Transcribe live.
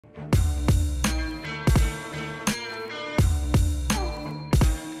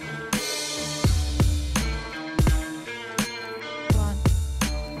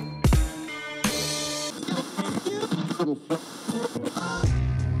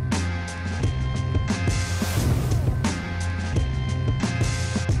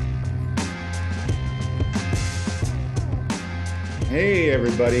Hey,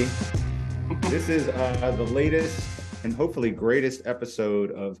 everybody. This is the latest and hopefully greatest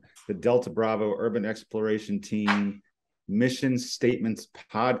episode of the Delta Bravo Urban Exploration Team Mission Statements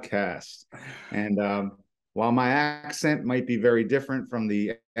podcast. And while my accent might be very different from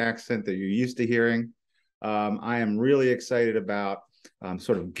the accent that you're used to hearing, I am really excited about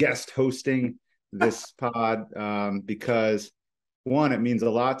sort of guest hosting this pod because, one, it means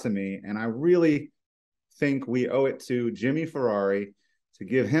a lot to me. And I really think we owe it to Jimmy Ferrari to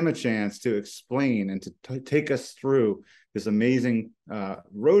give him a chance to explain and to take us through this amazing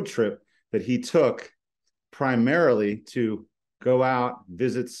road trip that he took primarily to go out,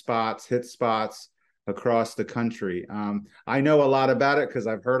 visit spots, hit spots across the country. I know a lot about it because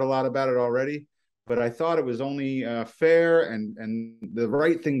I've heard a lot about it already, but I thought it was only fair and the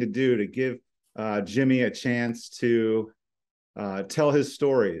right thing to do to give Jimmy a chance to tell his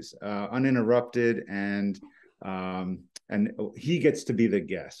stories uninterrupted, and he gets to be the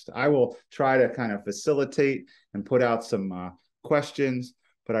guest. I will try to kind of facilitate and put out some questions,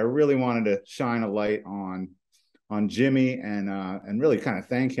 but I really wanted to shine a light on Jimmy and really kind of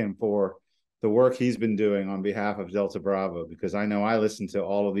thank him for the work he's been doing on behalf of Delta Bravo, because I know I listened to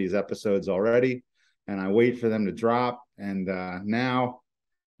all of these episodes already and I wait for them to drop. And now,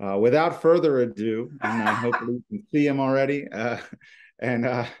 without further ado, and hopefully you can see him already.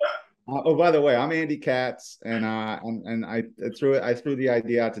 Oh, by the way, I'm Andy Katz, and I threw the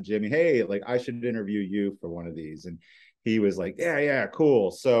idea out to Jimmy. Hey, like I should interview you for one of these, and he was like, yeah,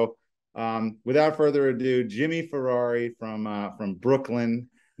 cool. So, without further ado, Jimmy Ferrari from Brooklyn,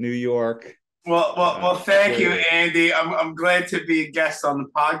 New York. Well, thank you, Andy. I'm glad to be a guest on the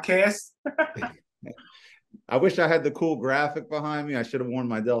podcast. I wish I had the cool graphic behind me. I should have worn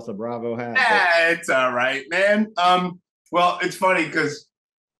my Delta Bravo hat. It's all right, man. Well, it's funny because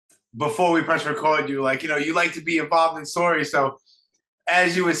before we press record, you like to be involved in stories. So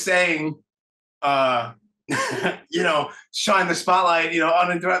as you were saying, shine the spotlight,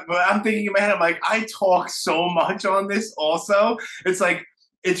 uninterrupted. But I'm thinking in my head, I'm like, I talk so much on this also. It's like,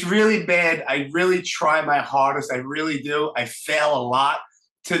 it's really bad. I really try my hardest. I really do. I fail a lot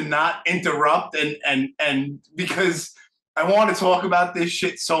to not interrupt and because I want to talk about this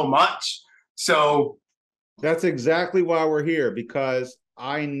shit so much. So that's exactly why we're here, because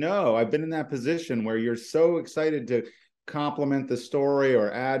I know I've been in that position where you're so excited to compliment the story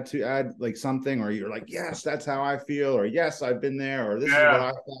or add like something, or you're like, yes, that's how I feel, or yes, I've been there, or this is what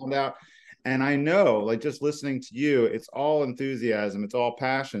I found out. And I know, like, just listening to you, it's all enthusiasm, it's all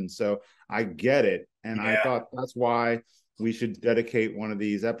passion. So I get it. And I thought that's why we should dedicate one of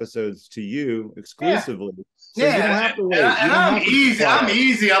these episodes to you exclusively. So you don't have to wait. And I'm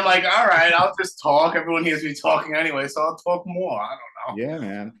easy. I'm like, all right, I'll just talk. Everyone hears me talking anyway, so I'll talk more. I don't know. Yeah,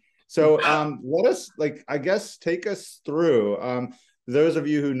 man. So let us, I guess, take us through. Those of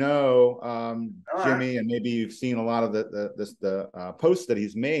you who know Jimmy, and maybe you've seen a lot of the posts that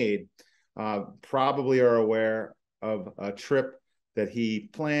he's made, probably are aware of a trip that he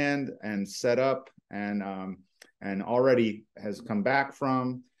planned and set up and already has come back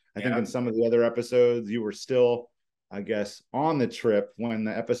from. I think in some of the other episodes, you were still, I guess, on the trip when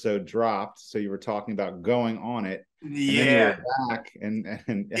the episode dropped. So you were talking about going on it. Yeah. And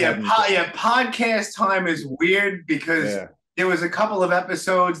then you were back and podcast time is weird because there was a couple of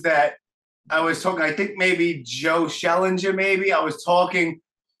episodes that I was talking, I think maybe Joe Schellinger, I was talking,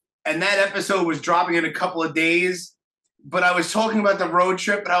 and that episode was dropping in a couple of days. But I was talking about the road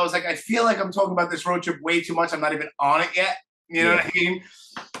trip, and I was like, I feel like I'm talking about this road trip way too much. I'm not even on it yet. You know what I mean?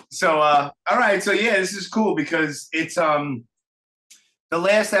 So, all right. So, this is cool because it's the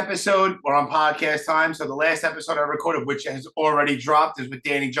last episode, we're on podcast time. So the last episode I recorded, which has already dropped, is with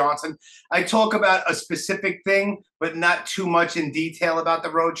Danny Johnson. I talk about a specific thing, but not too much in detail about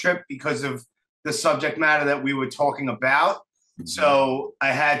the road trip because of the subject matter that we were talking about. Mm-hmm. So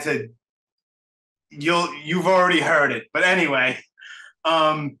I had to, you've already heard it, but anyway,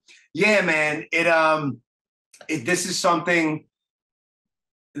 man, this is something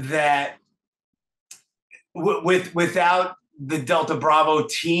that without the Delta Bravo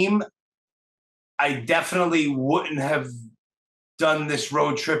team, I definitely wouldn't have done this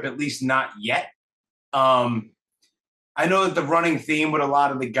road trip, at least not yet. I know that the running theme with a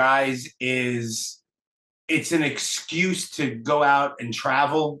lot of the guys is it's an excuse to go out and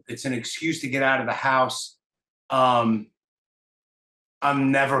travel. It's an excuse to get out of the house. I'm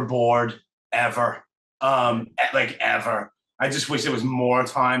never bored, ever. Ever. I just wish there was more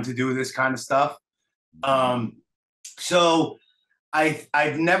time to do this kind of stuff. So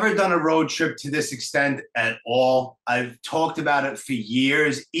I've never done a road trip to this extent at all. I've talked about it for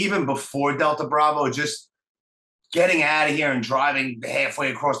years, even before Delta Bravo, just getting out of here and driving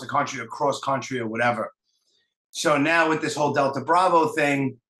halfway across the country or cross country or whatever. So now with this whole Delta Bravo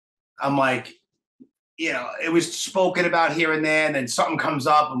thing, I'm like, you know, it was spoken about here and there, and then something comes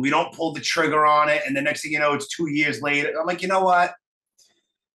up and we don't pull the trigger on it. And the next thing you know, it's 2 years later. I'm like, you know what?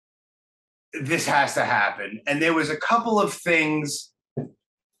 This has to happen. And there was a couple of things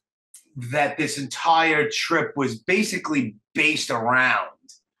that this entire trip was basically based around.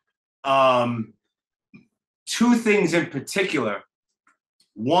 Two things in particular.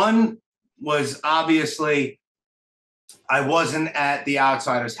 One was obviously I wasn't at the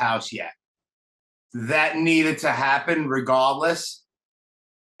Outsider's house yet. That needed to happen regardless.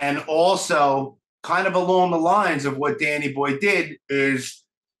 And also, kind of along the lines of what Danny Boy did, is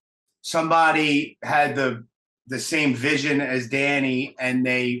somebody had the same vision as Danny, and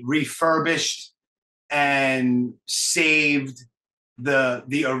they refurbished and saved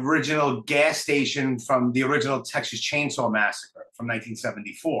the original gas station from the original Texas Chainsaw Massacre from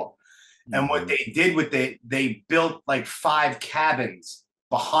 1974. Mm-hmm. And what they did with it, they built like 5 cabins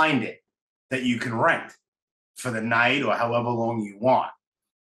behind it that you can rent for the night or however long you want.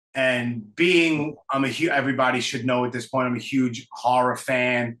 And everybody should know at this point, I'm a huge horror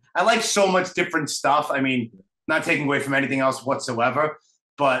fan. I like so much different stuff. I mean, not taking away from anything else whatsoever,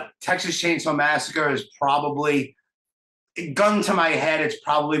 but Texas Chainsaw Massacre is probably, gun to my head, it's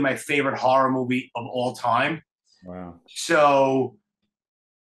probably my favorite horror movie of all time. Wow. So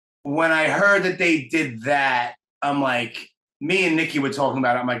when I heard that they did that, I'm like, me and Nikki were talking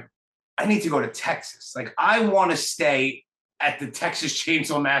about it. I'm like, I need to go to Texas. Like, I want to stay at the Texas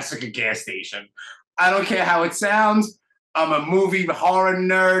Chainsaw Massacre gas station. I don't care how it sounds. I'm a movie horror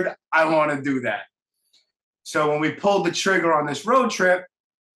nerd. I want to do that. So when we pulled the trigger on this road trip,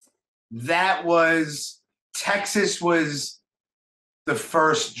 Texas was the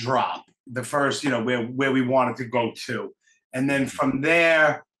first drop, the first, where we wanted to go to. And then from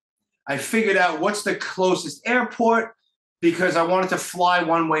there, I figured out what's the closest airport, because I wanted to fly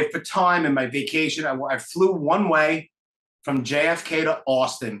one way for time in my vacation. I flew one way from JFK to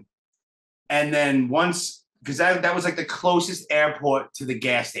Austin. And then because that was like the closest airport to the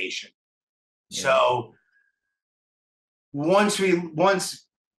gas station. Yeah. So once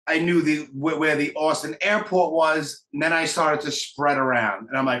I knew where the Austin airport was, and then I started to spread around.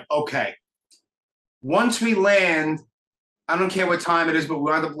 And I'm like, okay, once we land, I don't care what time it is, but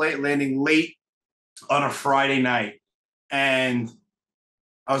we wound up landing late on a Friday night. And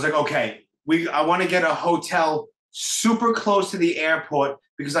I was like, okay, I want to get a hotel super close to the airport,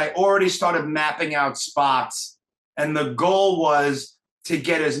 because I already started mapping out spots. And the goal was to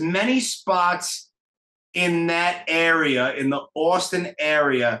get as many spots in that area, in the Austin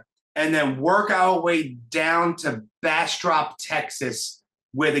area, and then work our way down to Bastrop, Texas,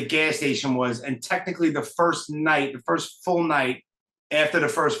 where the gas station was. And technically the first full night after the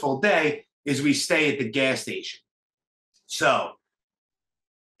first full day is we stay at the gas station. So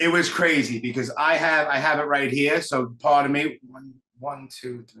it was crazy, because I have it right here. So pardon me. 1,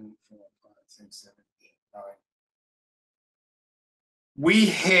 2, 3, 4, 5, 6, 7, 8, 9. We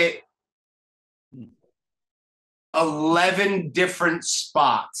hit 11 different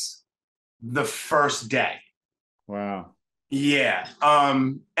spots the first day. Wow. Yeah.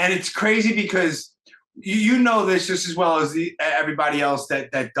 And it's crazy because you know this just as well as everybody else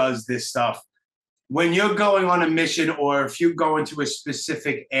that does this stuff. When you're going on a mission, or if you go into a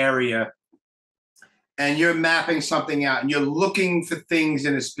specific area and you're mapping something out and you're looking for things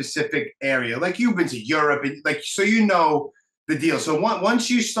in a specific area, like you've been to Europe, and so you know the deal. So once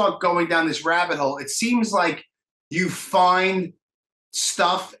you start going down this rabbit hole, it seems like you find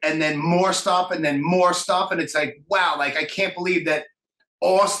stuff and then more stuff and then more stuff. And it's like, wow, like I can't believe that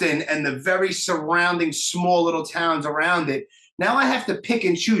Austin and the very surrounding small little towns around it, now I have to pick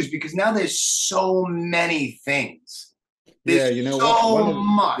and choose, because now there's so many things. There's so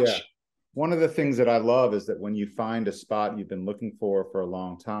much. Yeah. One of the things that I love is that when you find a spot you've been looking for a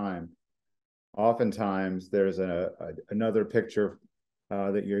long time, oftentimes there's another picture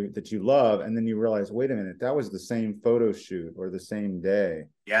that you love, and then you realize, wait a minute, that was the same photo shoot or the same day.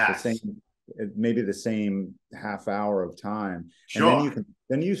 Yeah. Maybe the same half hour of time. Sure. And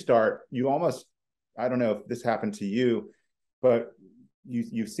then you almost, I don't know if this happened to you, but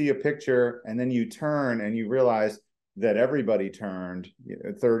you see a picture and then you turn and you realize that everybody turned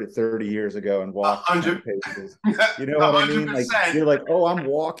 30 years ago and walked 100 pages. You know what 100%. I mean? Like, you're like, oh, I'm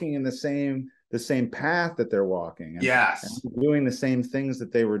walking in the same path that they're walking. And, yes. and doing the same things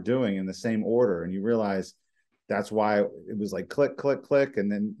that they were doing in the same order. And you realize that's why it was like click, click, click.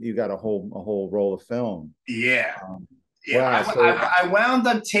 And then you got a whole roll of film. Yeah. Wow, I wound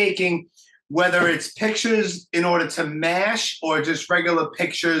up taking, whether it's pictures in order to mash or just regular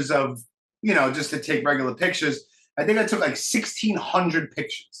pictures of, just to take regular pictures. I think I took like 1,600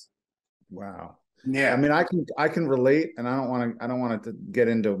 pictures. Wow. Yeah. I mean, I can relate, and I don't want to get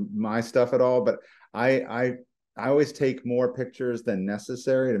into my stuff at all, but I always take more pictures than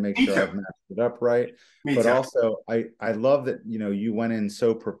necessary to make sure I've matched it up right. But also I love that, you went in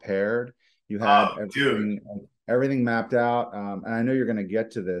so prepared. You had everything mapped out. And I know you're going to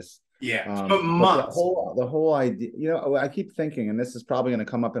get to this. Yeah. But months. The whole idea, I keep thinking, and this is probably going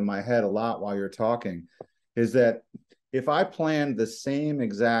to come up in my head a lot while you're talking, is that if I planned the same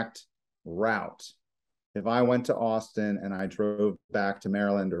exact route, if I went to Austin and I drove back to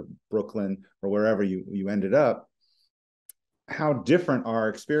Maryland or Brooklyn or wherever you ended up, how different our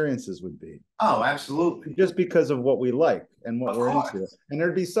experiences would be. Oh, absolutely. Just because of what we like and what we're into. And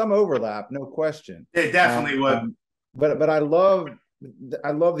there'd be some overlap, no question. It definitely would. But I love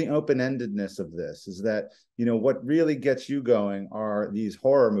the open-endedness of this, is that, what really gets you going are these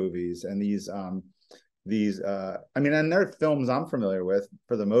horror movies and these and they're films I'm familiar with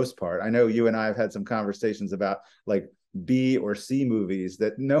for the most part. I know you and I have had some conversations about like B or C movies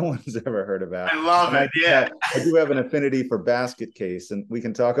that no one's ever heard about. I love it. Yeah. I do have an affinity for Basket Case, and we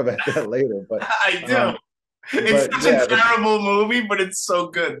can talk about that later. But I do. It's such a terrible movie, but it's so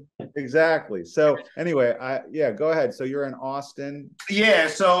good. Exactly. So anyway, go ahead. So you're in Austin. Yeah.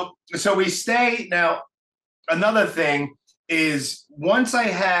 So we stay. Now, another thing is, once I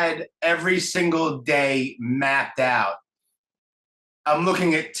had every single day mapped out, I'm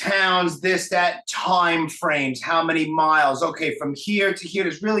looking at towns, this, that, time frames, how many miles. Okay, from here to here,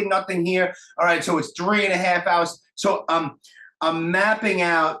 there's really nothing here. All right, so it's 3.5 hours. So I'm mapping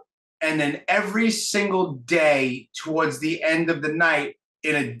out, and then every single day towards the end of the night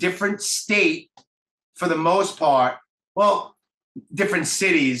in a different state, for the most part, well, different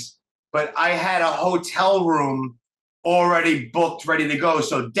cities, but I had a hotel room already booked, ready to go.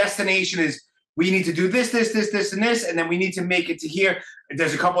 So destination is, we need to do this, and this, and then we need to make it to here.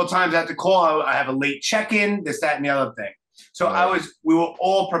 There's a couple of times I have to call. I have a late check-in, this, that, and the other thing. So we were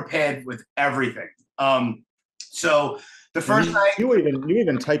all prepared with everything. So the first night, you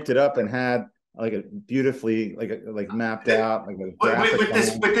even typed it up and had like a beautifully like mapped out like a graphic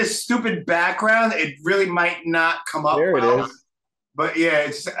with this stupid background. It really might not come up. There it is. But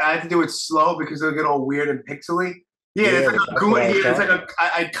yeah, I have to do it slow because it'll get all weird and pixely. Yeah, it's like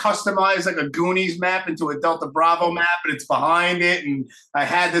I customized like a Goonies map into a Delta Bravo map, and it's behind it. And I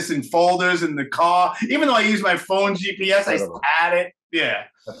had this in folders in the car. Even though I use my phone GPS, I still had it. Yeah.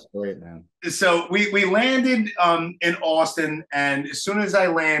 That's great, man. So we landed in Austin, and as soon as we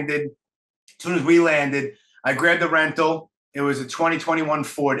landed, I grabbed the rental. It was a 2021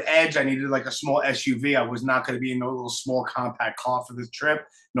 Ford Edge. I needed like a small SUV. I was not going to be in no little small compact car for this trip.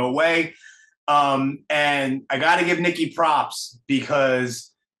 No way. And I got to give Nikki props,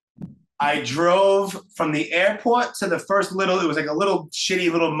 because I drove from the airport to the first it was like a little shitty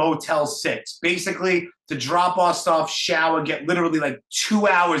little Motel 6, basically to drop off stuff, shower, get literally like 2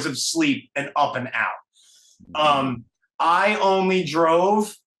 hours of sleep and up and out. I only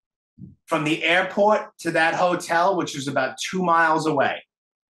drove from the airport to that hotel, which was about 2 miles away.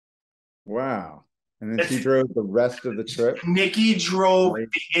 Wow. And then she drove the rest of the trip? Nikki drove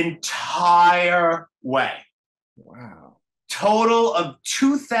the entire way. Wow. Total of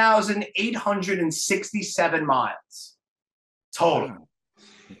 2,867 miles. Total. Wow.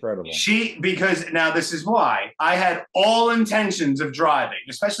 Incredible. Because now this is why. I had all intentions of driving,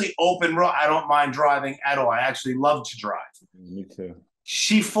 especially open road. I don't mind driving at all. I actually love to drive. Me too.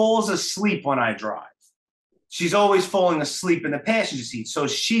 She falls asleep when I drive. She's always falling asleep in the passenger seat. So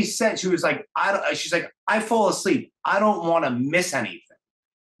she said, she's like, I fall asleep. I don't want to miss anything.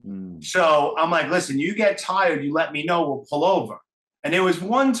 So I'm like, listen, you get tired, you let me know, we'll pull over. And there was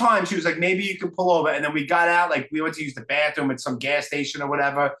one time she was like, maybe you can pull over. And then we got out, like we went to use the bathroom at some gas station or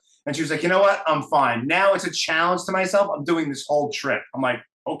whatever. And she was like, you know what? I'm fine. Now it's a challenge to myself. I'm doing this whole trip. I'm like,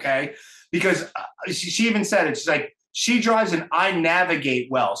 okay. Because she even said it. She's like, she drives and I navigate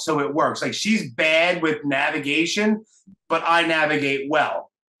well, so it works. Like, she's bad with navigation, but I navigate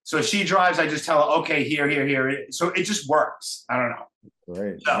well. So she drives, I just tell her, okay, here. So it just works. I don't know.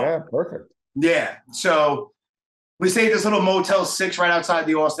 Great. So, yeah, perfect. Yeah. So we stay at this little Motel 6 right outside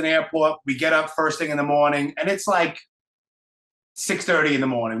the Austin airport. We get up first thing in the morning, and it's like 6:30 in the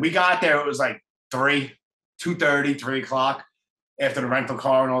morning. We got there, it was like 2:30, 3 o'clock after the rental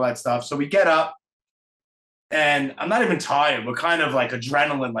car and all that stuff. So we get up. And I'm not even tired. We're kind of like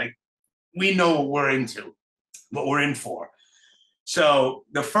adrenaline. Like, we know what we're into, what we're in for. So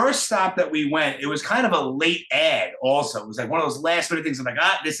the first stop that we went, it was kind of a late ad also. It was like one of those last minute things. I'm like,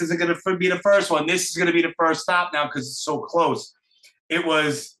 this isn't going to be the first one. This is going to be the first stop now because it's so close. It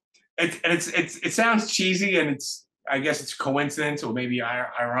sounds cheesy, and I guess it's coincidence or maybe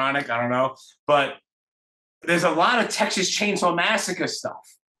ironic. I don't know. But there's a lot of Texas Chainsaw Massacre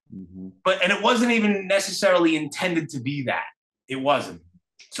stuff. Mm-hmm. And it wasn't even necessarily intended to be that. It wasn't.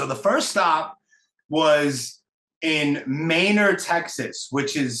 So the first stop was in Manor, Texas,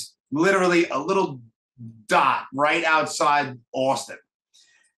 which is literally a little dot right outside Austin.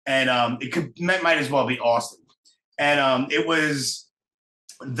 And might as well be Austin. And it was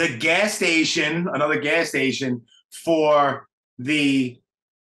the gas station, another gas station for the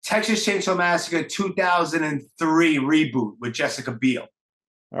Texas Chainsaw Massacre 2003 reboot with Jessica Biel.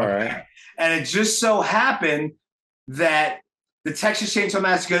 All right. And it just so happened that the Texas Chainsaw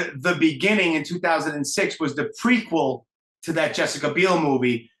Massacre, The Beginning in 2006 was the prequel to that Jessica Biel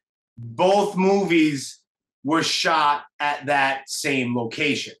movie. Both movies were shot at that same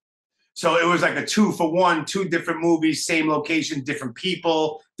location. So it was like a 2-for-1, 2 different movies, same location, different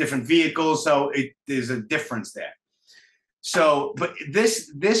people, different vehicles. So there's a difference there. So, but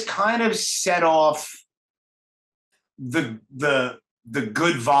this kind of set off the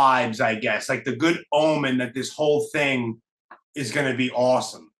good vibes, I guess, like the good omen that this whole thing is going to be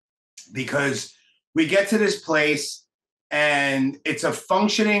awesome, because we get to this place and it's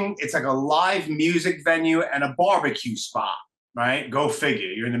like a live music venue and a barbecue spot, right? Go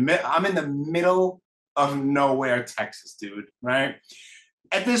figure. I'm in the middle of nowhere, Texas, dude, right?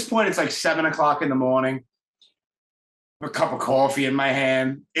 At this point, it's like 7:00 in the morning, a cup of coffee in my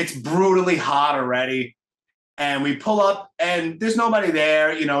hand. It's brutally hot already. And we pull up and there's nobody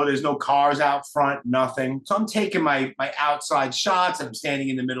there, there's no cars out front, nothing. So I'm taking my outside shots and I'm standing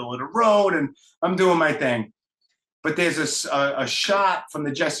in the middle of the road and I'm doing my thing. But there's a shot from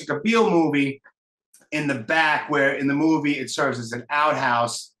the Jessica Biel movie in the back where in the movie it serves as an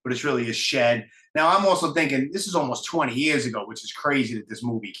outhouse, but it's really a shed. Now I'm also thinking this is almost 20 years ago, which is crazy that this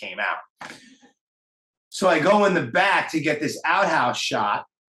movie came out. So I go in the back to get this outhouse shot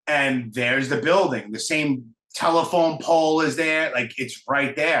and there's the building, the same telephone pole is there, like it's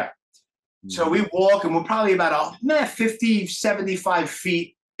right there. So we walk and we're probably about 50, 75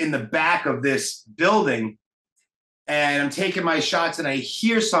 feet in the back of this building. And I'm taking my shots and I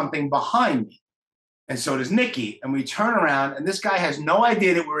hear something behind me. And so does Nikki. And we turn around and this guy has no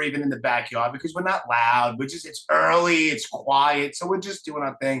idea that we're even in the backyard because we're not loud. It's early, it's quiet. So we're just doing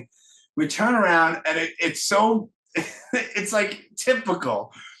our thing. We turn around and it's like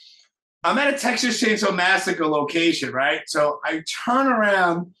typical. I'm at a Texas Chainsaw Massacre location, right? So I turn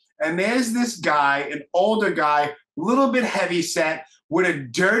around and there's this guy, an older guy, a little bit heavy set with a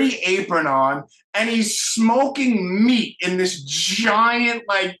dirty apron on, and he's smoking meat in this giant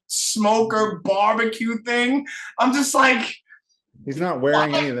like smoker barbecue thing. I'm just like, he's not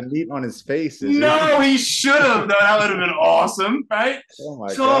wearing any of the meat on his face, is no, he should have, though. That would have been awesome, right? Oh my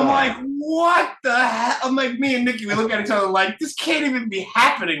so God. I'm like, what the hell? I'm like, me and Nikki, we look at each other like, this can't even be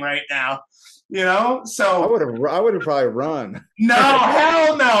happening right now, So I would have probably run. No,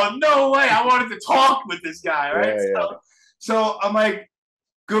 hell no, no way. I wanted to talk with this guy, right? Yeah. So I'm like,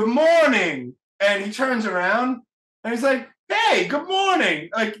 good morning, and he turns around and he's like, hey, good morning.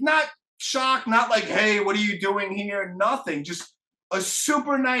 Like, not shocked, not like, hey, what are you doing here? Nothing, just a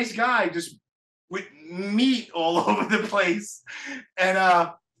super nice guy, just with meat all over the place. And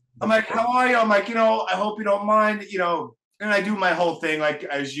I'm like, how are you? I'm like, I hope you don't mind, and I do my whole thing like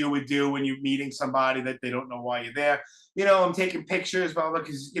as you would do when you're meeting somebody that they don't know why you're there. I'm taking pictures, blah, blah,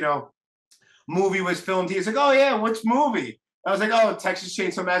 because, movie was filmed here. He's like, oh, yeah, which movie? I was like, oh, Texas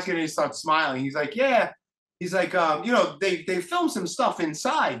Chainsaw Massacre. And he starts smiling. He's like, yeah. He's like, they filmed some stuff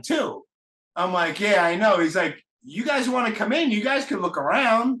inside, too. I'm like, yeah, I know. He's like, you guys want to come in? You guys can look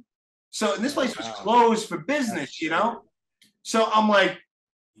around. So, and this place was closed for business, So I'm like,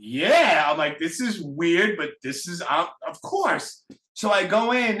 yeah. I'm like, this is weird, but this is, of course. So I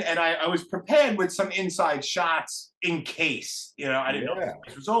go in and I was prepared with some inside shots in case, I didn't know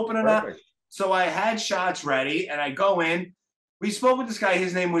if it was open or not. So I had shots ready and I go in. We spoke with this guy.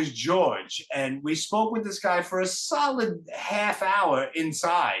 His name was George. And we spoke with this guy for a solid half hour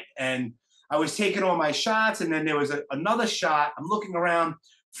inside. And I was taking all my shots. And then there was another shot. I'm looking around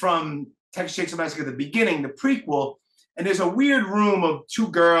from Texas Chainsaw Massacre, The Beginning, the prequel. And there's a weird room of 2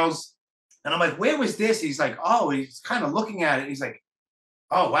 girls. And I'm like, where was this? He's like, oh, he's kind of looking at it. He's like,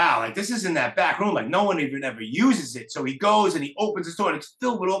 oh, wow, like this is in that back room. Like no one even ever uses it. So he goes and he opens the door and it's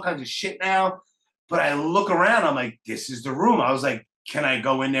filled with all kinds of shit now. But I look around, I'm like, this is the room. I was like, can I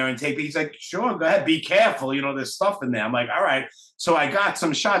go in there and take it? He's like, sure, go ahead. Be careful. You know, there's stuff in there. I'm like, all right. So I got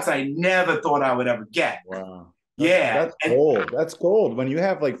some shots I never thought I would ever get. Wow. That's gold. That's gold. When you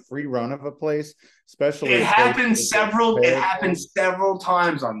have like free run of a place, especially it happened several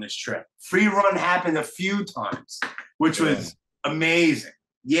times on this trip. Free run happened a few times, which was amazing.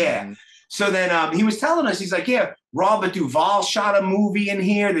 Yeah. Mm-hmm. So then he was telling us, he's like, yeah, Robert Duvall shot a movie in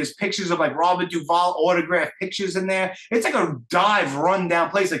here. There's pictures of like Robert Duvall autographed pictures in there. It's like a dive rundown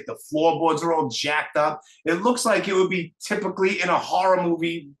place. Like the floorboards are all jacked up. It looks like it would be typically in a horror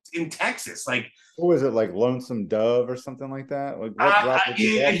movie in Texas. Like, what was it, like Lonesome Dove or something like that? Like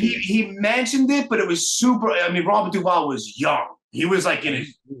he mentioned it, but it was super. I mean, Robert Duvall was young. He was like in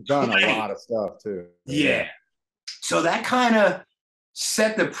his. He's done a lot of stuff too. Yeah. So that kind of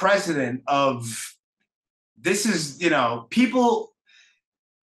set the precedent of this is, you know, people.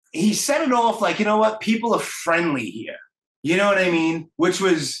 He set it off like, you know what? People are friendly here. You know what I mean? Which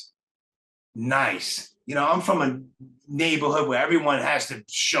was nice. You know, I'm from a neighborhood where everyone has to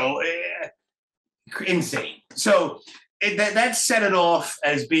show. Insane. So that set it off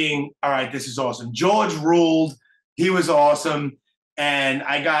as being, all right, this is awesome. George ruled. He was awesome. And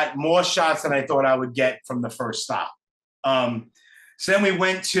I got more shots than I thought I would get from the first stop. So then we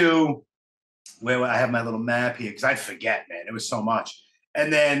went to where I have my little map here because I forget, man. It was so much.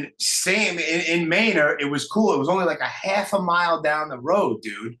 And then same in Manor, it was cool. It was only like a half a mile down the road,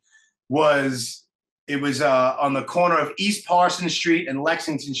 dude. It was on the corner of East Parsons Street and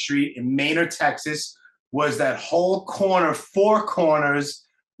Lexington Street in Manor, Texas, was that whole corner, four corners,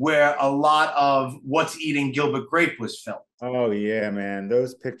 where a lot of What's Eating Gilbert Grape was filmed. Oh, yeah, man.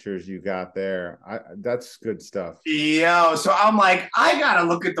 Those pictures you got there, that's good stuff. Yo, so I'm like, I got to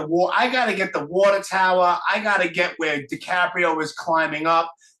look at the wall. I got to get the water tower. I got to get where DiCaprio was climbing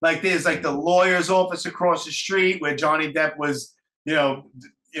up. Like there's like the lawyer's office across the street where Johnny Depp was, you know,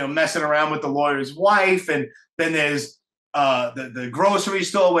 messing around with the lawyer's wife. And then there's the grocery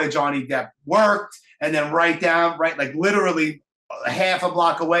store where Johnny Depp worked. And then right like literally half a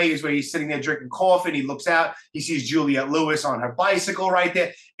block away is where he's sitting there drinking coffee and he looks out. He sees Juliette Lewis on her bicycle right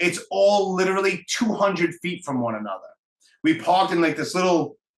there. It's all literally 200 feet from one another. We parked in like this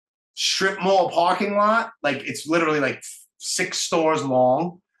little strip mall parking lot. Like it's literally like 6 stores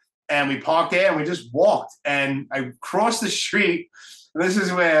long. And we parked there and we just walked. And I crossed the street. This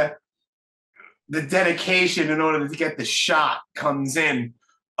is where the dedication in order to get the shot comes in.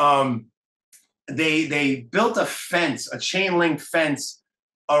 They built a fence, a chain link fence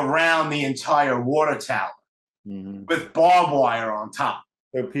around the entire water tower with barbed wire on top.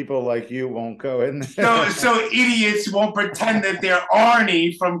 So people like you won't go in there. So idiots won't pretend that they're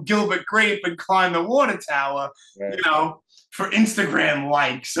Arnie from Gilbert Grape and climb the water tower, right, you know, for Instagram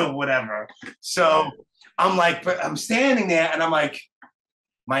likes or whatever. So I'm like, but I'm standing there and I'm like,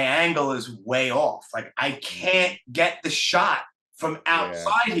 my angle is way off. Like I can't get the shot from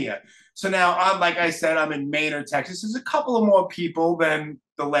outside here. So now I'm, like I said, I'm in Manor, Texas. There's a couple of more people than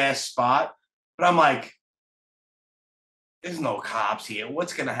the last spot, but I'm like, there's no cops here.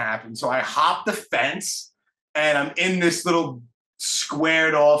 What's going to happen? So I hop the fence and I'm in this little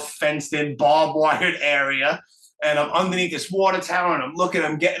squared off, fenced in, barbed wired area. And I'm underneath this water tower and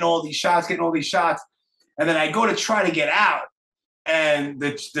I'm getting all these shots. And then I go to try to get out. And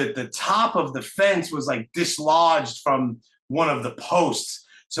the top of the fence was like dislodged from one of the posts.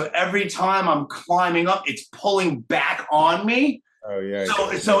 So every time I'm climbing up, it's pulling back on me. Oh yeah.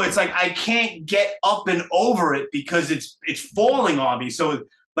 So it's like I can't get up and over it because it's falling on me. So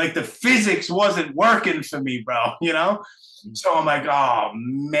like the physics wasn't working for me, bro. You know. So I'm like, oh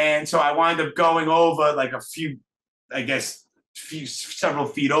man. So I wind up going over like several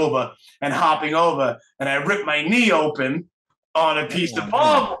feet over and hopping over, and I ripped my knee open on a piece of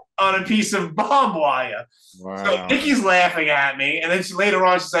barbed wire. Wow. So Nikki's laughing at me, and then later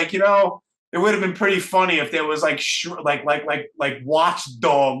on she's like, you know, it would have been pretty funny if there was like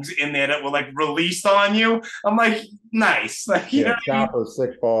watchdogs in there that were like released on you. I'm like, nice, like you know, chopper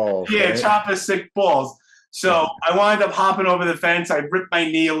sick balls. Yeah, right? Chopper sick balls. So I wound up hopping over the fence. I ripped my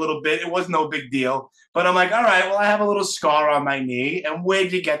knee a little bit. It was no big deal, but I'm like, all right, well, I have a little scar on my knee, and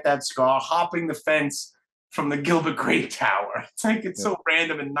where'd you get that scar? Hopping the fence from the Gilbert Grape Tower. It's like it's so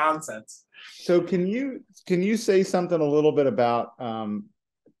random and nonsense. So can you say something a little bit about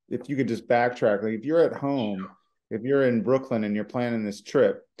if you could just backtrack, like if you're at home, if you're in Brooklyn and you're planning this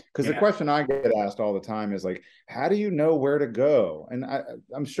trip, because the question I get asked all the time is like, how do you know where to go? And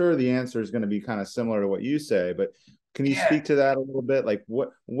I'm sure the answer is going to be kind of similar to what you say, but can you speak to that a little bit? Like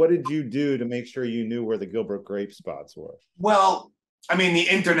what did you do to make sure you knew where the Gilbert Grape spots were? Well, I mean, the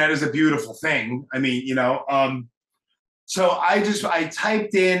internet is a beautiful thing. I mean, you know, So I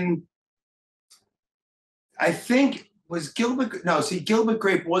typed in, I think was Gilbert. No, see, Gilbert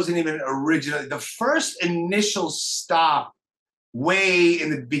Grape wasn't even originally. The first initial stop way in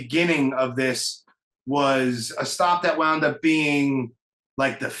the beginning of this was a stop that wound up being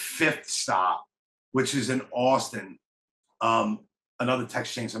like the 5th stop, which is in Austin, another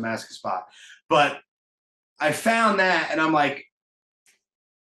Texas Chainsaw Massacre spot. But I found that, and I'm like,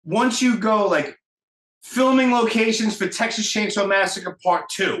 once you go like filming locations for Texas Chainsaw Massacre Part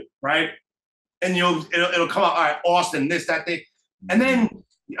 2, right? And it'll come up, all right, Austin, this, that, thing. And then,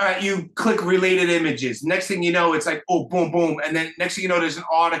 all right, you click related images. Next thing you know, it's like, oh, boom, boom. And then next thing you know, there's an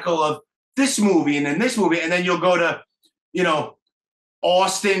article of this movie and then this movie. And then you'll go to,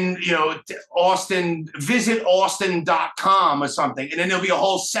 Austin, Austin, visit Austin.com or something. And then there'll be a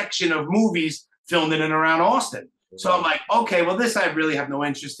whole section of movies filmed in and around Austin. So I'm like, okay, well, this I really have no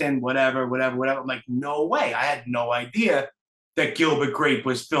interest in, whatever. I'm like, no way. I had no idea that Gilbert Grape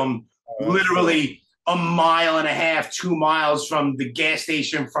was filmed literally a mile and a half, 2 miles from the gas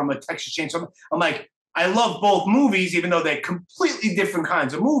station from a Texas Chainsaw. I'm like, I love both movies, even though they're completely different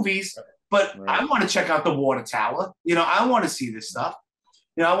kinds of movies, but I want to check out the water tower. I want to see this stuff.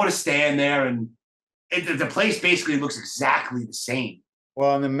 I want to stand there, and the place basically looks exactly the same.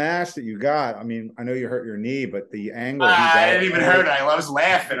 Well, and the mash that you got, I mean, I know you hurt your knee, but the angle. I didn't even hurt it. I was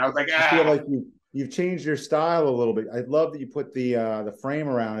laughing. I was like, I feel like you've changed your style a little bit. I love that you put the frame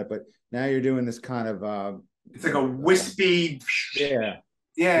around it, but now you're doing this kind of it's like a wispy. Yeah.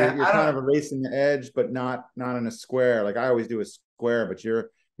 You're kind of erasing the edge, but not in a square. Like I always do a square, but you're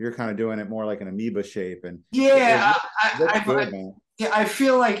kind of doing it more like an amoeba shape. And I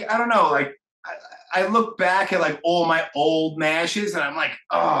feel like, I don't know, like I look back at like all my old mashes and I'm like,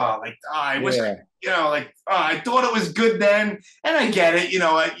 I wish, I thought it was good then. And I get it,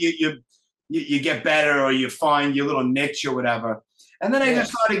 you get better or you find your little niche or whatever. And then I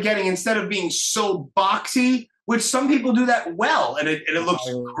just started getting, instead of being so boxy, which some people do that well, and it looks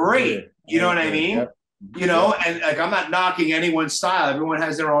great. You know what I mean? Yep. And like, I'm not knocking anyone's style. Everyone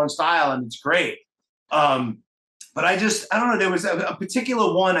has their own style and it's great. But I don't know. There was a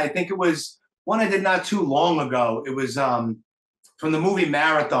particular one. I think it was one I did not too long ago. It was from the movie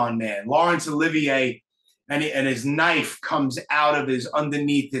Marathon Man. Laurence Olivier, and his knife comes out of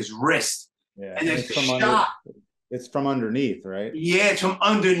underneath his wrist. Yeah, and there's a shot. It's from underneath, right? Yeah, it's from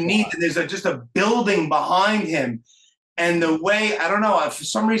underneath, and there's just a building behind him. And the way, I don't know, for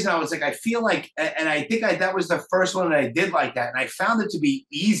some reason I was like, I feel like, and I think that was the first one that I did like that, and I found it to be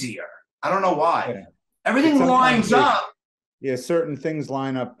easier. I don't know why. Yeah. Everything lines up. Yeah, certain things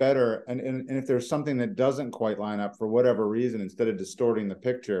line up better, and if there's something that doesn't quite line up for whatever reason, instead of distorting the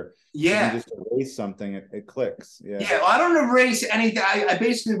picture, you just erase something, it clicks. Yeah. Well, I don't erase anything. I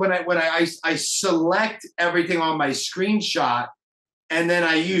basically, when I select everything on my screenshot, and then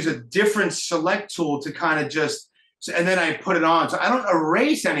I use a different select tool to kind of and then I put it on. So I don't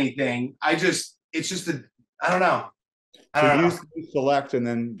erase anything. I don't know. So you select and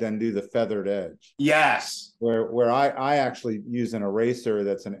then do the feathered edge. Yes. Where I actually use an eraser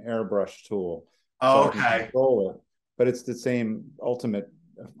that's an airbrush tool. Oh, so okay. I can control it, but it's the same ultimate.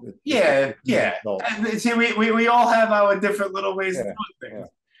 Yeah. And see, we all have our different little ways of doing things.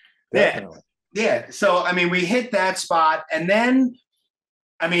 Definitely. Yeah. So I mean, we hit that spot, and then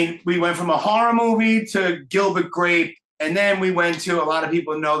we went from a horror movie to Gilbert Grape, and then we went to, a lot of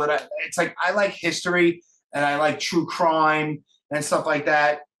people know that it's like I like history. And I like true crime and stuff like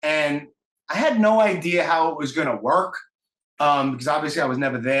that. And I had no idea how it was going to work because obviously I was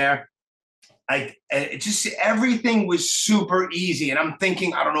never there. Everything was super easy. And I'm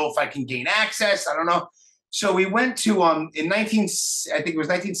thinking, I don't know if I can gain access. I don't know. So we went to, I think it was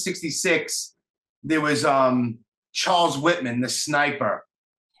 1966, there was Charles Whitman, the sniper,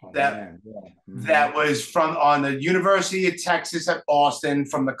 that was on the University of Texas at Austin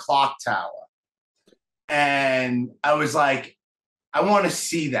from the clock tower. And I was like, I want to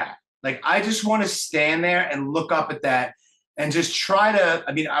see that. Like, I just want to stand there and look up at that and just try to,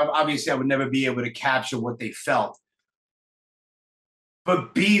 obviously I would never be able to capture what they felt,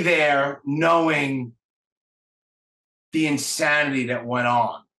 but be there knowing the insanity that went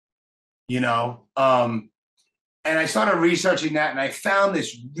on, and I started researching that, and I found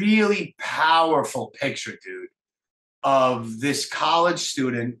this really powerful picture, dude, of this college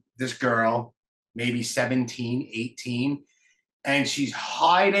student, this girl, maybe 17, 18, and she's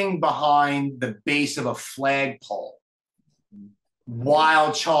hiding behind the base of a flagpole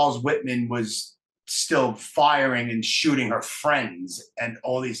while Charles Whitman was still firing and shooting her friends and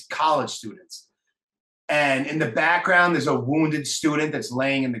all these college students. And in the background, there's a wounded student that's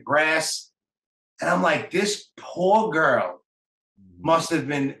laying in the grass. And I'm like, this poor girl must have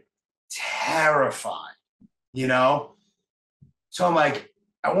been terrified, you know? So I'm like,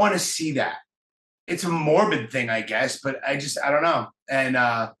 I want to see that. It's a morbid thing, I guess, but I don't know. And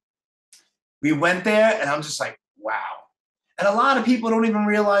we went there, and I'm just like, wow. And a lot of people don't even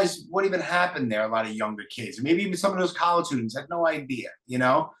realize what even happened there. A lot of younger kids, maybe even some of those college students had no idea, you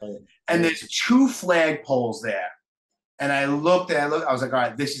know? Right. And there's 2 flagpoles there. And I looked, I was like, all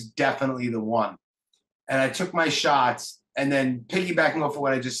right, this is definitely the one. And I took my shots, and then piggybacking off of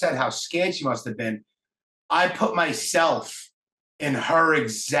what I just said, how scared she must have been, I put myself in her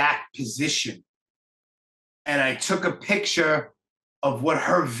exact position. And I took a picture of what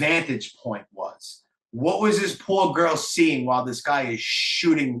her vantage point was. What was this poor girl seeing while this guy is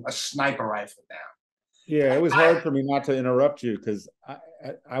shooting a sniper rifle down? Yeah, it was hard for me not to interrupt you because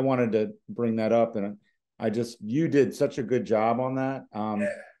I wanted to bring that up, and you did such a good job on that.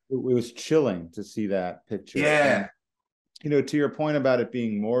 It was chilling to see that picture. Yeah. And, to your point about it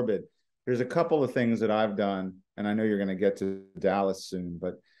being morbid, there's a couple of things that I've done, and I know you're going to get to Dallas soon,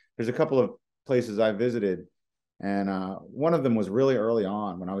 but there's a couple of places I visited, and one of them was really early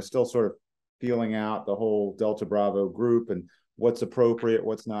on when I was still sort of feeling out the whole Delta Bravo group and what's appropriate,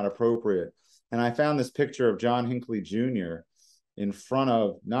 what's not appropriate. And I found this picture of John Hinckley Jr. in front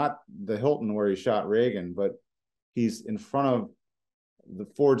of not the Hilton where he shot Reagan, but he's in front of the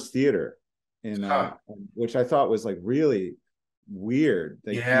Ford's Theater, which I thought was like really weird.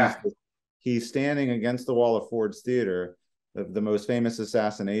 He's standing against the wall of Ford's Theater, the most famous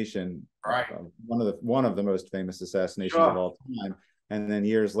assassination, right? One of the most famous assassinations of all time. And then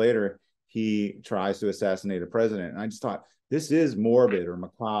years later, he tries to assassinate a president. And I just thought, this is morbid or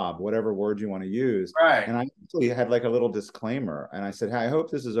macabre, whatever word you want to use. Right. And I actually had like a little disclaimer. And I said, hey, I hope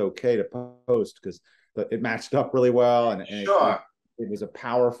this is okay to post because it matched up really well. And it was a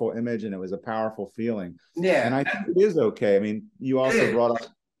powerful image and it was a powerful feeling. Yeah. And I think it is okay. I mean, you also brought up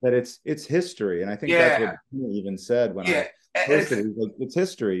that it's history. And I think that's what he even said when I posted it. Like, it's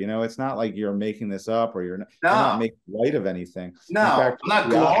history, it's not like you're making this up or you're not making light of anything. No, I'm not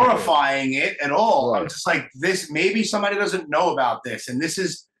glorifying it at all. Right. I'm just like, this, maybe somebody doesn't know about this. And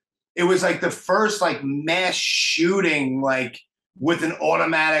it was like the first like mass shooting, like with an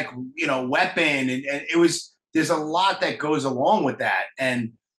automatic, weapon. And there's a lot that goes along with that.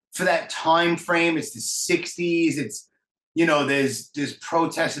 And for that time frame, it's the 60s. It's, there's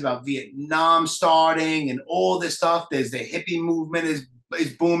protests about Vietnam starting and all this stuff. There's the hippie movement is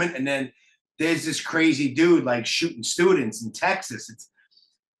booming. And then there's this crazy dude like shooting students in Texas.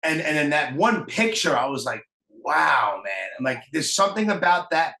 And in that one picture, I was like, wow, man. I'm like, there's something about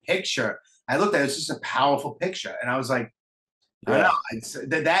that picture. I looked at it, it's just a powerful picture. And I was like, I don't know. It's,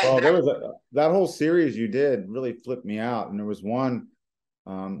 that whole series you did really flipped me out. And there was one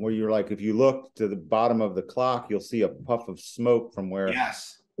where you're like, if you look to the bottom of the clock, you'll see a puff of smoke from where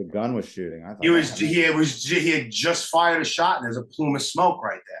the gun was shooting. I thought he had just fired a shot, and there's a plume of smoke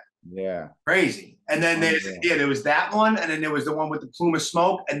right there. Yeah, crazy. And then there was that one, and then there was the one with the plume of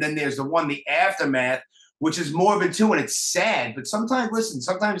smoke, and then there's the aftermath, which is morbid too, and it's sad. But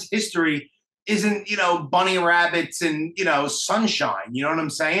sometimes history isn't bunny rabbits and sunshine. You know what I'm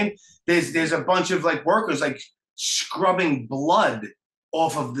saying? There's a bunch of like workers like scrubbing blood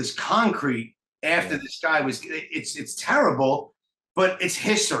off of this concrete after this guy was. It's terrible, but it's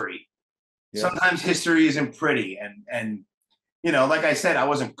history. Yeah. Sometimes history isn't pretty, and like I said, I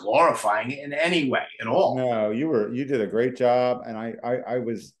wasn't glorifying it in any way at all. No, you did a great job, and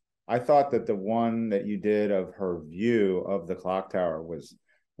I thought that the one that you did of her view of the clock tower was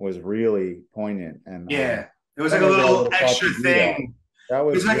really poignant, and it was like a little extra thing. That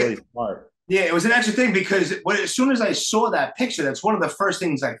was really smart. Yeah, it was an extra thing because as soon as I saw that picture, that's one of the first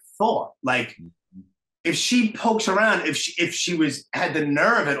things I thought. Like, if she pokes around, if she had the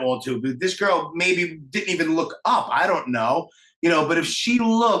nerve at all to, but this girl maybe didn't even look up. I don't know, but if she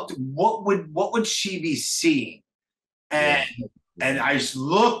looked, what would she be seeing? And I just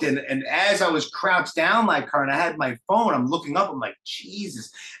looked, and as I was crouched down like her, and I had my phone, I'm looking up, I'm like,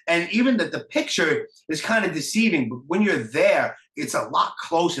 Jesus. And even that the picture is kind of deceiving, but when you're there, it's a lot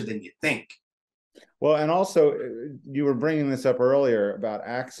closer than you think. Well, and also, you were bringing this up earlier about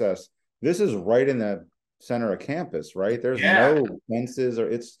access. This is right in the center of campus, right? There's no fences, or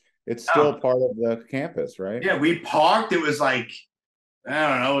it's still part of the campus, right? Yeah, we parked. It was like, I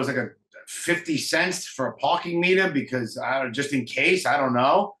don't know, it was like a 50 cents for a parking meter because just in case, I don't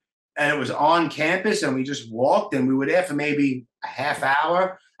know. And it was on campus, and we just walked, and we were there for maybe a half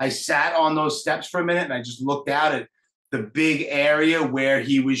hour. I sat on those steps for a minute, and I just looked out at the big area where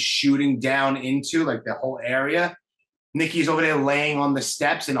he was shooting down into, like the whole area. Nikki's over there laying on the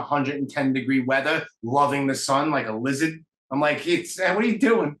steps in 110-degree weather, loving the sun like a lizard. I'm like, what are you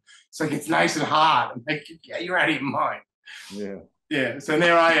doing? It's like, it's nice and hot. I'm like, yeah, you're out of your mind. Yeah. Yeah. So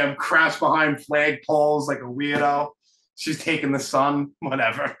there I am, crouched behind flagpoles like a weirdo. She's taking the sun,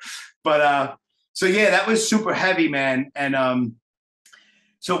 whatever. But so yeah, that was super heavy, man. And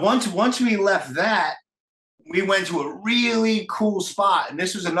so once we left that, we went to a really cool spot. And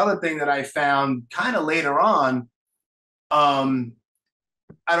this was another thing that I found kind of later on. I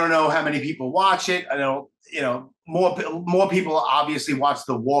don't know how many people watch it. I know, more people obviously watch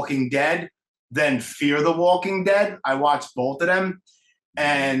The Walking Dead than Fear the Walking Dead. I watched both of them.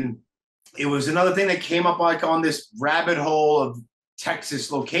 And it was another thing that came up like on this rabbit hole of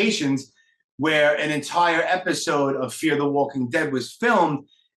Texas locations where an entire episode of Fear the Walking Dead was filmed.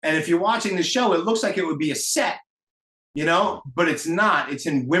 And if you're watching the show, it looks like it would be a set, but it's not. It's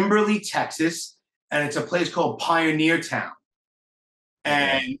in Wimberley, Texas, and it's a place called Pioneer Town.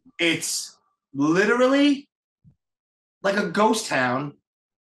 And it's literally like a ghost town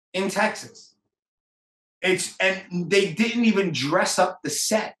in Texas. And they didn't even dress up the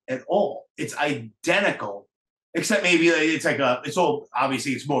set at all. It's identical, except maybe it's all,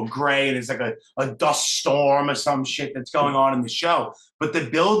 obviously it's more gray and it's like a dust storm or some shit that's going on in the show. But the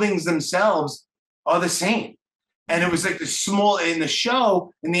buildings themselves are the same. And it was like in the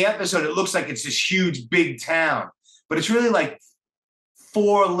show, in the episode, it looks like it's this huge, big town. But it's really like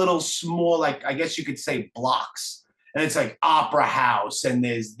 4 little small, like, I guess you could say blocks. And it's like Opera House, and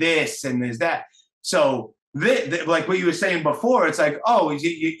there's this and there's that. So like what you were saying before, it's like, oh,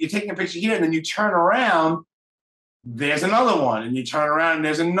 you're taking a picture here and then you turn around, there's another one, and you turn around and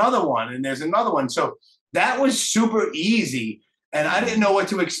there's another one and there's another one. So that was super easy. And I didn't know what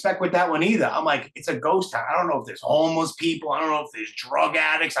to expect with that one either. I'm like, it's a ghost town. I don't know if there's homeless people. I don't know if there's drug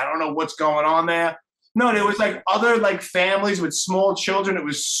addicts. I don't know what's going on there. No, there was like other like families with small children. It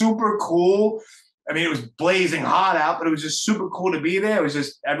was super cool. I mean, it was blazing hot out, but it was just super cool to be there. It was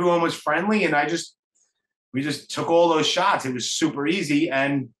just, everyone was friendly, and we just took all those shots. It was super easy,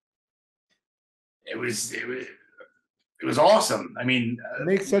 and it was awesome. I mean, it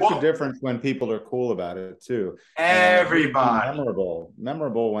makes such a difference when people are cool about it too. Everybody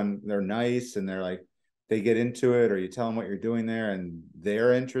memorable when they're nice and they're like, they get into it, or you tell them what you're doing there and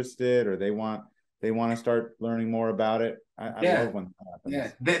they're interested, or they want to start learning more about it. I love when that happens.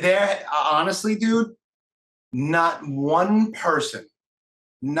 Yeah, they're honestly, dude, not one person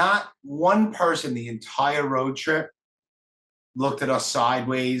the entire road trip looked at us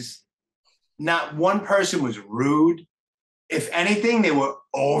sideways. Not one person was rude. If anything, they were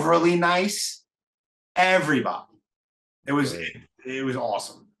overly nice. Everybody. It was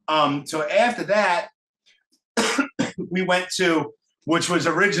awesome. So after that, we went to, which was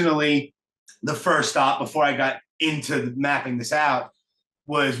originally the first stop before I got into mapping this out,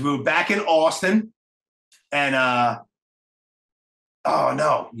 was we were back in Austin. And oh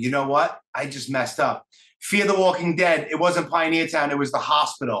no, you know what? I just messed up. Fear the Walking Dead, it wasn't Pioneer Town, it was the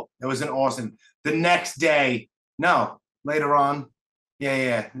hospital. It was in Austin. The next day, no, later on.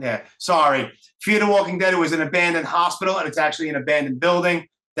 Yeah. Sorry. Fear the Walking Dead, it was an abandoned hospital, and it's actually an abandoned building.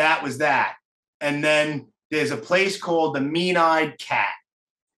 That was that. And then there's a place called the Mean-Eyed Cat.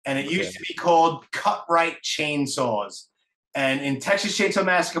 And it used to be called Cut Right Chainsaws. And in Texas Chainsaw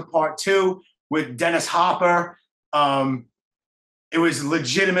Massacre Part 2 with Dennis Hopper, it was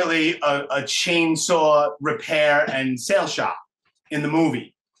legitimately a chainsaw repair and sales shop in the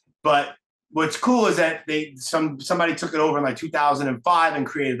movie. But what's cool is that somebody took it over in like 2005 and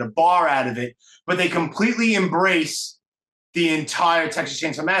created a bar out of it. But they completely embrace the entire Texas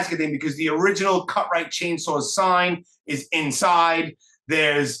Chainsaw Massacre thing, because the original Cut Right Chainsaws sign is inside.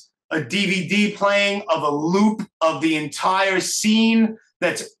 There's a DVD playing of a loop of the entire scene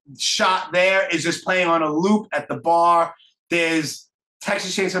that's shot there, is just playing on a loop at the bar. There's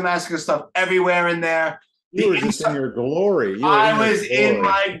Texas Chainsaw Massacre stuff everywhere in there. You were just in your glory. I was in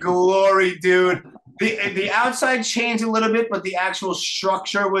my glory, dude. The outside changed a little bit, but the actual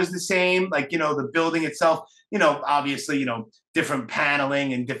structure was the same. Like, the building itself, obviously, different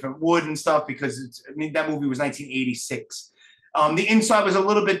paneling and different wood and stuff, because that movie was 1986. The inside was a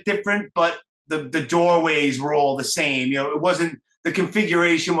little bit different, but the doorways were all the same. It wasn't, the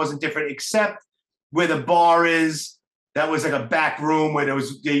configuration wasn't different, except where the bar is. That was like a back room where there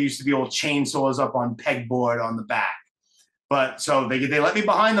used to be old chainsaws up on pegboard on the back. But so they let me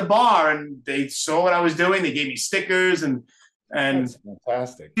behind the bar, and they saw what I was doing. They gave me stickers and that's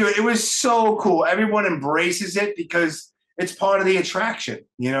fantastic. Dude, it was so cool. Everyone embraces it because it's part of the attraction.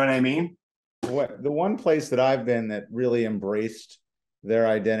 You know what I mean? The one place that I've been that really embraced their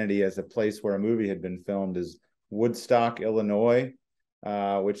identity as a place where a movie had been filmed is Woodstock, Illinois,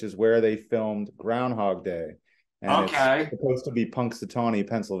 which is where they filmed Groundhog Day. And Okay. it's supposed to be Punxsutawney,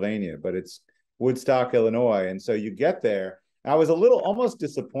 Pennsylvania, but it's Woodstock, Illinois. And so you get there. I was a little almost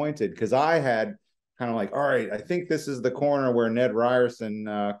disappointed because I had kind of like, all right, I think this is the corner where Ned Ryerson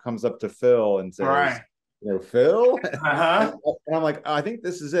comes up to Phil and says, Right. Phil? Uh-huh. And I'm like, I think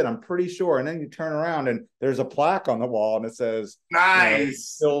this is it. I'm pretty sure. And then you turn around and there's a plaque on the wall and it says,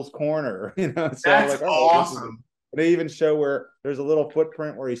 nice, Phil's Corner. So that's like, awesome. They even show where there's a little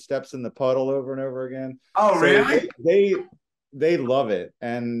footprint where he steps in the puddle over and over again. Oh, so really? They love it,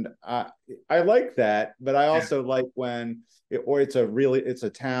 and I like that. But I also like when it's a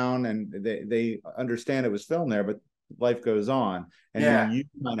town, and they understand it was filmed there, but life goes on, and then you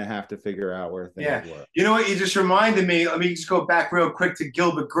kind of have to figure out where things work. You know what? You just reminded me. Let me just go back real quick to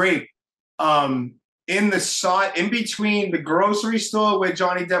Gilbert Grape. In the side, in between the grocery store where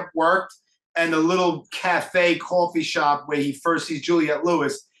Johnny Depp worked and the little cafe coffee shop where he first sees Juliette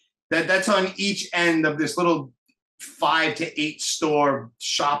Lewis, that's on each end of this little 5 to 8 store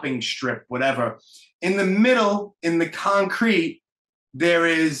shopping strip, whatever. In the middle, in the concrete, there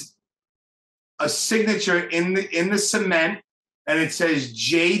is a signature in the cement, and it says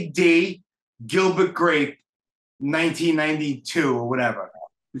J.D. Gilbert Grape, 1992 or whatever.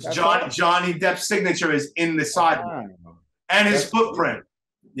 Johnny Depp's signature is in the sidewalk, and his footprint.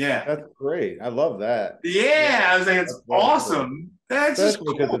 Yeah, that's great. I love that. Yeah, I was like, it's awesome. That's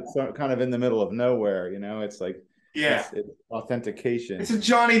especially because it's kind of in the middle of nowhere. It's like it's authentication. It's a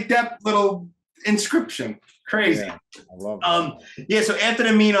Johnny Depp little inscription. Crazy. Yeah, I love that. So after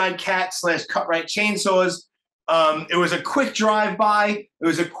the Mean-Eyed Cat / Cut Right Chainsaws, it was a quick drive-by. It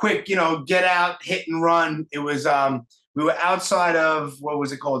was a quick, get out, hit and run. It was we were outside of, what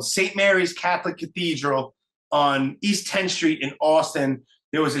was it called? St. Mary's Catholic Cathedral on East 10th Street in Austin.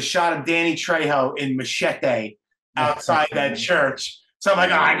 There was a shot of Danny Trejo in Machete outside that church. So I'm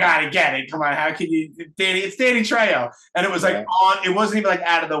like, I gotta get it. Come on, how can you, Danny? It's Danny Trejo, and it was like it wasn't even like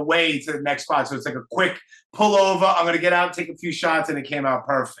out of the way to the next spot. So it's like a quick pull over. I'm gonna get out, take a few shots, and it came out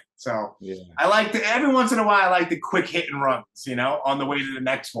perfect. So I like every once in a while I like the quick hit and runs, on the way to the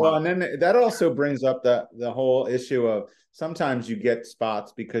next one. Well, and then that also brings up the whole issue of sometimes you get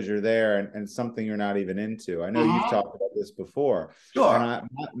spots because you're there and something you're not even into. I know you've talked about this before. Sure. And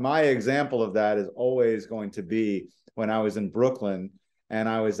my example of that is always going to be when I was in Brooklyn and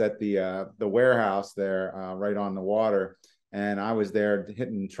I was at the warehouse there right on the water. And I was there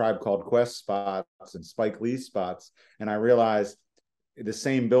hitting Tribe Called Quest spots and Spike Lee spots. And I realized the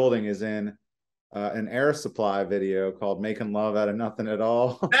same building is in an Air Supply video called Making Love Out of Nothing at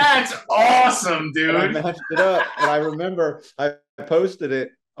All. That's awesome, dude. I matched it up. And I remember I posted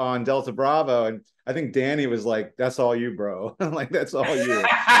it on Delta Bravo. And I think Danny was like, that's all you, bro. I'm like, that's all you.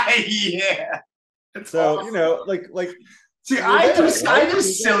 Yeah. That's awesome. like see, I do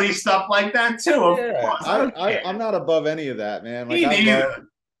silly stuff like that too. Yeah, I'm not above any of that, man. Like,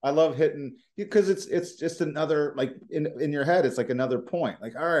 I love hitting because it's just another, like in your head, it's like another point.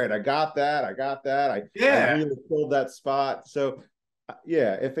 Like, all right, I got that. I really killed that spot. So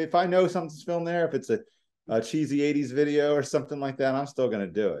if I know something's filmed there, if it's a cheesy 80s video or something like that, I'm still gonna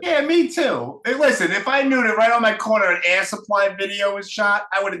do it. Yeah, me too. Hey, listen, if I knew that right on my corner an Air Supply video was shot,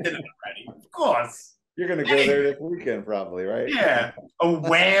 I would have did it already. Of course. You're gonna go there this weekend, probably, right? Yeah, a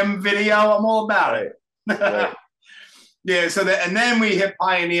Wham video. I'm all about it. Right. Yeah. So and then we hit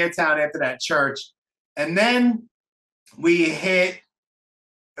Pioneer Town after that church, and then we hit.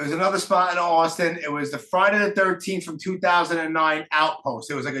 It was another spot in Austin. It was the Friday the 13th from 2009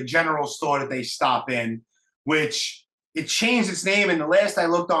 Outpost. It was like a general store that they stop in, which it changed its name. And the last I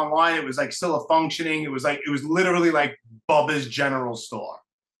looked online, it was like still a functioning. It was literally like Bubba's General Store,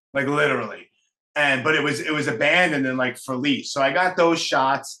 like literally. But it was abandoned and like for lease. So I got those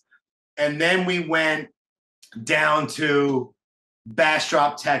shots, and then we went down to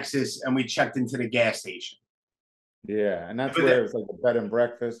Bastrop, Texas, and we checked into the gas station. Yeah, and that's where it's like a bed and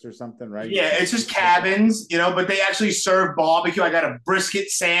breakfast or something, right? Yeah, it's just cabins, but they actually serve barbecue. I got a brisket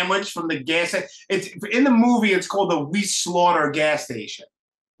sandwich from the gas station. It's in the movie. It's called the We Slaughter gas station.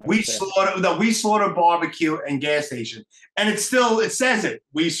 We Slaughter barbecue and gas station, and it says it.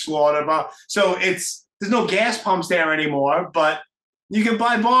 We Slaughter so there's no gas pumps there anymore, but you can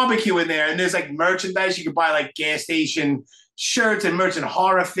buy barbecue in there, and there's like merchandise. You can buy like gas station shirts and merch, and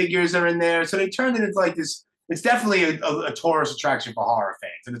horror figures are in there. So they turned it into like this. It's definitely a tourist attraction for horror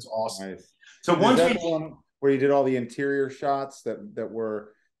fans, and it's awesome. Nice. So once the one where you did all the interior shots that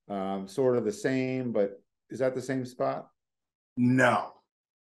were sort of the same, but is that the same spot? No.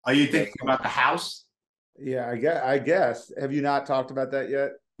 Are you thinking about the house? Yeah, I guess. Have you not talked about that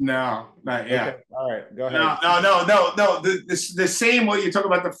yet? No, not yet. Okay. All right. Go ahead. No. The same what you talk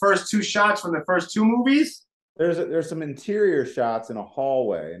about the first two shots from the first two movies. There's some interior shots in a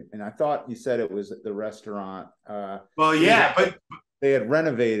hallway, and I thought you said it was at the restaurant. Well, yeah, but they had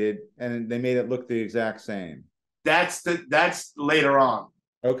renovated and they made it look the exact same. That's later on.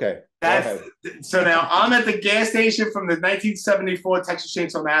 Okay. So now I'm at the gas station from the 1974 Texas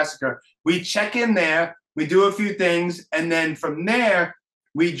Chainsaw Massacre. We check in there, we do a few things, and then from there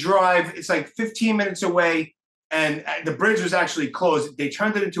we drive. It's like 15 minutes away, and the bridge was actually closed. They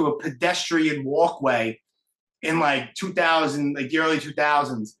turned it into a pedestrian walkway in like 2000, like the early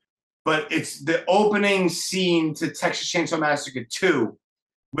 2000s. But it's the opening scene to Texas Chainsaw Massacre 2,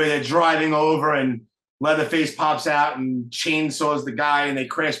 where they're driving over and Leatherface pops out and chainsaws the guy and they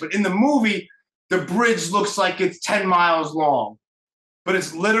crash. But in the movie, the bridge looks like it's 10 miles long, but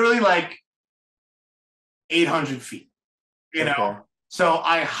it's literally like 800 feet, you know? So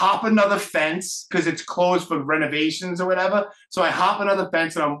I hop another fence because it's closed for renovations or whatever. So I hop another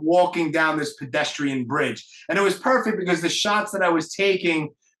fence and I'm walking down this pedestrian bridge. And it was perfect because the shots that I was taking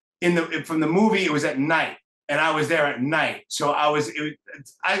from the movie, it was at night and I was there at night. So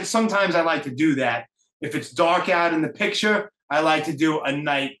sometimes I like to do that. If it's dark out in the picture, I like to do a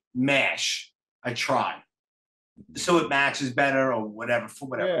night mash. I try. So it matches better or whatever, for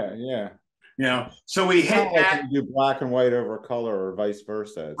whatever. Yeah. You know, so we hit that. You do black and white over color or vice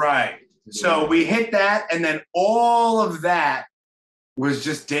versa. Right. So we hit that, and then all of that was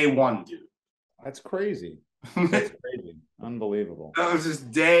just day one, dude. That's crazy. That's crazy. Unbelievable. That was just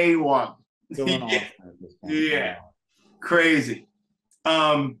day one. Yeah. Crazy.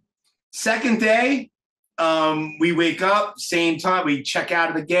 Second day, we wake up, same time. We check out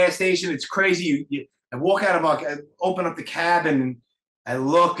of the gas station. It's crazy. I walk out of I open up the cabin, and I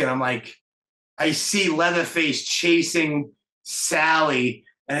look, and I'm like, I see Leatherface chasing Sally,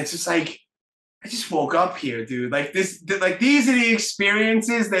 and it's just like, I just woke up here, dude. Like these are the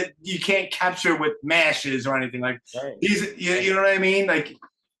experiences that you can't capture with mashes or anything. Like these, you know what I mean? Like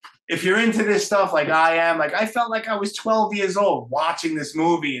if you're into this stuff, like I am, like I felt like I was 12 years old watching this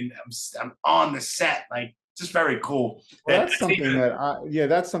movie, and I'm on the set, like just very cool. Well, that's something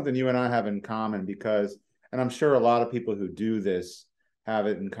that's something you and I have in common because, and I'm sure a lot of people who do this have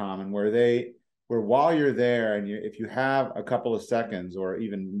it in common, where while you're there and if you have a couple of seconds or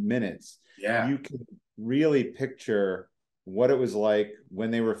even minutes, you can really picture what it was like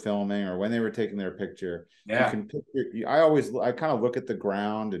when they were filming or when they were taking their picture. You can picture. I kind of look at the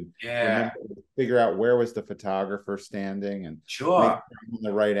ground and figure out where was the photographer standing and in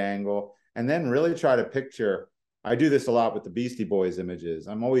the right angle, and then really try to picture. I do this a lot with the Beastie Boys images.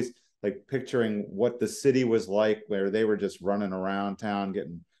 I'm always like picturing what the city was like where they were just running around town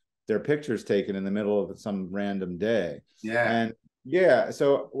getting their pictures taken in the middle of some random day.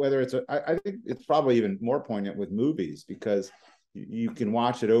 So whether it's I think it's probably even more poignant with movies because you can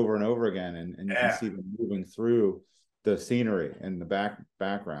watch it over and over again and you can see them moving through the scenery and the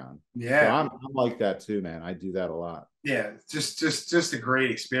background. So I'm like that too, man. I do that a lot. Just a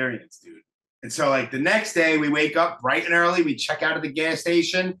great experience, dude. And so like the next day we wake up bright and early, we check out of the gas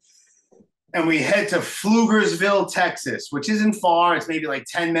station, and we head to Pflugersville, Texas, which isn't far. It's maybe like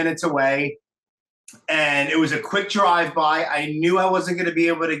 10 minutes away. And it was a quick drive by. I knew I wasn't going to be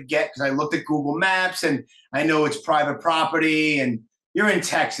able to get, because I looked at Google Maps and I know it's private property and you're in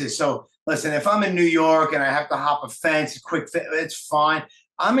Texas. So listen, if I'm in New York and I have to hop a fence, it's fine.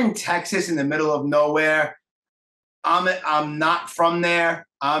 I'm in Texas in the middle of nowhere. I'm not from there.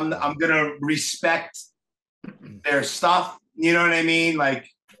 I'm going to respect their stuff. You know what I mean? Like,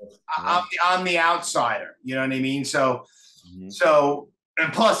 I'm the outsider, you know what I mean? So,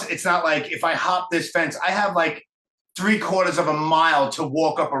 and plus it's not like if I hop this fence, I have like 3/4 of a mile to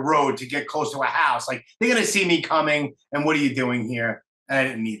walk up a road to get close to a house. Like they're going to see me coming and what are you doing here? And I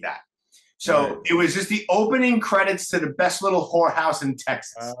didn't need that. So it was just the opening credits to the best little whorehouse in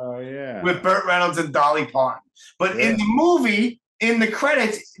Texas. Oh yeah. With Burt Reynolds and Dolly Parton. But in the movie, in the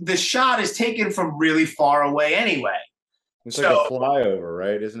credits, the shot is taken from really far away anyway. It's like a flyover,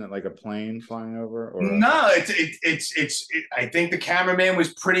 right? Isn't it like a plane flying over? Or no, it's. I think the cameraman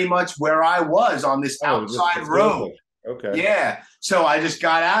was pretty much where I was on this outside road. Okay. Yeah. So I just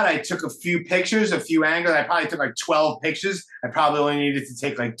got out. I took a few pictures, a few angles. I probably took like 12 pictures. I probably only needed to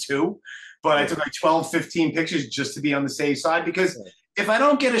take like 2, but I took like 12, 15 pictures just to be on the safe side. Because if I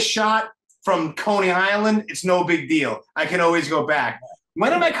don't get a shot from Coney Island, it's no big deal. I can always go back.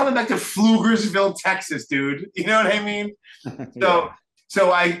 When am I coming back to Pflugersville, Texas, dude? You know what I mean?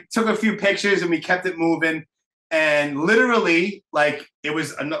 So I took a few pictures and we kept it moving. And literally, like, it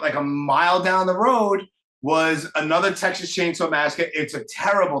was like a mile down the road. was another Texas Chainsaw Massacre. It's a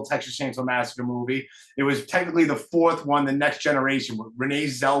terrible Texas Chainsaw Massacre movie. It was technically the fourth one, The Next Generation, with Renee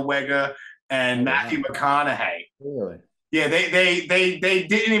Zellweger and Matthew McConaughey. Really? Yeah, they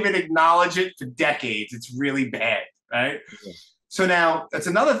didn't even acknowledge it for decades. It's really bad, right? Yeah. So now that's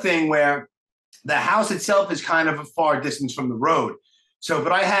another thing where the house itself is kind of a far distance from the road. So,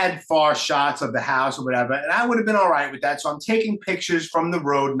 but I had far shots of the house or whatever, and I would have been all right with that. So I'm taking pictures from the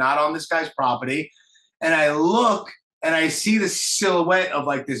road, not on this guy's property. And I look and I see the silhouette of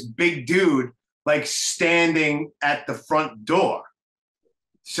like this big dude, like standing at the front door.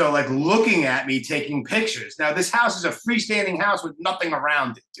 So like looking at me, taking pictures. Now this house is a freestanding house with nothing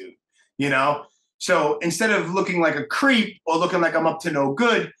around it, dude, you know? So instead of looking like a creep or looking like I'm up to no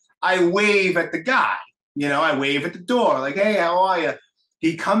good, I wave at the guy, you know, I wave at the door like, hey, how are you?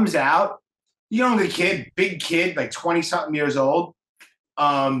 He comes out, younger kid, big kid, like 20 something years old.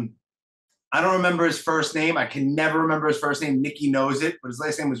 I don't remember his first name. I can never remember his first name. Nikki knows it, but his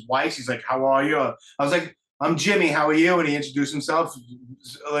last name was Weiss. He's like, how are you? I was like, I'm Jimmy. How are you? And he introduced himself.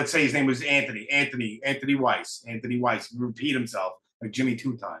 Let's say his name was Anthony Weiss. Anthony Weiss. He repeat himself like Jimmy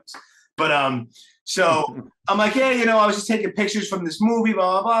 2 times. But so I'm like, yeah, you know, I was just taking pictures from this movie,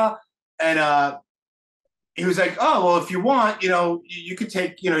 blah, blah, blah. And he was like, oh, well, if you want, you know, you could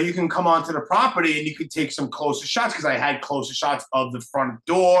take, you know, you can come onto the property and you could take some closer shots, because I had closer shots of the front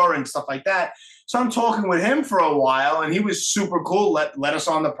door and stuff like that. So I'm talking with him for a while, and he was super cool. Let us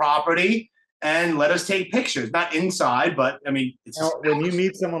on the property and let us take pictures, not inside, but I mean, it's now, when you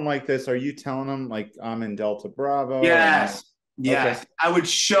meet someone like this, are you telling them like I'm in Delta Bravo? Yes. Yes. Okay. I would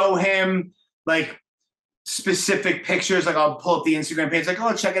show him like specific pictures. Like I'll pull up the Instagram page, like,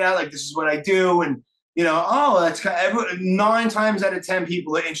 oh, check it out. Like, this is what I do. And, you know, oh, that's kind of, 9 times out of 10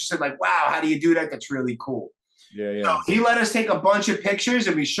 people are interested. Like, wow, how do you do that? That's really cool. Yeah, yeah. So he let us take a bunch of pictures,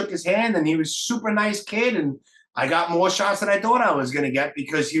 and we shook his hand, and he was a super nice kid. And I got more shots than I thought I was going to get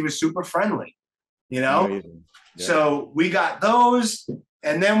because he was super friendly, you know? Yeah. So we got those.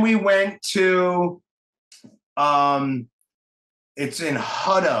 And then we went to, it's in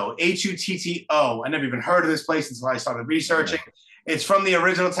Hutto, Hutto. I never even heard of this place until I started researching. Yeah. It's from the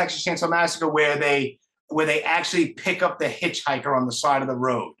original Texas Chainsaw Massacre, where they actually pick up the hitchhiker on the side of the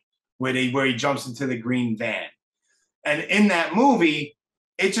road, where he jumps into the green van. And in that movie,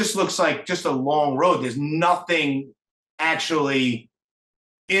 it just looks like just a long road. There's nothing actually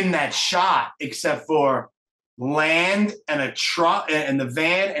in that shot except for land and a truck and the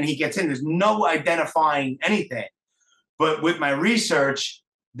van, and he gets in. There's no identifying anything. But with my research,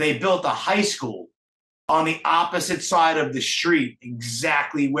 they built a high school on the opposite side of the street,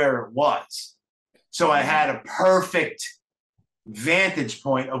 exactly where it was. So I had a perfect vantage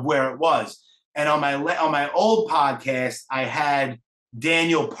point of where it was. And on my old podcast, I had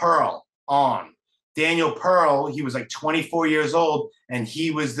Daniel Pearl on. Daniel Pearl, he was like 24 years old, and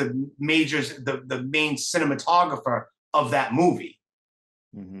he was the main cinematographer of that movie.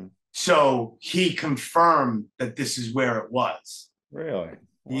 Mm-hmm. So he confirmed that this is where it was. Really?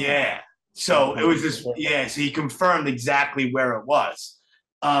 Wow. Yeah. So it was this. Yeah. So he confirmed exactly where it was.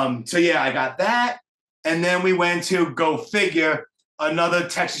 So yeah, I got that, and then we went to, go figure, another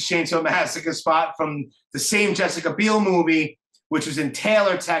Texas Chainsaw Massacre spot from the same Jessica Biel movie, which was in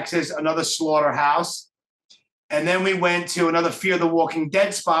Taylor, Texas, another slaughterhouse. And then we went to another Fear the Walking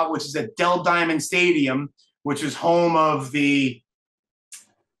Dead spot, which is at Dell Diamond Stadium, which is home of the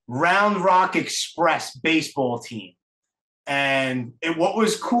Round Rock Express baseball team. And what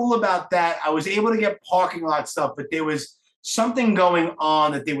was cool about that, I was able to get parking lot stuff, but there was something going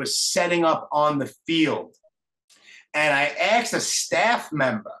on that they were setting up on the field. And I asked a staff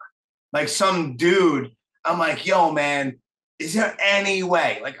member, like some dude, I'm like, yo, man, is there any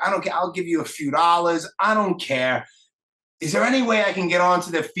way? Like, I don't care. I'll give you a few dollars. I don't care. Is there any way I can get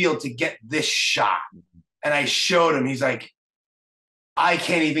onto the field to get this shot? And I showed him. He's like, I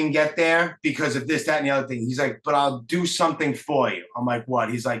can't even get there because of this, that, and the other thing. He's like, but I'll do something for you. I'm like, what?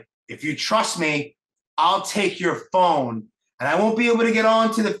 He's like, if you trust me, I'll take your phone, and I won't be able to get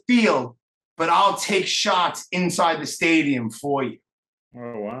onto the field, but I'll take shots inside the stadium for you.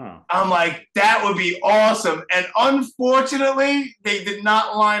 Oh, wow. I'm like, that would be awesome. And unfortunately, they did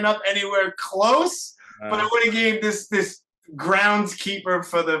not line up anywhere close, but I would have gave this groundskeeper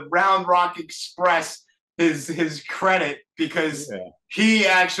for the Round Rock Express his credit, because he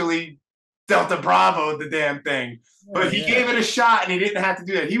actually Delta Bravo the damn thing. But he gave it a shot, and he didn't have to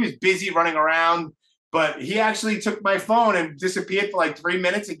do that. He was busy running around, but he actually took my phone and disappeared for like 3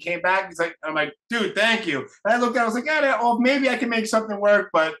 minutes and came back. He's like, I'm like, dude, thank you. And I looked at it, I was like, well, maybe I can make something work,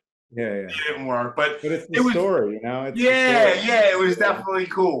 but it didn't work. But it's the story, you know? It was definitely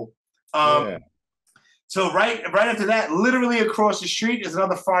cool. So right after that, literally across the street is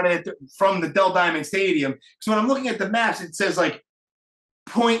another Friday from the Dell Diamond Stadium. So when I'm looking at the maps, it says like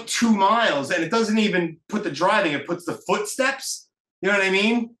 0.2 miles, and it doesn't even put the driving, it puts the footsteps. You know what I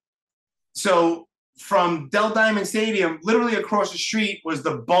mean? So from Dell Diamond Stadium, literally across the street was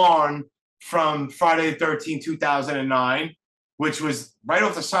the barn from Friday the 13th, 2009, which was right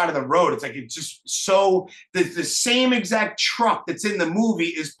off the side of the road. It's like, it's just so, the same exact truck that's in the movie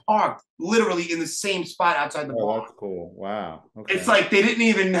is parked literally in the same spot outside the barn. That's cool. Wow. Okay. It's like they didn't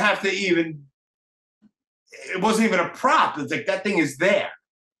even have to it wasn't even a prop. It's like that thing is there,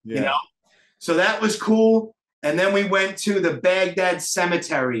 you know? So that was cool. And then we went to the Baghdad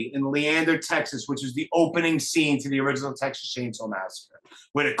Cemetery in Leander, Texas, which is the opening scene to the original Texas Chainsaw Massacre,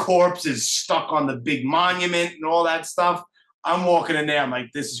 where the corpse is stuck on the big monument and all that stuff. I'm walking in there, I'm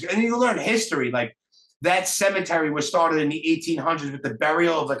like, this is, and you learn history. Like, that cemetery was started in the 1800s with the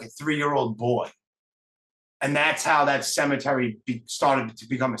burial of like a 3-year-old boy. And that's how that cemetery started to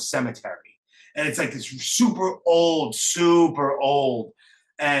become a cemetery. And it's like this super old.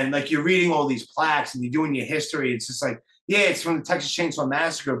 And like, you're reading all these plaques and you're doing your history. It's just like, yeah, it's from the Texas Chainsaw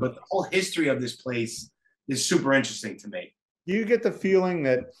Massacre, but the whole history of this place is super interesting to me. You get the feeling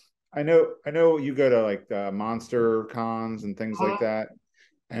that, I know you go to like monster cons and things like that,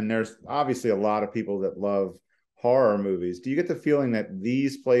 and there's obviously a lot of people that love horror movies. Do you get the feeling that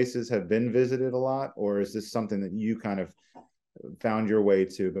these places have been visited a lot, or is this something that you kind of found your way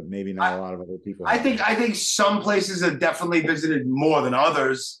to, but maybe not a lot of other people? I think some places have definitely visited more than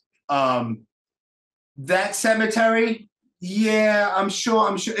others. That cemetery, yeah, I'm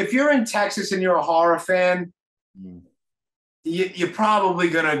sure. If you're in Texas and you're a horror fan, you're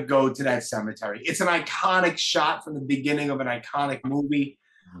probably gonna go to that cemetery. It's an iconic shot from the beginning of an iconic movie.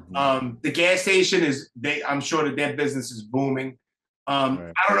 The gas station I'm sure that their business is booming.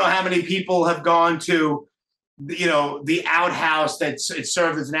 Right. I don't know how many people have gone to, the outhouse it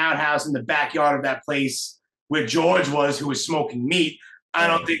served as an outhouse in the backyard of that place where George was, who was smoking meat. I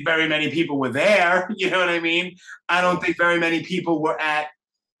don't think very many people were there. You know what I mean? I don't think very many people were at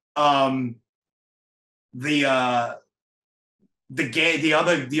the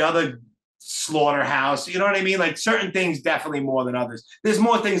other slaughterhouse. You know what I mean? Like, certain things definitely more than others. There's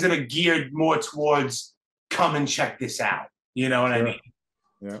more things that are geared more towards come and check this out. You know what I mean?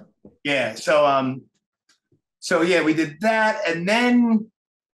 Yeah. Yeah. So yeah, we did that, and then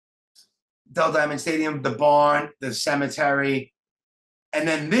Dell Diamond Stadium, the barn, the cemetery, and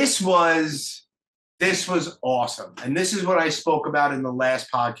then this was awesome. And this is what I spoke about in the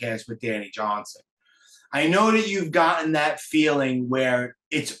last podcast with Danny Johnson. I know that you've gotten that feeling where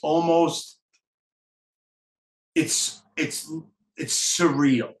it's almost it's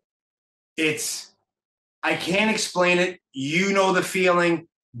surreal. I can't explain it. You know the feeling.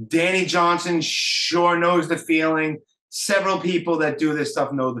 Danny Johnson sure knows the feeling. Several people that do this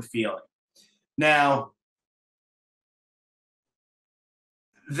stuff know the feeling. Now,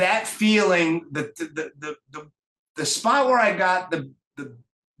 that feeling, the spot where I got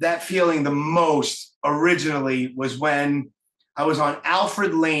that feeling the most originally was when I was on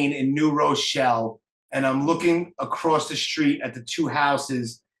Alfred Lane in New Rochelle, and I'm looking across the street at the two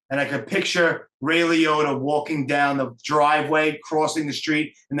houses, and I could picture Ray Liotta walking down the driveway, crossing the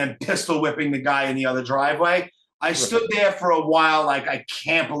street, and then pistol whipping the guy in the other driveway. I stood there for a while, like, I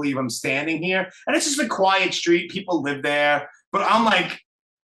can't believe I'm standing here. And it's just a quiet street. People live there. But I'm like,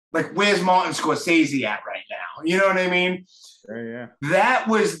 where's Martin Scorsese at right now? You know what I mean? Yeah. That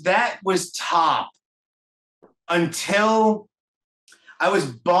was top until I was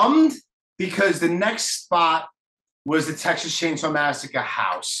bummed because the next spot was the Texas Chainsaw Massacre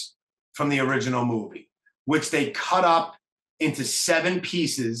house from the original movie, which they cut up into 7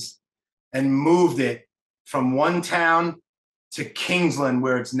 pieces and moved it from one town to Kingsland,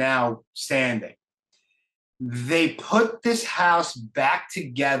 where it's now standing. They put this house back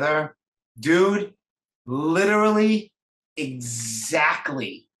together, dude, literally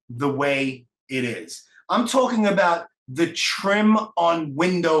exactly the way it is. I'm talking about the trim on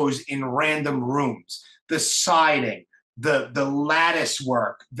windows in random rooms, the siding, the lattice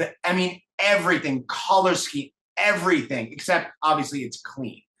work, everything, color scheme, everything, except obviously it's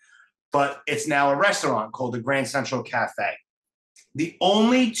clean. But it's now a restaurant called the Grand Central Cafe. The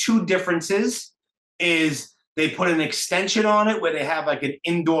only 2 differences is they put an extension on it where they have like an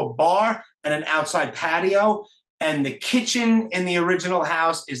indoor bar and an outside patio. And the kitchen in the original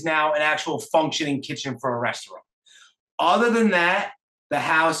house is now an actual functioning kitchen for a restaurant. Other than that, the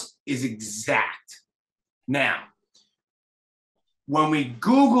house is exact. Now, when we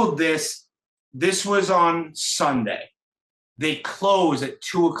Googled this was on Sunday. They close at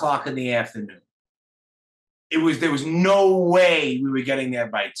 2:00 in the afternoon. there was no way we were getting there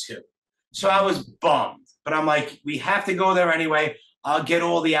by 2. So I was bummed. But I'm like, we have to go there anyway. I'll get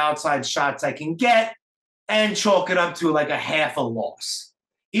all the outside shots I can get and chalk it up to like a half a loss.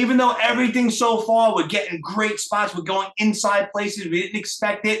 Even though everything so far, we're getting great spots. We're going inside places. We didn't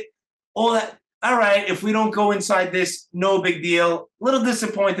expect it. All that. All right, if we don't go inside this, no big deal. A little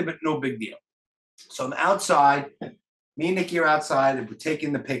disappointed, but no big deal. So I'm outside. Me and Nikki are outside, and we're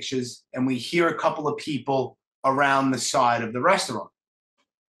taking the pictures, and we hear a couple of people around the side of the restaurant.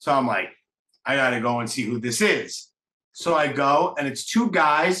 So I'm like, I got to go and see who this is. So I go, and it's 2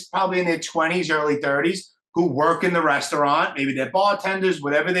 guys, probably in their 20s, early 30s, who work in the restaurant. Maybe they're bartenders,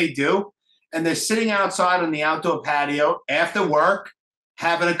 whatever they do. And they're sitting outside on the outdoor patio after work,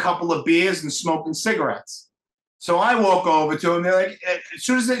 having a couple of beers and smoking cigarettes. So I walk over to them. They're like, as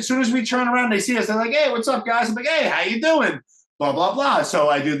soon as we turn around, they see us. They're like, hey, what's up, guys? I'm like, hey, how you doing? Blah, blah, blah. So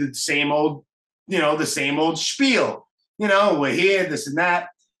I do the same old spiel. We're here, this and that.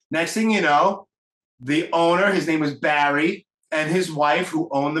 Next thing you know, the owner, his name was Barry, and his wife, who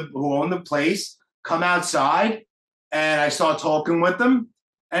owned the place, come outside, and I start talking with them.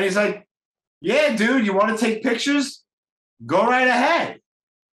 And he's like, yeah, dude, you want to take pictures? Go right ahead.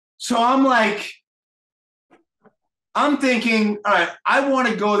 So I'm thinking, all right, I want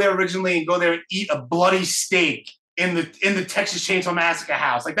to go there originally and go there and eat a bloody steak in the Texas Chainsaw Massacre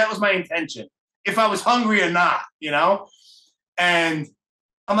house. Like, that was my intention, if I was hungry or not, And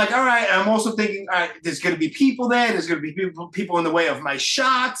I'm like, all right. And I'm also thinking, all right, there's going to be people there. There's going to be people in the way of my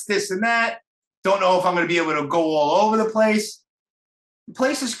shots, this and that. Don't know if I'm going to be able to go all over the place. The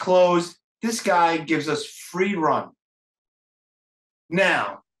place is closed. This guy gives us free run.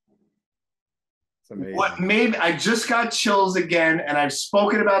 Now, what made I just got chills again, and I've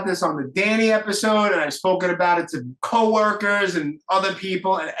spoken about this on the Danny episode, and I've spoken about it to coworkers and other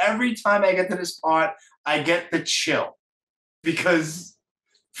people, and every time I get to this part, I get the chill, because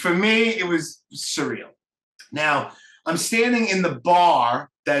for me it was surreal. Now, I'm standing in the bar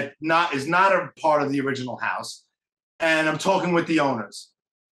that is not a part of the original house, and I'm talking with the owners.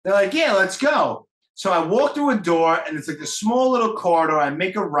 They're like, yeah, let's go. So I walk through a door, and it's like a small little corridor. I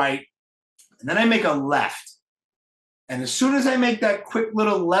make a right, and then I make a left. And as soon as I make that quick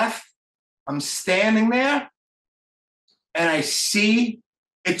little left, I'm standing there, and I see,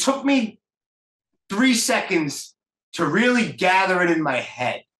 it took me 3 seconds to really gather it in my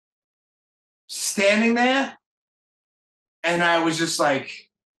head. Standing there, and I was just like,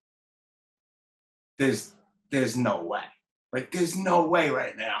 there's no way. Like, there's no way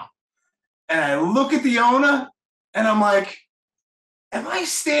right now. And I look at the owner, and I'm like, am I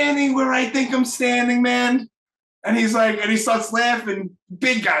standing where I think I'm standing, man? And he's like, and he starts laughing.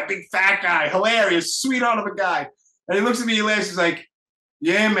 Big guy, big fat guy, hilarious, sweetheart of a guy. And he looks at me, he laughs, he's like,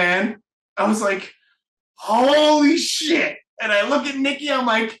 yeah, man. I was like, holy shit. And I look at Nikki, I'm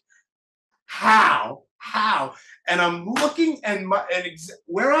like, how? And I'm looking, and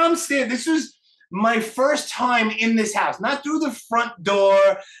where I'm standing, this was my first time in this house, not through the front door,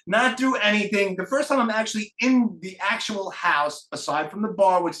 not through anything. The first time I'm actually in the actual house, aside from the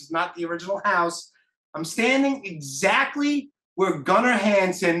bar, which is not the original house. I'm standing exactly where Gunnar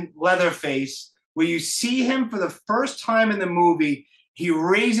Hansen, Leatherface, where you see him for the first time in the movie. He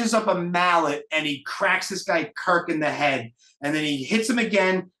raises up a mallet and he cracks this guy Kirk in the head. And then he hits him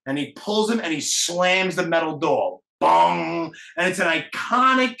again, and he pulls him, and he slams the metal door. Bong! And it's an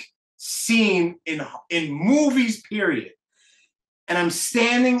iconic scene in movies, period. And I'm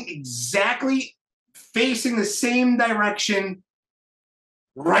standing exactly facing the same direction,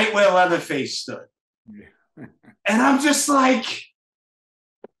 right where Leatherface stood. And I'm just like,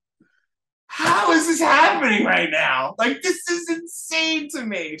 how is this happening right now? Like, this is insane to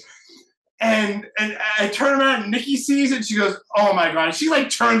me. And I turn around, and Nikki sees it. She goes, oh, my God. She,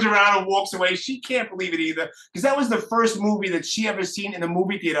 like, turns around and walks away. She can't believe it either, because that was the first movie that she ever seen in the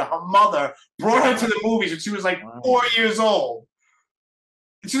movie theater. Her mother brought her to the movies when she was, like, 4 years old.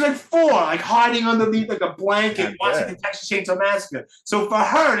 And she was, like, 4, like, hiding underneath, like, a blanket, watching the Texas Chainsaw Massacre. So for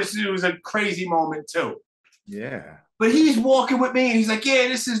her, it was a crazy moment, too. Yeah. But he's walking with me, and he's like, yeah,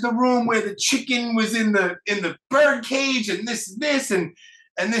 this is the room where the chicken was in the bird cage, and this,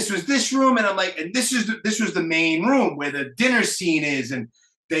 and this was this room. And I'm like, and this was the main room where the dinner scene is, and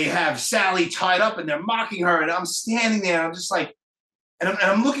they have Sally tied up, and they're mocking her, and I'm standing there, and I'm just like, and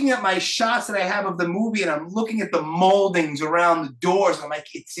I'm looking at my shots that I have of the movie, and I'm looking at the moldings around the doors, and I'm like,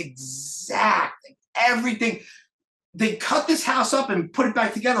 it's exact, like, everything. They cut this house up and put it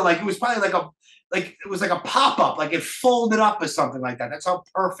back together like it was probably like it was like a pop-up, like it folded up or something like that. That's how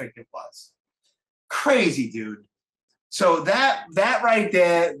perfect it was. Crazy, dude. So that right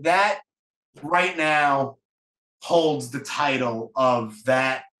there, that right now holds the title of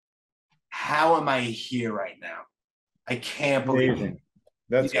that. How am I here right now? I can't believe it.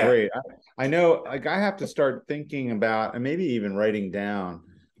 That's great. I know, like, I have to start thinking about and maybe even writing down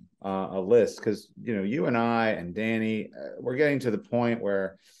a list, because you and I and Danny, we're getting to the point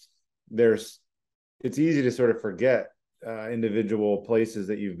where it's easy to sort of forget individual places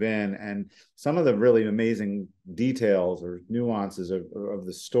that you've been, and some of the really amazing details or nuances of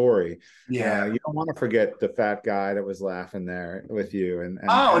the story. You don't want to forget the fat guy that was laughing there with you. And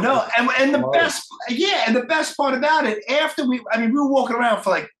the best part about it, after we were walking around for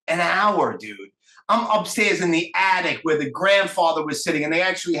like an hour, dude. I'm upstairs in the attic where the grandfather was sitting, and they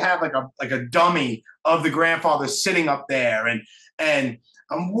actually have like a dummy of the grandfather sitting up there, and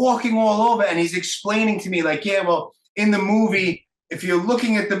I'm walking all over, and he's explaining to me like, yeah, well, in the movie, if you're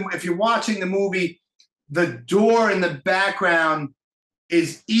watching the movie, the door in the background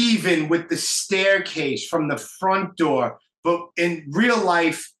is even with the staircase from the front door. But in real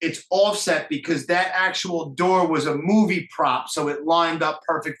life, it's offset because that actual door was a movie prop, so it lined up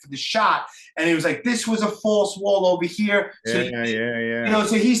perfect for the shot. And he was like, "This was a false wall over here." So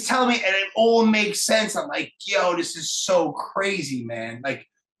so he's telling me, and it all makes sense. I'm like, "Yo, this is so crazy, man!" Like,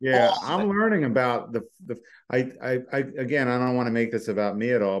 I'm learning about I again, I don't want to make this about me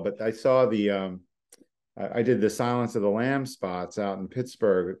at all, but I saw I did the Silence of the Lambs spots out in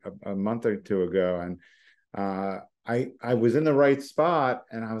Pittsburgh a month or two ago, and I was in the right spot,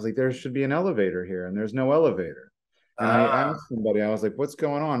 and I was like, there should be an elevator here, and there's no elevator. And I asked somebody, I was like, what's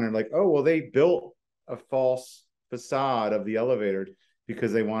going on? And they're like, oh, well, they built a false facade of the elevator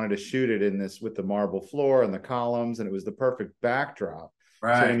because they wanted to shoot it in this with the marble floor and the columns, and it was the perfect backdrop.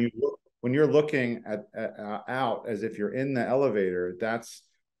 Right. So when you're looking out as if you're in the elevator, that's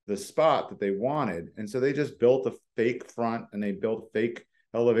the spot that they wanted. And so they just built a fake front, and they built a fake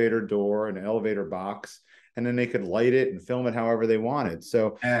elevator door and an elevator box, and then they could light it and film it however they wanted.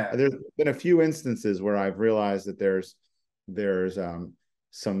 So there's been a few instances where I've realized that there's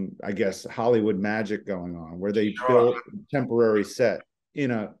some, I guess, Hollywood magic going on, where they built a temporary set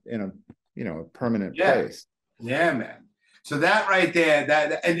in a permanent place. Yeah, man. So that right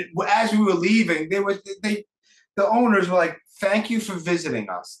there, and as we were leaving, the owners were like, "Thank you for visiting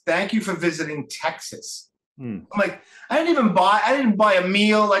us. Thank you for visiting Texas." I'm like, I didn't buy a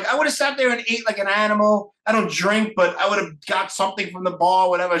meal. Like, I would have sat there and ate like an animal. I don't drink, but I would have got something from the bar,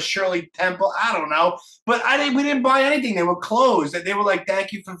 whatever, Shirley Temple. I don't know. But we didn't buy anything. They were closed. And they were like,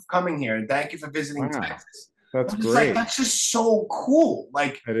 "Thank you for coming here, and thank you for visiting Texas." That's great. Like, that's just so cool.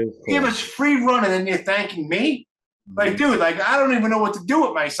 Like, give us free run, and then you're thanking me. Like, dude, like, I don't even know what to do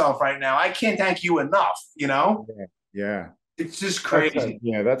with myself right now. I can't thank you enough, Yeah. It's just crazy.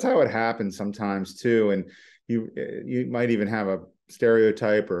 That's how it happens sometimes too. And you might even have a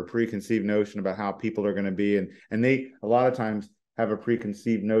stereotype or a preconceived notion about how people are going to be, and they a lot of times have a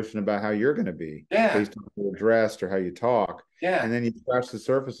preconceived notion about how you're going to be based on how you're dressed or how you talk. And then you scratch the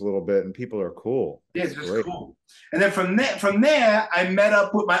surface a little bit, and people are cool. It's just cool. And then from there, I met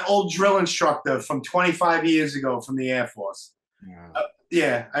up with my old drill instructor from 25 years ago from the Air Force.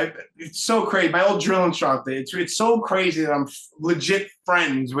 It's so crazy. My old drill instructor. It's so crazy that I'm legit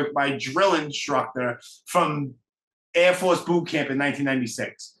friends with my drill instructor from Air Force boot camp in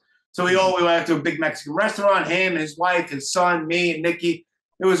 1996. So we went to a big Mexican restaurant. Him, his wife, his son, me, and Nikki.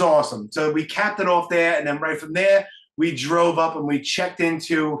 It was awesome. So we capped it off there, and then right from there, we drove up and we checked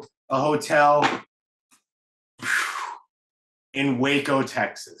into a hotel in Waco,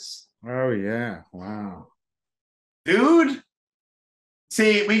 Texas. Oh yeah! Wow, dude.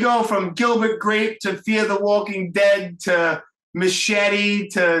 See, we go from Gilbert Grape to Fear the Walking Dead to Machete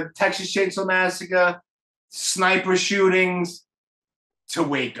to Texas Chainsaw Massacre, sniper shootings to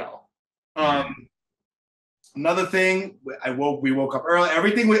Waco. Another thing, we woke up early.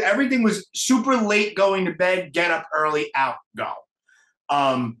 Everything was super late going to bed, get up early, out, go.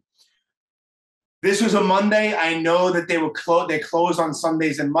 This was a Monday. I know that they closed on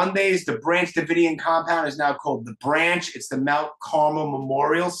Sundays and Mondays. The Branch Davidian compound is now called The Branch. It's the Mount Carmel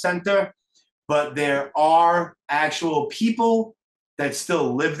Memorial Center. But there are actual people that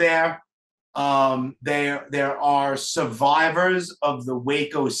still live there. There are survivors of the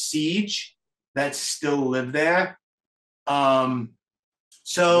Waco siege that still live there.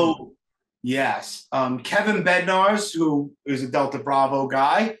 Yes. Kevin Bednarz, who is a Delta Bravo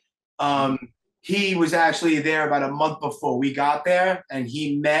guy, he was actually there about a month before we got there, and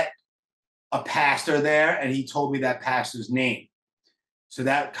he met a pastor there, and he told me that pastor's name. So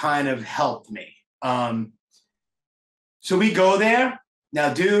that kind of helped me. So we go there.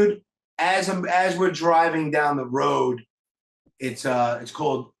 Now, dude, as we're driving down the road, it's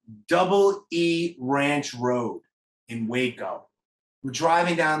called Double E Ranch Road. in Waco. We're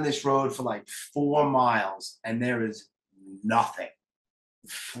driving down this road for like 4 miles, and there is nothing.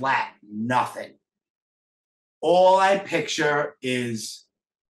 Flat, nothing. All I picture is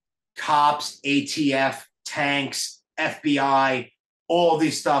cops, ATF, tanks, FBI, all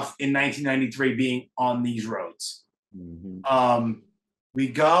these stuff in 1993 being on these roads. Mm-hmm. We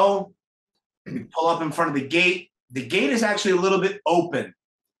go, we pull up in front of the gate. The gate is actually a little bit open.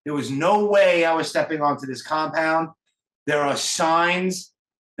 There was no way I was stepping onto this compound. There are signs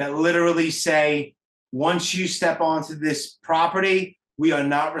that literally say, once you step onto this property, we are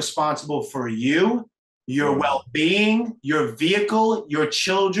not responsible for you, your well-being, your vehicle, your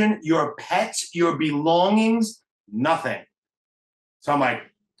children, your pets, your belongings, nothing. So I'm like,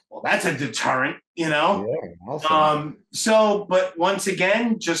 well, that's a deterrent, you know? Yeah, awesome. But once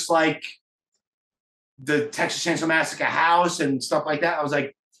again, just like the Texas Chainsaw Massacre house and stuff like that, I was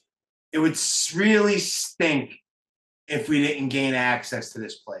like, it would really stink if we didn't gain access to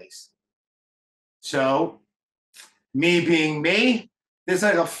this place. So me being me, there's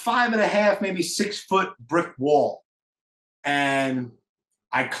like a 5.5, maybe 6 foot brick wall. And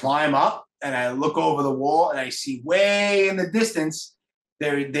I climb up and I look over the wall and I see way in the distance,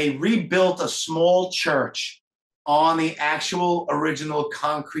 they rebuilt a small church on the actual original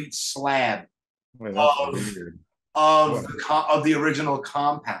concrete slab of the original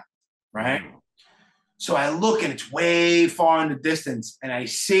compound, right? So I look and it's way far in the distance and I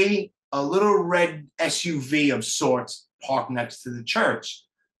see a little red SUV of sorts parked next to the church.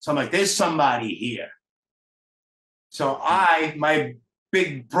 So I'm like, there's somebody here. So my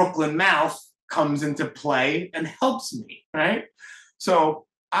big Brooklyn mouth comes into play and helps me, right? So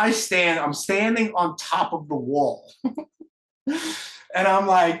I'm standing on top of the wall and I'm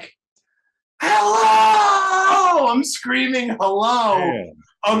like, hello! I'm screaming hello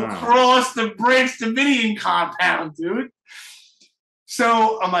across the Branch Davidian compound, dude.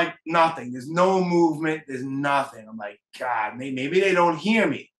 So I'm like, nothing. There's no movement. There's nothing. I'm like, God, maybe they don't hear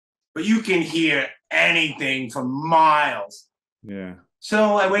me. But you can hear anything for miles. Yeah.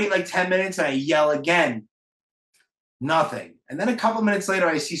 So I wait like 10 minutes and I yell again. Nothing. And then a couple minutes later,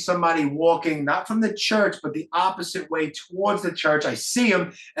 I see somebody walking, not from the church, but the opposite way towards the church. I see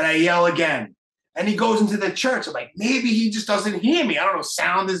him and I yell again. And he goes into the church. I'm like, maybe he just doesn't hear me. I don't know.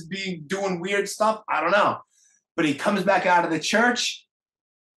 Sound is doing weird stuff. I don't know. But he comes back out of the church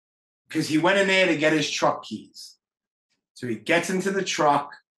because he went in there to get his truck keys. So he gets into the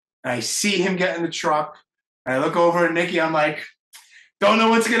truck. And I see him get in the truck. And I look over at Nikki. I'm like, don't know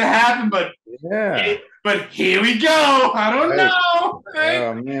what's going to happen, but here we go. I don't know. Right?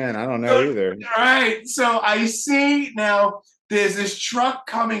 Oh, man. I don't know either. All right. So I see now there's this truck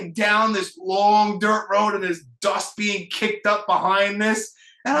coming down this long dirt road and there's dust being kicked up behind this.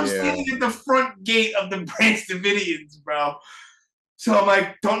 And I'm standing at the front gate of the Branch Davidians, bro. So I'm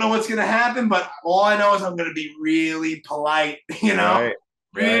like, don't know what's going to happen, but all I know is I'm going to be really polite, you know,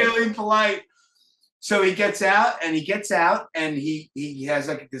 really polite. So he gets out and he has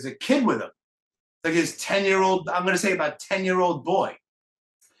there's a kid with him, like his 10-year-old, I'm going to say about 10-year-old boy.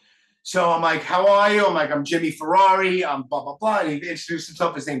 So I'm like, how are you? I'm like, I'm Jimmy Ferrari. I'm blah, blah, blah. And he introduced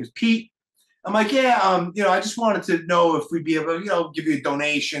himself. His name is Pete. I'm like, I just wanted to know if we'd be able to, give you a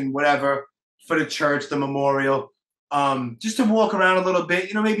donation, whatever, for the church, the memorial, just to walk around a little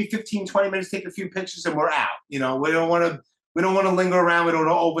bit, maybe 15, 20 minutes, take a few pictures and we're out. We don't want to linger around. We don't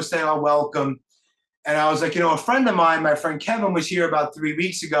want to overstay our welcome. And I was like, a friend of mine, my friend Kevin, was here about 3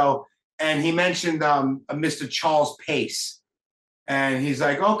 weeks ago, and he mentioned a Mr. Charles Pace. And he's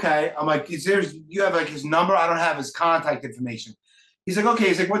like, okay. I'm like, you have like his number? I don't have his contact information. He's like, okay.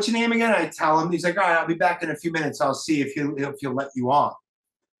 He's like, what's your name again? I tell him. He's like, all right, I'll be back in a few minutes. I'll see if he'll let you on. I'm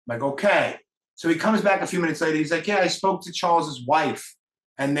like, okay. So he comes back a few minutes later. He's like, yeah, I spoke to Charles's wife,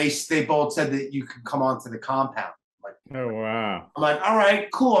 and they both said that you can come onto the compound. I'm like, oh, wow. I'm like, all right,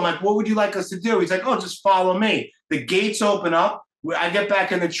 cool. I'm like, what would you like us to do? He's like, oh, just follow me. The gates open up. I get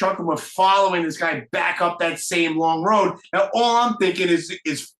back in the truck and we're following this guy back up that same long road. Now, all I'm thinking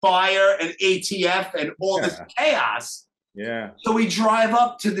is fire and ATF and all this chaos. Yeah. So we drive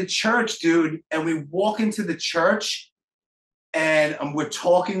up to the church, dude, and we walk into the church and we're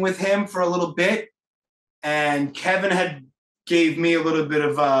talking with him for a little bit. And Kevin had gave me a little bit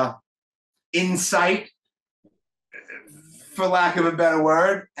of insight, for lack of a better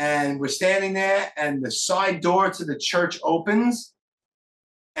word. And we're standing there and the side door to the church opens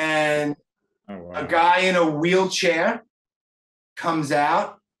and a guy in a wheelchair comes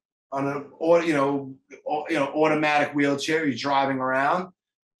out on an automatic wheelchair. He's driving around.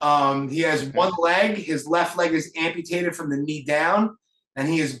 He has one leg. His left leg is amputated from the knee down, and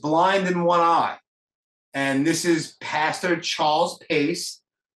he is blind in one eye. And this is Pastor Charles Pace,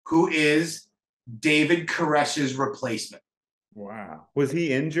 who is David Koresh's replacement. Wow. Was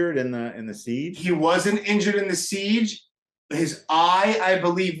he injured in the siege? He wasn't injured in the siege. His eye, I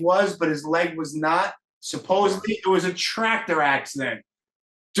believe, was, but his leg was not. Supposedly, it was a tractor accident.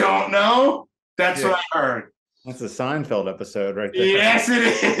 Don't know. That's what I heard. That's a Seinfeld episode right there. Yes, it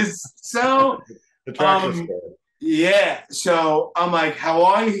is. So, the tractor story. Yeah. So I'm like, how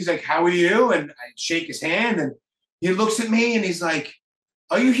are you? He's like, how are you? And I shake his hand and he looks at me and he's like,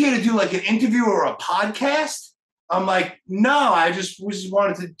 are you here to do like an interview or a podcast? I'm like, no, I just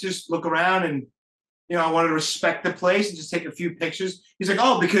wanted to just look around and, you know, I wanted to respect the place and just take a few pictures. He's like,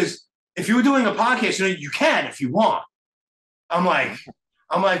 oh, because if you were doing a podcast, you know, you can if you want. I'm like,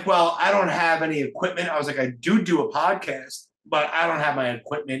 well, I don't have any equipment. I was like, I do a podcast, but I don't have my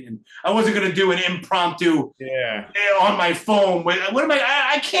equipment, and I wasn't going to do an impromptu on my phone. What am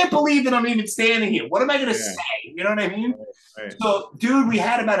I can't believe that I'm even standing here. What am I going to say? You know what I mean? Right. So, dude, we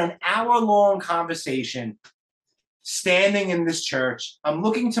had about an hour-long conversation standing in this church. I'm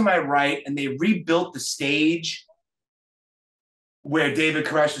looking to my right, and they rebuilt the stage where David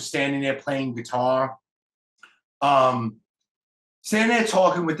Koresh was standing there playing guitar. Standing there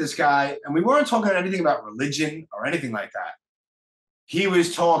talking with this guy, and we weren't talking anything about religion or anything like that. He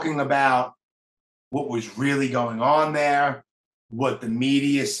was talking about what was really going on there, what the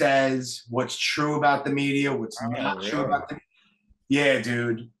media says, what's true about the media, what's not true about the media. Yeah,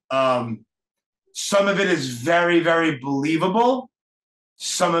 dude. Some of it is very, very believable.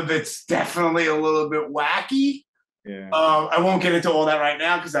 Some of it's definitely a little bit wacky. Yeah. I won't get into all that right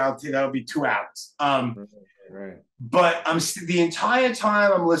now because that'll be 2 hours. Right. But the entire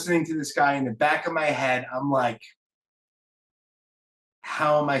time I'm listening to this guy, in the back of my head, I'm like,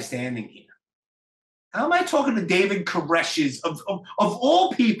 how am I standing here? How am I talking to David Koresh's, of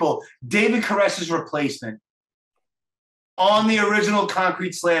all people, David Koresh's replacement on the original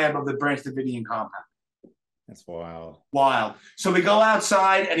concrete slab of the Branch Davidian compound? That's wild. Wild. So we go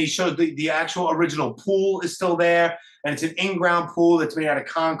outside, and he showed the actual original pool is still there, and it's an in-ground pool that's made out of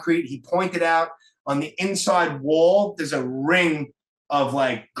concrete. He pointed out on the inside wall, there's a ring of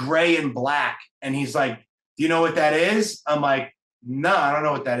like gray and black. And he's like, do you know what that is? I'm like, no, I don't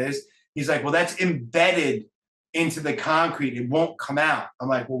know what that is. He's like, well, that's embedded into the concrete. It won't come out. I'm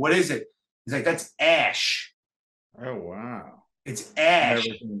like, well, what is it? He's like, that's ash. Oh, wow. It's ash.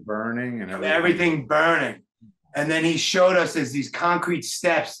 Everything burning and everything burning. And then he showed us there's these concrete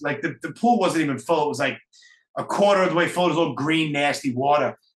steps. Like the pool wasn't even full. It was like a quarter of the way full. There's all green, nasty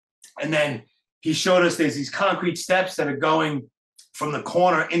water. And then he showed us there's these concrete steps that are going from the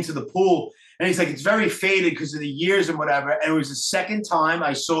corner into the pool. And he's like, it's very faded because of the years and whatever. And it was the second time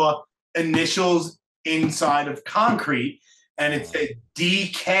I saw initials inside of concrete. And it said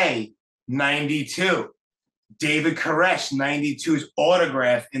DK 92. David Koresh 92's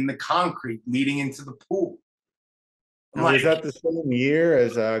autograph in the concrete leading into the pool. Was that the same year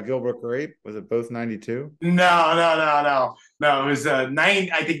as Gilbert Grape? Was it both 92? No. It was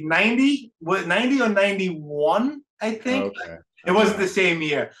 90. I think 90. What 90 or 91? I think. Okay. It wasn't the same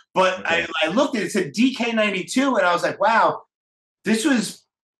year, but okay. I looked at it. It said DK 92, and I was like, wow, this was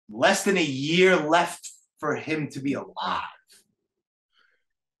less than a year left for him to be alive.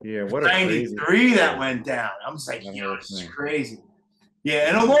 Yeah, what a 93 that went down. I was like, yo, it's crazy. Yeah,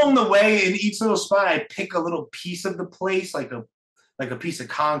 and along the way, in each little spot, I pick a little piece of the place, like a piece of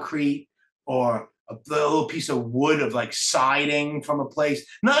concrete or a little piece of wood of like siding from a place.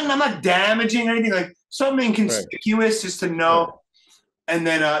 I'm not damaging anything, like something inconspicuous just to know. Right. And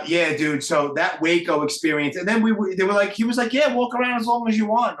then, yeah, dude. So that Waco experience, and then he was like, yeah, walk around as long as you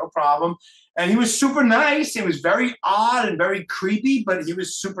want, no problem. And he was super nice. It was very odd and very creepy, but he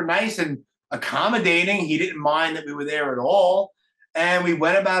was super nice and accommodating. He didn't mind that we were there at all. And we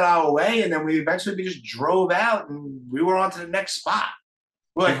went about our way, and then we just drove out, and we were on to the next spot.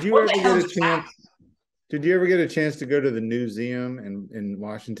 Did you ever get a chance to go to the Newseum in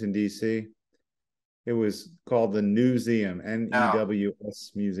Washington, D.C.? It was called the Newseum,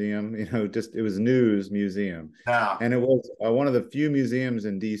 News Museum. You know, it was News Museum. No. And it was one of the few museums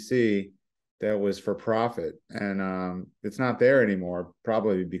in D.C. that was for profit. And it's not there anymore,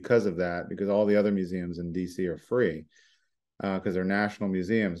 probably because of that, because all the other museums in D.C. are free. Because they're national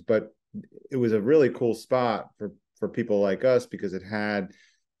museums, but it was a really cool spot for people like us because it had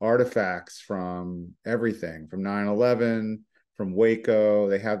artifacts from everything, from 9/11, from Waco.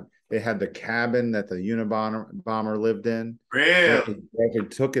 They had the cabin that the Unabomber lived in. Really? They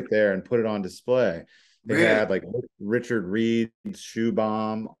took it there and put it on display. They had like Richard Reed's shoe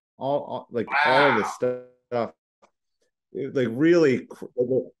bomb, all of this stuff. Like really.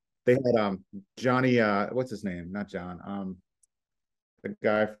 They had Johnny, what's his name? Not John. The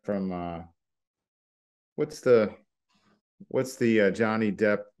guy from what's the Johnny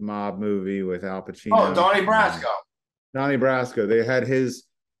Depp mob movie with Al Pacino? Oh, Donnie Brasco. Donnie Brasco. They had his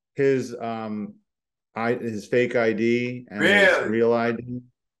fake ID and his real ID.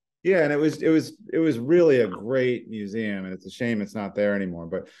 Yeah, and it was really a great museum, and it's a shame it's not there anymore.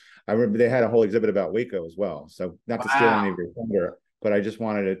 But I remember they had a whole exhibit about Waco as well. So not to steal any of your thunder, but I just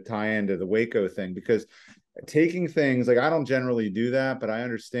wanted to tie into the Waco thing, because taking things, like, I don't generally do that, but I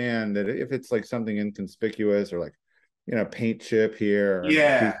understand that if it's like something inconspicuous or like, paint chip here.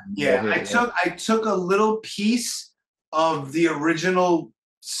 Yeah. I took a little piece of the original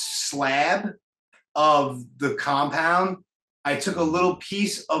slab of the compound. I took a little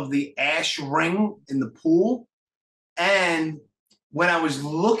piece of the ash ring in the pool. And when I was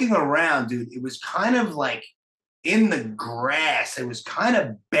looking around, dude, it was kind of like in the grass. It was kind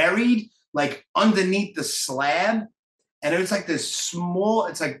of buried, like underneath the slab. And it was like this small,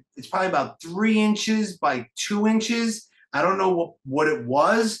 it's probably about 3 inches by 2 inches. I don't know what it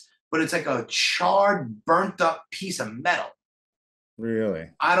was, but it's like a charred, burnt up piece of metal. Really?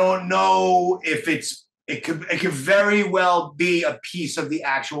 I don't know if it could very well be a piece of the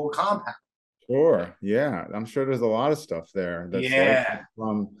actual compound. Sure. Yeah. I'm sure there's a lot of stuff there.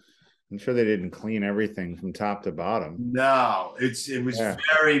 I'm sure they didn't clean everything from top to bottom. No, it was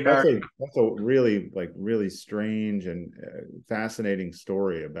very. That's a really strange and fascinating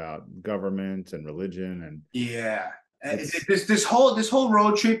story about government and religion. And this whole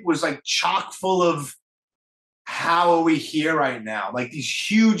road trip was like chock full of, how are we here right now? Like these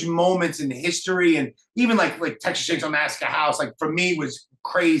huge moments in history, and even like Texas Chainsaw Massacre House, like for me was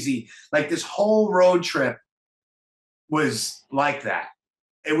crazy. Like this whole road trip was like that.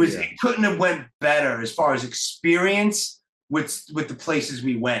 It couldn't have went better as far as experience with the places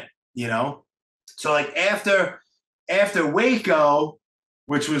we went, So like after Waco,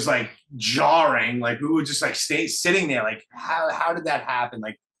 which was like jarring, like we would just like sitting there, like how did that happen?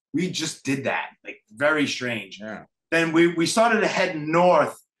 Like we just did that, like very strange. Yeah. Then we started to head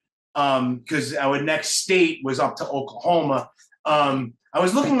north because our next state was up to Oklahoma. I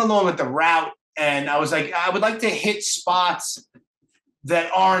was looking along at the route, and I was like, I would like to hit spots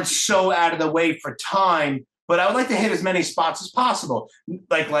that aren't so out of the way for time, but I would like to hit as many spots as possible.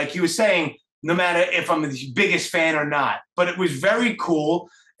 Like you were saying, no matter if I'm the biggest fan or not. But it was very cool.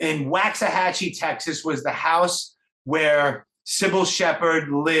 In Waxahachie, Texas, was the house where Sybil Shepherd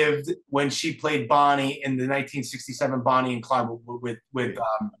lived when she played Bonnie in the 1967 Bonnie and Clyde with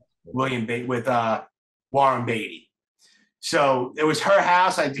Warren Beatty. So it was her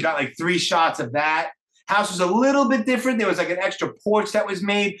house. I got like 3 shots of that. House was a little bit different. There was like an extra porch that was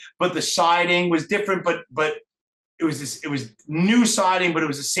made, but the siding was different. But it was new siding, but it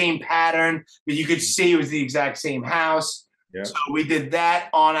was the same pattern. But you could see it was the exact same house. Yeah. So we did that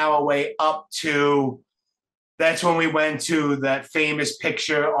on our way up to. That's when we went to that famous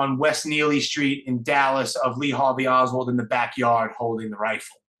picture on West Neely Street in Dallas of Lee Harvey Oswald in the backyard holding the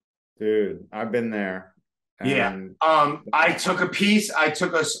rifle. Dude, I've been there. Yeah. I took a piece. I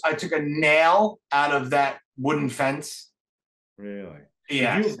took a nail out of that wooden fence. Really?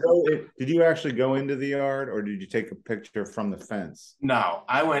 Yeah. Did you actually go into the yard, or did you take a picture from the fence? No,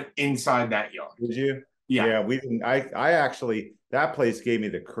 I went inside that yard. Did you? Yeah. Yeah, we didn't. I actually, that place gave me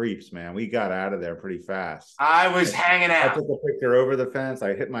the creeps, man. We got out of there pretty fast. I was hanging out. I took a picture over the fence.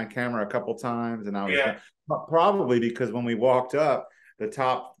 I hit my camera a couple times, and I was probably because when we walked up the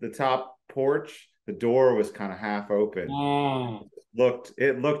top porch, the door was kind of half open.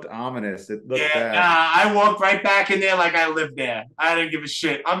 It looked ominous. It looked bad. I walked right back in there like I lived there. I didn't give a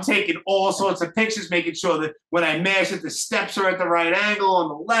shit. I'm taking all sorts of pictures, making sure that when I measure it, the steps are at the right angle on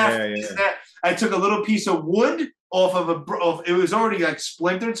the left. Yeah. I took a little piece of wood off of it was already like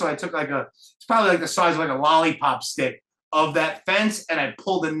splintered, so I took it's probably like the size of like a lollipop stick of that fence, and I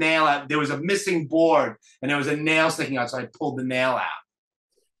pulled the nail out. There was a missing board, and there was a nail sticking out, so I pulled the nail out.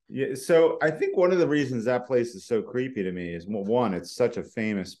 Yeah, so I think one of the reasons that place is so creepy to me is, well, one, it's such a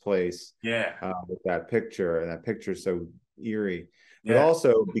famous place. Yeah. With that picture, and that picture is so eerie. But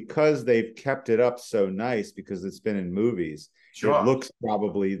also because they've kept it up so nice, because it's been in movies. Sure. It looks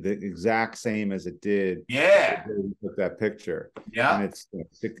probably the exact same as it did. Yeah. When we took that picture. Yeah. And it's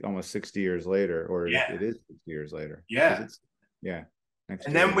almost 60 years later, or it is 60 years later. Yeah.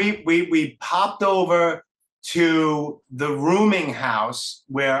 And then we popped over to the rooming house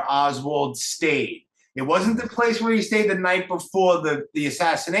where Oswald stayed. It wasn't the place where he stayed the night before the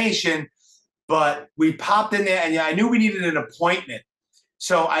assassination, but we popped in there, and I knew we needed an appointment.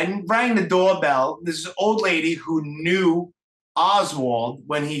 So I rang the doorbell. This is an old lady who knew Oswald,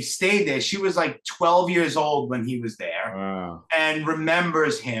 when he stayed there, she was like 12 years old when he was there. Wow. And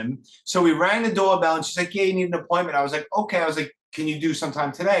remembers him. So we rang the doorbell and she's like, yeah, you need an appointment. I was like, okay. I was like, can you do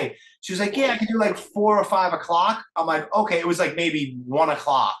sometime today? She was like, yeah, I can do like 4 or 5 o'clock. I'm like, okay. It was like maybe 1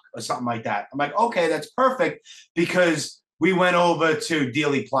 o'clock or something like that. I'm like, okay, that's perfect, because we went over to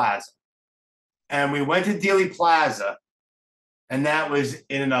Dealey Plaza. And we went to Dealey Plaza, and that was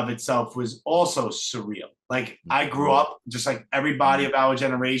in and of itself was also surreal. Like, I grew up just like everybody of our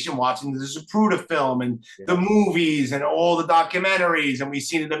generation watching the Zapruder film and the movies and all the documentaries, and we've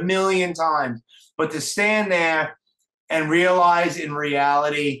seen it a million times. But to stand there and realize in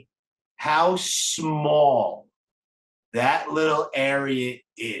reality how small that little area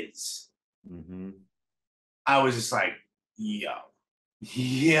is, I was just like, yo,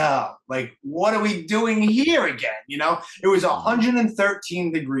 like, what are we doing here again? You know, it was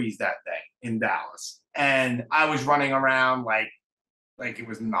 113 degrees that day in Dallas, and I was running around like it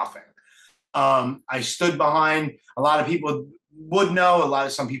was nothing. I stood behind, a lot of people would know,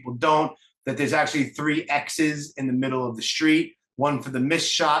 some people don't, that there's actually 3 X's in the middle of the street. One for the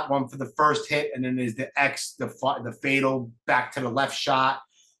missed shot, one for the first hit, and then there's the X, the fatal back to the left shot,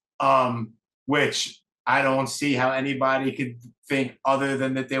 which I don't see how anybody could think other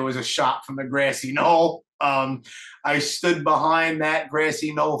than that there was a shot from the grassy knoll. I stood behind that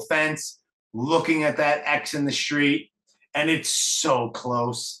grassy knoll fence looking at that X in the street, and it's so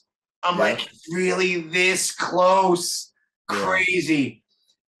close. I'm like, really this close? Crazy.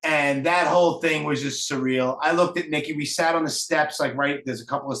 And that whole thing was just surreal. I looked at Nikki. We sat on the steps, like, there's a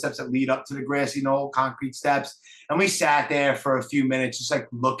couple of steps that lead up to the grassy knoll, concrete steps. And we sat there for a few minutes, just like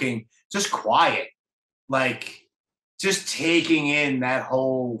looking, just quiet, like just taking in that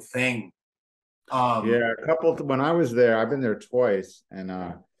whole thing. When I was there, I've been there twice. And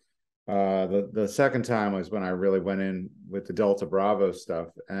the second time was when I really went in with the Delta Bravo stuff.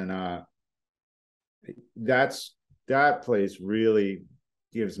 And that place really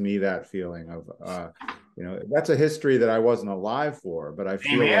gives me that feeling of, that's a history that I wasn't alive for, but I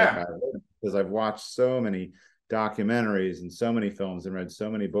feel like I would, because I've watched so many documentaries and so many films and read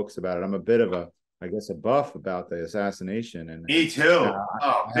so many books about it. I'm a bit of a buff about the assassination. And me too.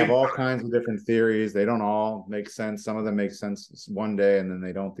 I have all kinds of different theories. They don't all make sense. Some of them make sense one day and then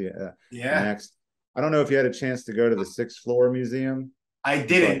they don't the next. I don't know if you had a chance to go to the 6th floor museum. I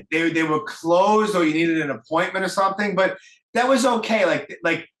didn't. They were closed, or you needed an appointment or something, but that was okay.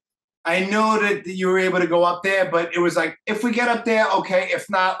 Like I know that you were able to go up there, but it was like, if we get up there, okay. If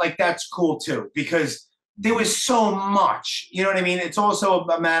not, like, that's cool too, because there was so much. You know what I mean? It's also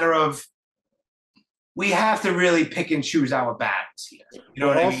a matter of, we have to really pick and choose our battles here. You know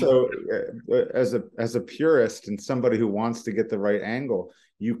what I mean? Also, as a purist and somebody who wants to get the right angle,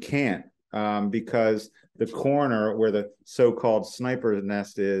 you can't, because the corner where the so-called sniper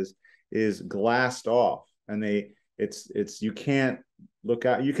nest is glassed off, and you can't look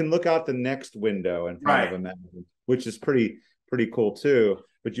out. You can look out the next window in front of a mountain, which is pretty cool too,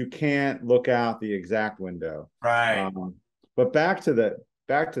 but you can't look out the exact window. But back to the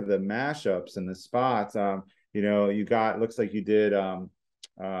mashups and the spots, looks like you did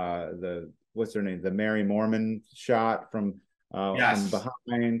what's her name, the Mary Mormon shot from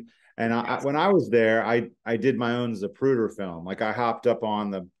behind. And when I was there, I did my own Zapruder film. Like, I hopped up on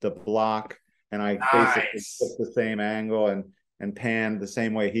the block and I basically took the same angle and panned the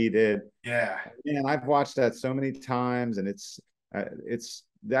same way he did. And I've watched that so many times, and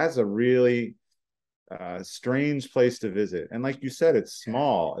that's a really strange place to visit. And like you said, it's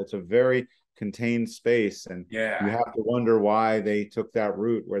small. It's a very contained space, and you have to wonder why they took that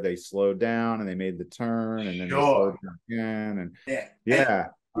route where they slowed down and they made the turn and then they slowed down again. And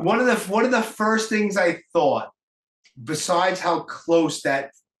one of the first things I thought, besides how close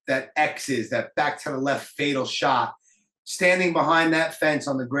that X is, that back to the left fatal shot, standing behind that fence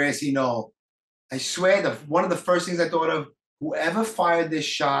on the grassy knoll, I swear one of the first things I thought of, whoever fired this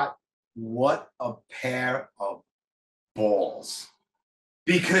shot, what a pair of balls.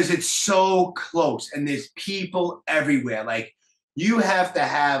 Because it's so close and there's people everywhere. Like, you have to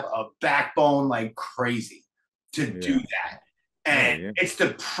have a backbone like crazy to do that. And it's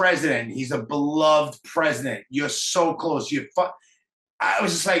the president. He's a beloved president. You're so close. I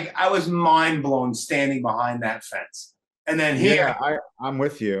was just like, I was mind blown standing behind that fence. And then here, I'm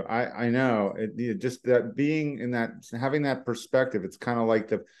with you. I know just that being in that, having that perspective. It's kind of like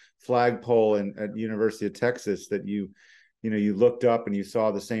the flagpole at University of Texas that you looked up and you saw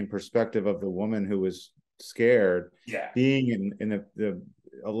the same perspective of the woman who was scared. Being in the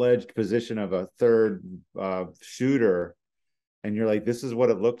alleged position of a third shooter, and you're like, this is what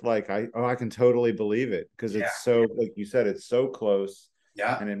it looked like. I can totally believe it, because it's so, like you said, it's so close.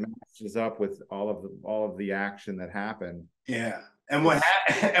 Yeah. And it matches up with all of the action that happened. Yeah. And what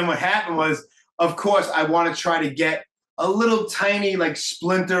happened was, of course, I want to try to get a little tiny like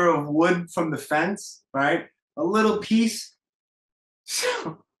splinter of wood from the fence, right? A little piece.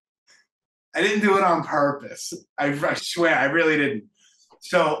 So I didn't do it on purpose. I swear, I really didn't.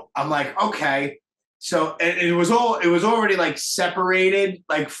 So I'm like, okay. So it was already like separated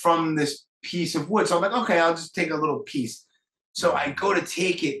like from this piece of wood. So I'm like, okay, I'll just take a little piece. So I go to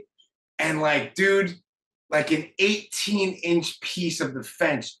take it, and like, dude, like an 18-inch piece of the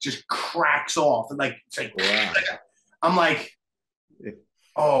fence just cracks off. And like, it's like, wow. I'm like,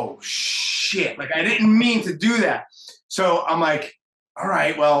 oh shit. Like, I didn't mean to do that. So I'm like, all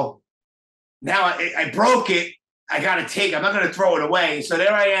right, well, now I broke it. I got to take it. I'm not going to throw it away. So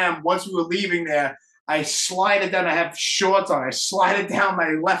there I am. Once we were leaving there, I slide it down. I have shorts on. I slide it down my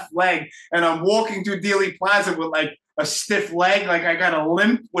left leg, and I'm walking through Dealey Plaza with like a stiff leg. Like I got a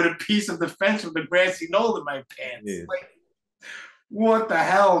limp with a piece of the fence with the grassy knoll in my pants. Yeah. Like, what the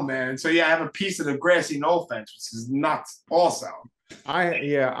hell, man? So yeah, I have a piece of the grassy knoll fence, which is nuts also. I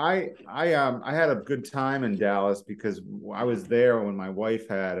had a good time in Dallas because I was there when my wife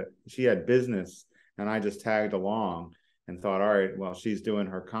had business, and I just tagged along and thought, all right, well, she's doing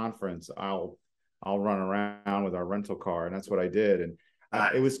her conference, I'll run around with our rental car, and that's what I did. And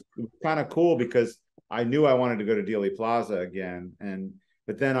it was kind of cool because I knew I wanted to go to Dealey Plaza again,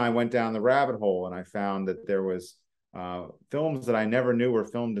 but then I went down the rabbit hole and I found that there was films that I never knew were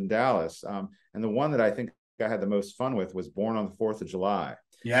filmed in Dallas, and the one that I think I had the most fun with was Born on the 4th of July.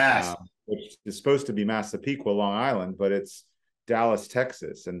 Yes. Which is supposed to be Massapequa, Long Island, but it's Dallas,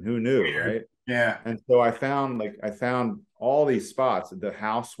 Texas, and who knew, right? Yeah. And so I found all these spots. The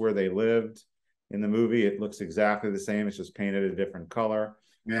house where they lived in the movie, it looks exactly the same. It's just painted a different color.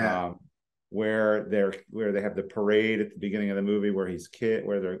 Yeah. Where they have the parade at the beginning of the movie where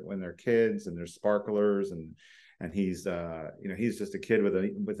when they're kids and there's sparklers and he's he's just a kid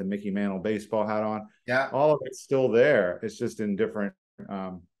with a Mickey Mantle baseball hat on. Yeah. All of it's still there. It's just in different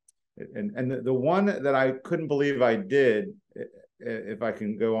and the one that I couldn't believe I did, if I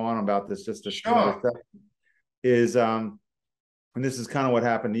can go on about this just a sure. Is and this is kind of what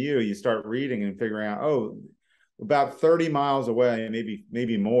happened to you. You start reading and figuring out, about 30 miles away,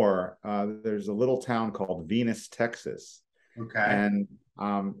 maybe more, there's a little town called Venus, Texas. Okay. And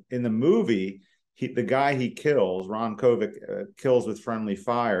in the movie, the guy he kills, Ron Kovic, kills with friendly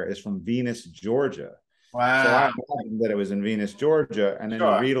fire, is from Venus, Georgia. Wow. So I imagined that it was in Venus, Georgia. And then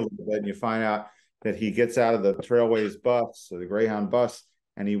you read a little bit and you find out that he gets out of the Trailways bus, or the Greyhound bus,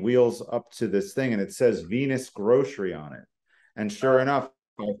 and he wheels up to this thing, and it says Venus Grocery on it. And sure enough,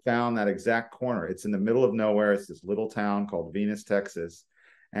 I found that exact corner. It's in the middle of nowhere. It's this little town called Venus, Texas.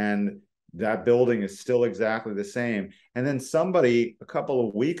 And that building is still exactly the same. And then somebody a couple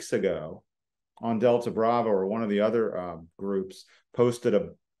of weeks ago on Delta Bravo, or one of the other groups, posted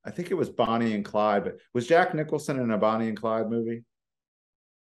I think it was Bonnie and Clyde, but was Jack Nicholson in a Bonnie and Clyde movie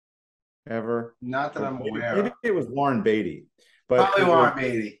ever? Not that I'm aware of. Maybe it was Warren Beatty. But probably Warren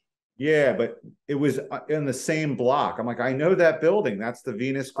Beatty. Yeah, but it was in the same block. I'm like, I know that building. That's the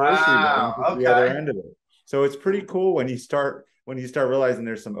Venus Grocery building at the other end of it. So it's pretty cool when you start realizing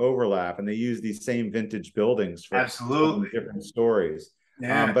there's some overlap, and they use these same vintage buildings for absolutely different stories.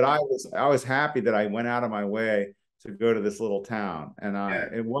 Yeah. But I was happy that I went out of my way to go to this little town, and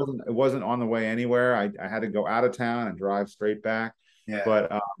it wasn't on the way anywhere. I had to go out of town and drive straight back. Yeah.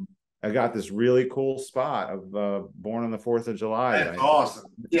 But I got this really cool spot of Born on the 4th of July. That's awesome.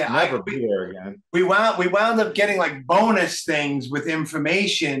 Yeah, never be there again. We wound up getting like bonus things with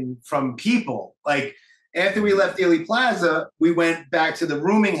information from people. Like after we left Dealey Plaza, we went back to the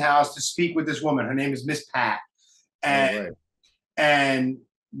rooming house to speak with this woman. Her name is Miss Pat, and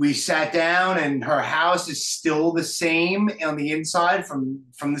we sat down, and her house is still the same on the inside from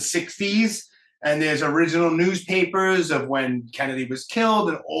the 60s. And there's original newspapers of when Kennedy was killed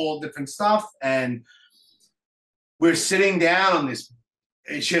and all different stuff. And we're sitting down on this,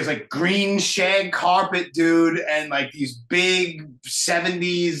 she has like green shag carpet, dude, and like these big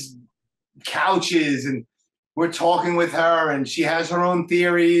 70s couches. And we're talking with her, and she has her own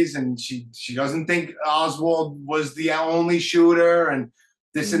theories, and she doesn't think Oswald was the only shooter and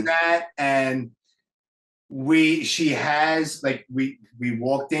this and that. And we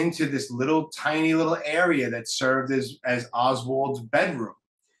walked into this tiny little area that served as Oswald's bedroom,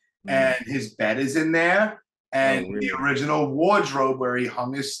 and his bed is in there, and the original wardrobe where he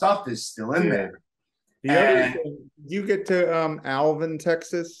hung his stuff is still in there. You get to Alvin,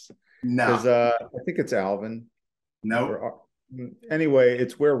 Texas? No, because I think it's Alvin. No, Anyway,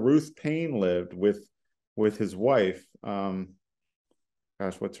 it's where Ruth Payne lived with his wife.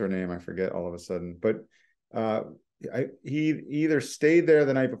 Gosh, what's her name? I forget all of a sudden. But he either stayed there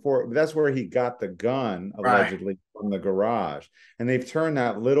the night before. That's where he got the gun, allegedly, from the garage. And they've turned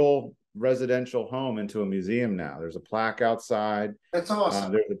that little residential home into a museum now. There's a plaque outside. That's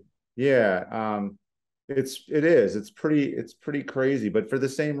awesome. It's pretty crazy. But for the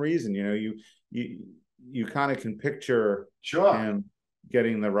same reason, you kind of can picture him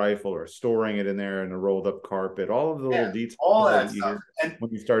getting the rifle or storing it in there in a rolled up carpet, all of the little details, all that stuff. And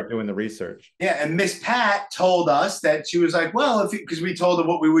when you start doing the research. Yeah. And Miss Pat told us that she was like, well, because we told her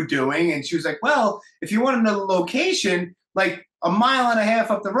what we were doing. And she was like, well, if you want to know the location, like a mile and a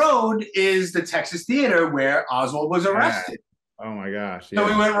half up the road is the Texas Theater where Oswald was arrested. Oh my gosh. So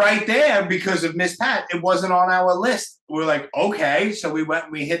we went right there because of Miss Pat. It wasn't on our list. We're like, okay. So we went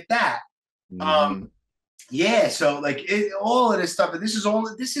and we hit that. Yeah, so like all of this stuff, and this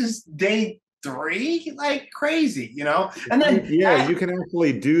is day 3, like crazy, And then you can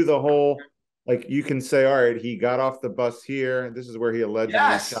actually do the whole, like you can say, all right, he got off the bus here. This is where he allegedly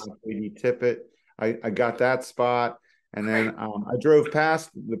shot Lady Tippett. I got that spot, and then I drove past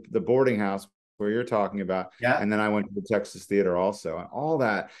the boarding house where you're talking about, and then I went to the Texas Theater also, and all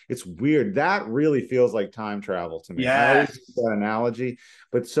that. It's weird. That really feels like time travel to me. I always use that analogy,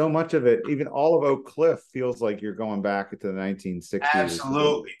 but so much of it, even all of Oak Cliff, feels like you're going back into the 1960s.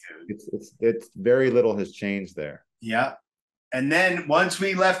 Absolutely, dude. It's very little has changed there. Yeah, and then once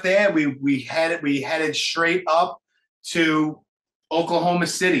we left there, we headed straight up to Oklahoma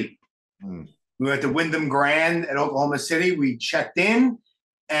City. We were at the Wyndham Grand at Oklahoma City. We checked in.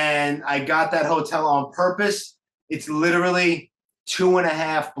 And I got that hotel on purpose. It's literally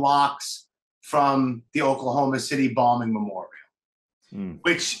 2.5 blocks from the Oklahoma City bombing memorial,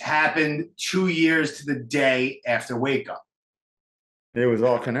 which happened 2 years to the day after Wake Up. It was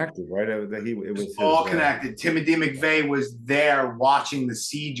all connected, right? It was all connected. Timothy McVeigh was there watching the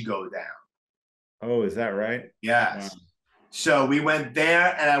siege go down. Oh, is that right? Yes. Wow. So we went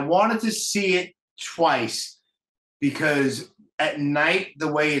there, and I wanted to see it twice because at night, the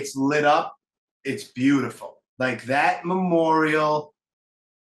way it's lit up, it's beautiful. Like that memorial,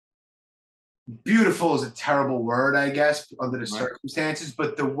 beautiful is a terrible word, I guess, under the circumstances,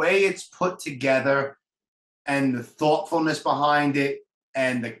 but the way it's put together and the thoughtfulness behind it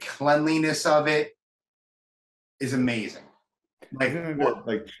and the cleanliness of it is amazing. Like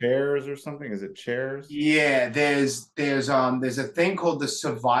chairs or something? Is it chairs? Yeah, there's a thing called the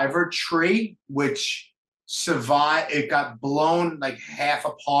survivor tree, which it got blown like half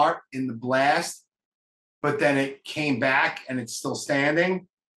apart in the blast, but then it came back and it's still standing.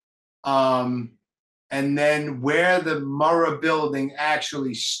 And then where the Murrah building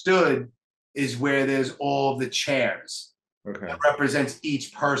actually stood is where there's all the chairs. Okay. That represents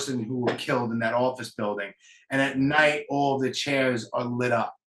each person who were killed in that office building. And at night, all the chairs are lit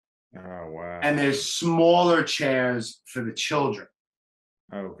up. Oh, wow. And there's smaller chairs for the children.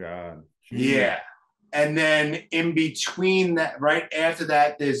 Oh, God. Yeah. And then in between that, right after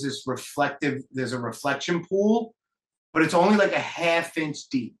that, there's a reflection pool, but it's only like a 1/2 inch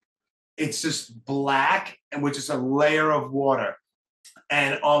deep. It's just black and with just a layer of water.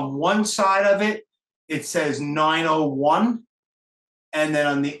 And on one side of it, it says 901. And then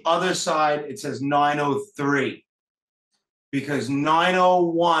on the other side, it says 903. Because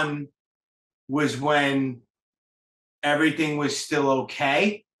 901 was when everything was still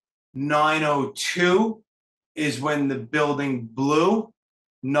okay. 902 is when the building blew.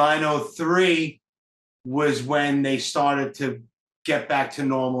 903 was when they started to get back to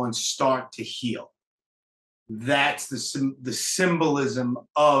normal and start to heal. That's the symbolism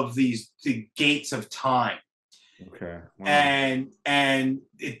of the gates of time. Okay. Wow. And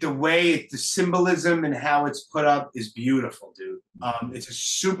the symbolism and how it's put up is beautiful, dude. It's a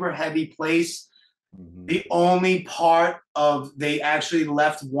super heavy place. Mm-hmm. The only part they actually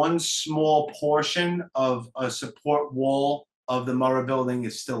left one small portion of a support wall of the Murrah building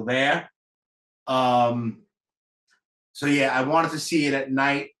is still there. So yeah, I wanted to see it at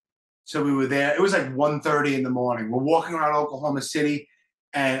night. So we were there. It was like 1:30 in the morning. We're walking around Oklahoma City,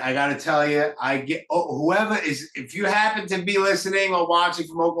 and I got to tell you, if you happen to be listening or watching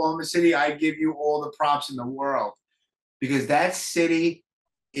from Oklahoma City, I give you all the props in the world because that city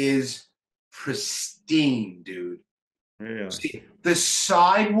is pristine, dude. Yeah. See, the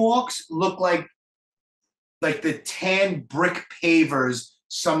sidewalks look like the tan brick pavers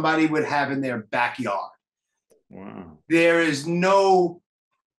somebody would have in their backyard. Wow. There is no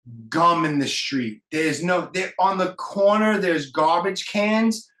gum in the street. On the corner, there's garbage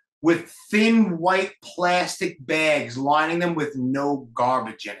cans, with thin white plastic bags lining them with no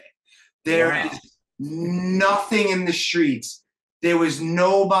garbage in it. There is nothing in the streets. There was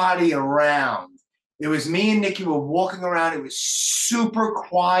nobody around. It was me and Nikki were walking around. It was super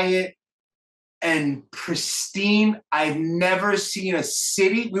quiet and pristine. I've never seen a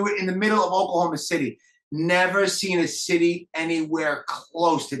city. We were in the middle of Oklahoma City. Never seen a city anywhere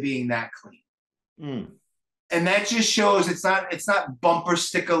close to being that clean. And that just shows it's not bumper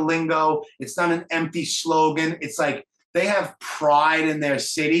sticker lingo. It's not an empty slogan. It's like they have pride in their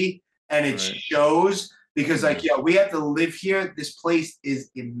city, and it shows because, like, we have to live here. This place is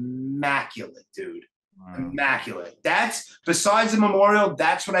immaculate, dude. Wow. Immaculate. That's, besides the memorial,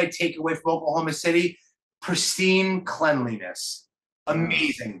 that's what I take away from Oklahoma City. Pristine cleanliness.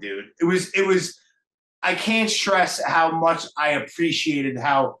 Amazing, dude. It was, I can't stress how much I appreciated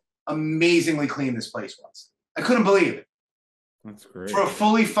how amazingly clean this place was. I couldn't believe it. That's great. For a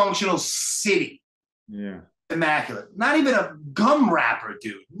fully functional city. Yeah. Immaculate. Not even a gum wrapper,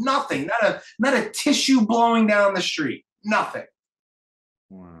 dude. Nothing. Not a tissue blowing down the street. Nothing.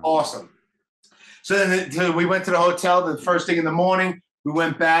 Wow. Awesome. So then we went to the hotel the first thing in the morning. We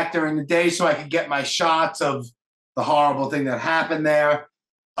went back during the day so I could get my shots of the horrible thing that happened there.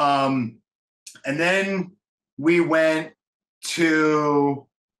 And then we went to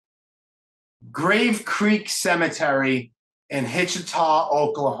Grave Creek Cemetery in Wichita,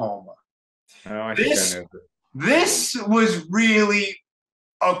 Oklahoma. Oh, this was really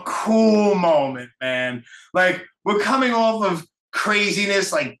a cool moment, man. Like, we're coming off of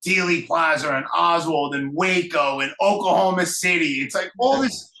craziness like Dealey Plaza and Oswald and Waco and Oklahoma City. It's like all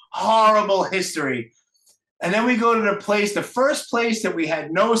this horrible history. And then we go to the first place that we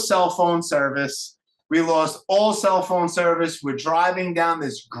had no cell phone service. We lost all cell phone service. We're driving down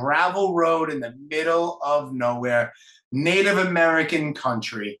this gravel road in the middle of nowhere, Native American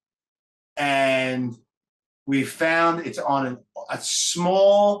country. And we found it's on a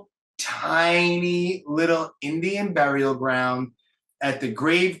small, tiny little Indian burial ground at the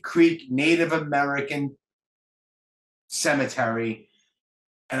Grave Creek Native American Cemetery.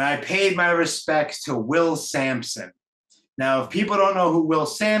 And I paid my respects to Will Sampson. Now, if people don't know who Will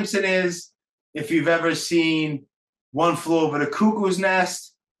Sampson is, if you've ever seen One Flew Over the Cuckoo's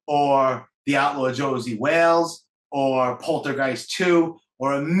Nest or The Outlaw Josie Wales or Poltergeist 2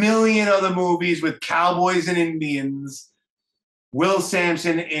 or a million other movies with cowboys and Indians, Will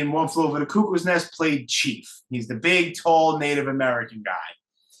Sampson in One Flew Over the Cuckoo's Nest played Chief. He's the big, tall Native American guy.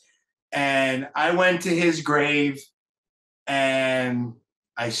 And I went to his grave and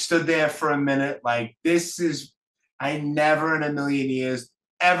I stood there for a minute like, I never in a million years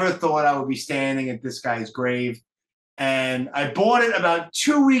ever thought I would be standing at this guy's grave. And I bought it about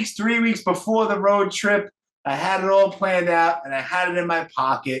 2 weeks, 3 weeks before the road trip. I had it all planned out and I had it in my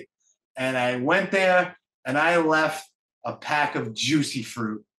pocket. And I went there and I left a pack of juicy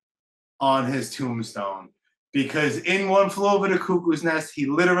fruit on his tombstone. Because in One Flew Over the Cuckoo's Nest, he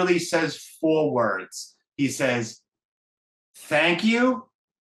literally says 4 words. He says, "Thank you,"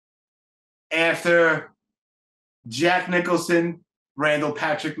 after Jack Nicholson, Randall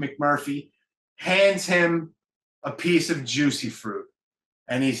Patrick McMurphy, hands him a piece of juicy fruit.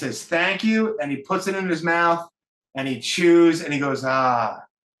 And he says, "Thank you." And he puts it in his mouth and he chews and he goes,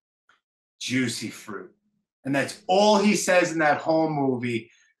 juicy fruit. And that's all he says in that whole movie.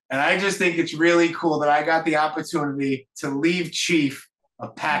 And I just think it's really cool that I got the opportunity to leave Chief a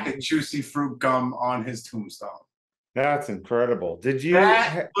pack of juicy fruit gum on his tombstone. That's incredible.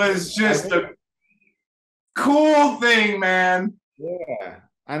 That was just a cool thing, man. Yeah.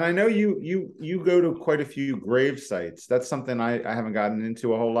 And I know you go to quite a few grave sites. That's something I haven't gotten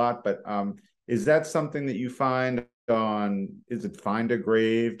into a whole lot, but is that something that you find on, is it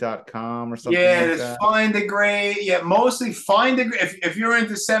findagrave.com or something like that? Find a Grave. Yeah, mostly Find a Grave. If you're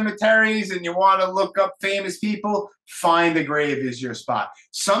into cemeteries and you want to look up famous people, Find a Grave is your spot.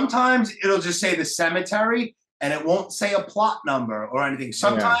 Sometimes it'll just say the cemetery and it won't say a plot number or anything.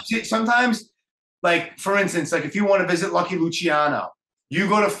 Sometimes, like, for instance, like if you want to visit Lucky Luciano, you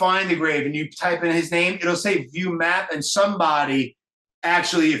go to Find a Grave and you type in his name, it'll say view map, and somebody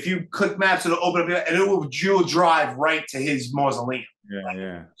actually, if you click maps, it'll open up and you'll drive right to his mausoleum.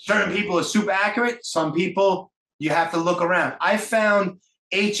 Yeah. Certain people are super accurate. Some people, you have to look around. I found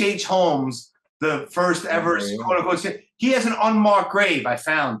H.H. Holmes, the first ever quote unquote, he has an unmarked grave. I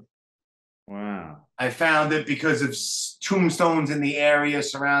found it. Wow. I found it because of tombstones in the area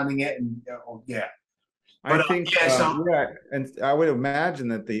surrounding it. And I think, and I would imagine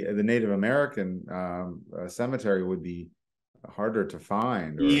that the Native American cemetery would be harder to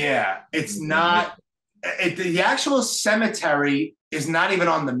find. It's not. The actual cemetery is not even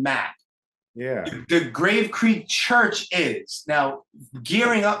on the map. Yeah. The Grave Creek Church is. Now,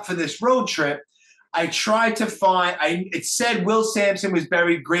 gearing up for this road trip, I tried to find, it said Will Sampson was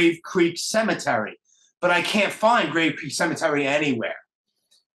buried Grave Creek Cemetery, but I can't find Grave Creek Cemetery anywhere.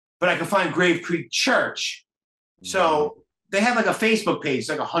 But I can find Grave Creek Church. So they have like a Facebook page,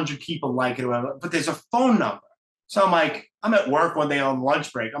 like 100 people like it or whatever, but there's a phone number. So I'm like, I'm at work one day on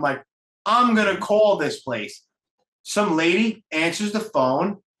lunch break. I'm like, I'm going to call this place. Some lady answers the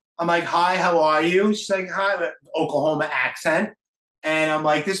phone. I'm like, hi, how are you? She's like, hi, Oklahoma accent. And I'm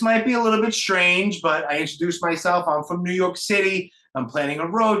like, this might be a little bit strange, but I introduced myself. I'm from New York City. I'm planning a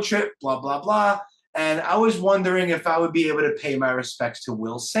road trip, blah, blah, blah. And I was wondering if I would be able to pay my respects to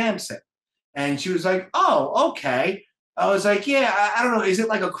Will Sampson. And she was like, oh, okay. I was like, yeah, I don't know. Is it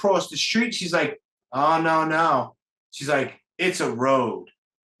like across the street? She's like, oh, no. She's like, it's a road.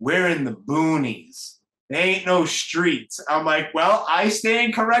 We're in the boonies. There ain't no streets. I'm like, well, I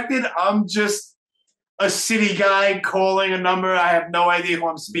stand corrected. I'm just a city guy calling a number. I have no idea who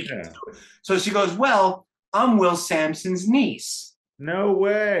I'm speaking to. So she goes, well, I'm Will Sampson's niece. No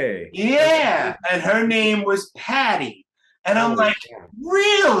way. Yeah. And her name was Patty. And I'm like,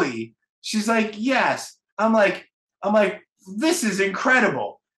 really? She's like, yes. I'm like, this is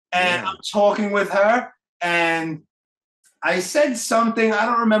incredible. And I'm talking with her, and I said something. I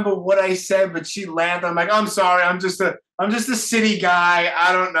don't remember what I said, but she laughed. I'm like, I'm sorry. I'm just a city guy.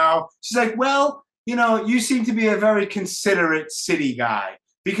 I don't know. She's like, well, you seem to be a very considerate city guy,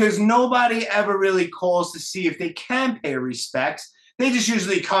 because nobody ever really calls to see if they can pay respects. They just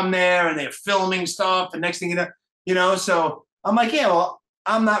usually come there and they're filming stuff. And next thing you know, so I'm like, yeah, well,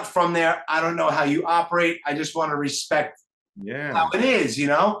 I'm not from there. I don't know how you operate. I just want to respect how it is,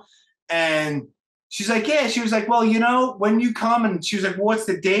 And she's like, yeah. She was like, well, when you come, and she was like, well, what's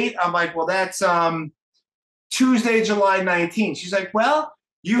the date? I'm like, well, that's Tuesday, July 19th. She's like, well,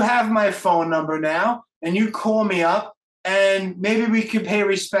 you have my phone number now, and you call me up, and maybe we can pay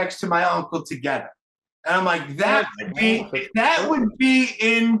respects to my uncle together. And I'm like, that would be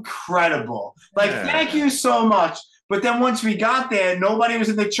incredible. Like, thank you so much. But then once we got there, nobody was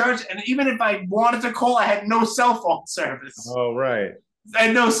in the church. And even if I wanted to call, I had no cell phone service. Oh, right. I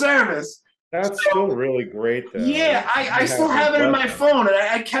had no service. That's still really great, though. Yeah, I still have it in my phone. And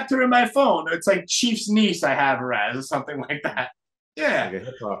I kept her in my phone. It's like Chief's niece I have her as, or something like that. Yeah. Like a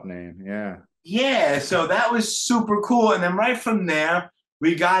hip-hop name, yeah. Yeah, so that was super cool. And then right from there,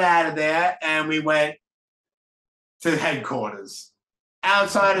 we got out of there, and we went to headquarters.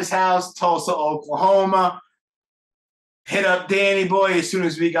 Outside his house, Tulsa, Oklahoma. Hit up Danny Boy as soon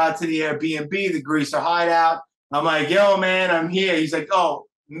as we got to the Airbnb, the Greaser Hideout. I'm like, yo, man, I'm here. He's like, oh,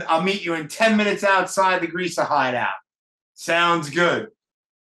 I'll meet you in 10 minutes outside the Greaser Hideout. Sounds good.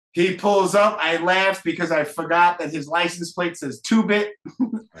 He pulls up. I laughed because I forgot that his license plate says 2-bit.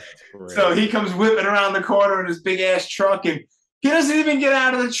 So he comes whipping around the corner in his big-ass truck, and he doesn't even get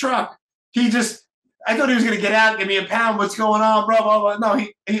out of the truck. I thought he was going to get out, give me a pound. What's going on, bro? Blah, blah. No,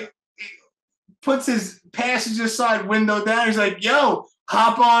 he puts his passenger side window down. He's like, yo,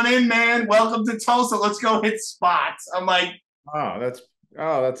 hop on in, man. Welcome to Tulsa. Let's go hit spots. I'm like,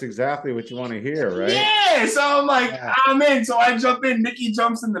 that's exactly what you want to hear, right? Yeah. So I'm like, I'm in. So I jump in. Nikki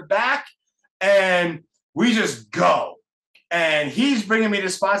jumps in the back, and we just go. And he's bringing me to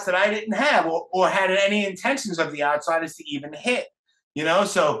spots that I didn't have or had any intentions of the Outsiders to even hit,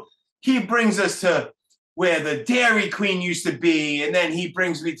 So he brings us to where the Dairy Queen used to be, and then he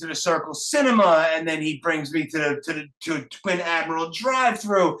brings me to the Circle Cinema, and then he brings me to Twin Admiral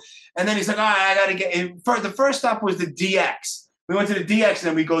drive-thru, and then he's like, all right, I got to get in. The first stop was the DX. We went to the DX, and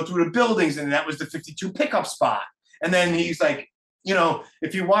then we go through the buildings, and that was the 52 pickup spot. And then he's like,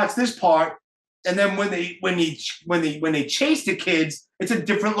 if you watch this part, and then when they chase the kids, it's a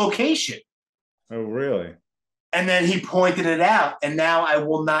different location. Oh, really? And then he pointed it out, and now I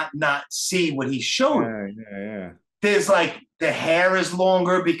will not see what he showed. Yeah. There's like the hair is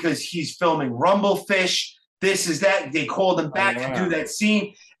longer because he's filming Rumblefish. This is that. They called him back to do that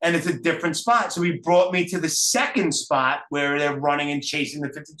scene, and it's a different spot. So he brought me to the second spot where they're running and chasing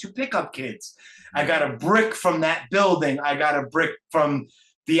the 52 pickup kids. I got a brick from that building. I got a brick from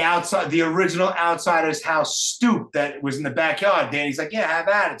the original Outsiders house stoop that was in the backyard. Danny's like, yeah, have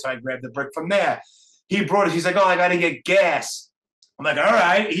at it. So I grabbed the brick from there. He brought it. He's like, oh, I got to get gas. I'm like, all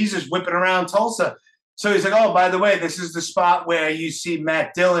right. He's just whipping around Tulsa. So he's like, oh, by the way, this is the spot where you see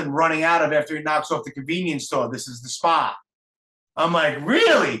Matt Dillon running out of after he knocks off the convenience store. This is the spot. I'm like,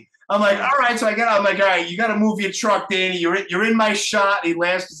 really? I'm like, all right. So I'm like, all right, you got to move your truck, Danny. You're in my shot. And he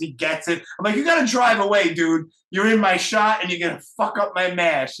laughs because he gets it. I'm like, you got to drive away, dude. You're in my shot and you're going to fuck up my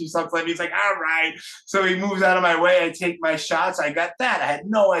mash. He's like, all right. So he moves out of my way. I take my shots. I got that. I had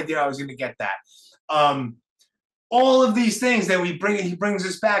no idea I was going to get that. All of these things that he brings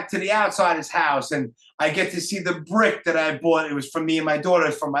us back to the outsider's house, and I get to see the brick that I bought. It was from me and my daughter,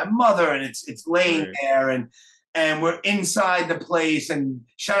 it's from my mother, and it's laying there, and we're inside the place. And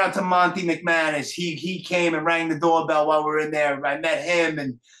shout out to Monty McManus. He came and rang the doorbell while we were in there. I met him,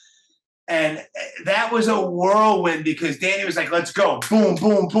 and that was a whirlwind because Danny was like, "Let's go!" Boom,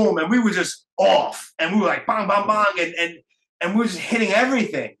 boom, boom, and we were just off, and we were like, "Bang, bang, bang," and we were just hitting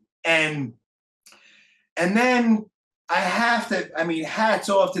everything, and then I have to, hats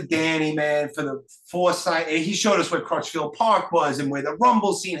off to Danny, man, for the foresight. He showed us where Crutchfield Park was and where the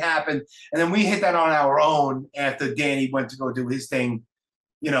Rumble scene happened. And then we hit that on our own after Danny went to go do his thing,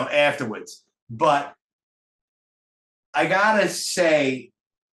 afterwards. But I got to say,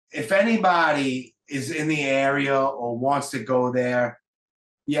 if anybody is in the area or wants to go there,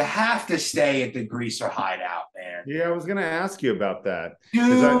 you have to stay at the Greaser Hideout, man. Yeah, I was going to ask you about that.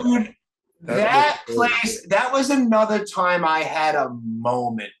 Dude. That place, that was another time I had a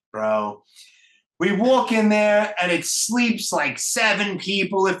moment, bro. We walk in there and it sleeps like 7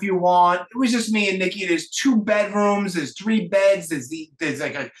 people if you want. It was just me and Nikki. There's 2 bedrooms. There's 3 beds. There's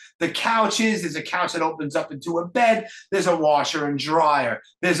like the couches. There's a couch that opens up into a bed. There's a washer and dryer.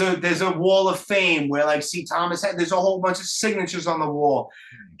 There's a wall of fame where like C. Thomas had. There's a whole bunch of signatures on the wall.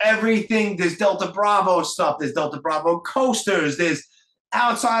 Everything. There's Delta Bravo stuff. There's Delta Bravo coasters. There's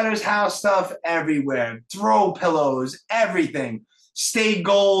Outsider's house stuff everywhere. Throw pillows, everything. Stay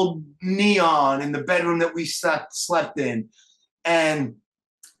gold neon in the bedroom that we slept in. And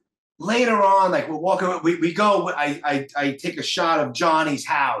later on, like we're walking, we go, I take a shot of Johnny's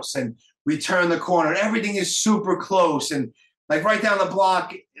house and we turn the corner and everything is super close. And like right down the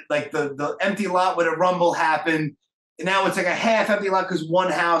block, like the empty lot where the Rumble happened, and now it's like a half empty lot because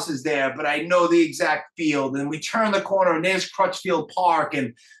one house is there, but I know the exact field. And we turn the corner and there's Crutchfield Park.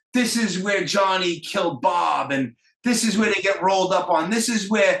 And this is where Johnny killed Bob. And this is where they get rolled up on. This is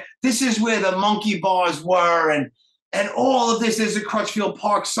where the monkey bars were. And all of this is a Crutchfield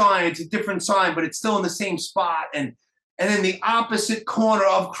Park sign. It's a different sign, but it's still in the same spot. And then the opposite corner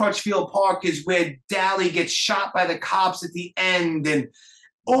of Crutchfield Park is where Dally gets shot by the cops at the end. And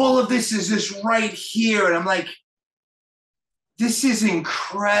all of this is just right here. And I'm like, this is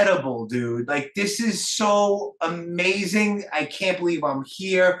incredible, dude. Like, this is so amazing. I can't believe I'm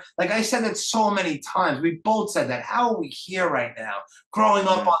here. Like, I said that so many times. We both said that. How are we here right now? Growing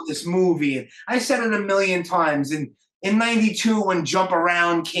up on this movie. And I said it a million times. And in 92, when Jump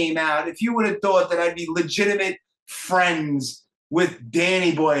Around came out, if you would have thought that I'd be legitimate friends with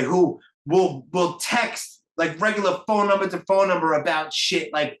Danny Boy, who will text, like, regular phone number to phone number about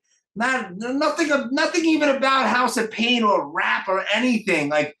shit, like, nothing even about House of Pain or rap or anything,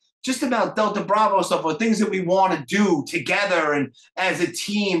 like just about Delta Bravo stuff or things that we want to do together and as a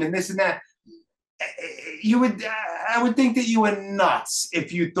team and this and that. I would think that you were nuts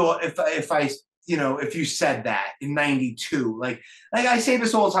if you thought if you said that in 92. Like I say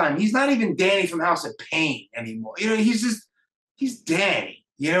this all the time. He's not even Danny from House of Pain anymore. He's Danny.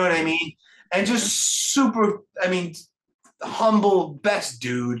 You know what I mean? And just super, humble, best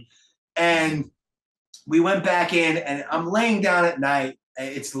dude. And we went back in, and I'm laying down at night.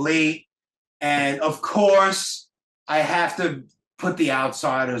 It's late. And, of course, I have to put The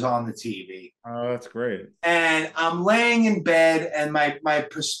Outsiders on the TV. Oh, that's great. And I'm laying in bed, and my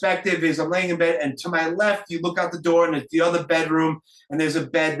perspective is I'm laying in bed, and to my left, you look out the door, and it's the other bedroom, and there's a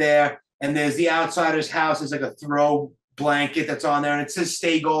bed there, and there's The Outsiders house. There's like a throw blanket that's on there, and it says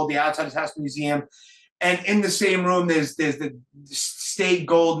Stay Gold, The Outsiders House Museum. And in the same room, there's the Stay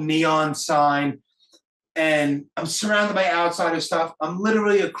Gold neon sign. And I'm surrounded by outsider stuff. I'm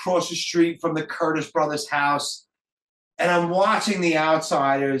literally across the street from the Curtis brothers' house. And I'm watching The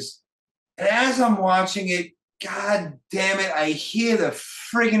Outsiders. And as I'm watching it, God damn it, I hear the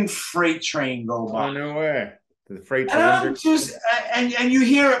friggin' freight train go by. Oh, no way. The freight train. And I'm just, and you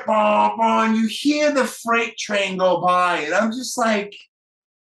hear it, and you hear the freight train go by. And I'm just like,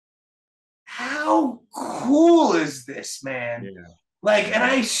 how cool is this, man? Yeah. Like, and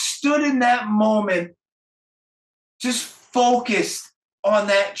I stood in that moment just focused on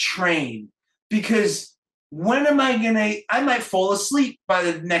that train because when am I might fall asleep by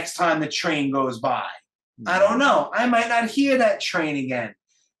the next time the train goes by. I don't know. I might not hear that train again.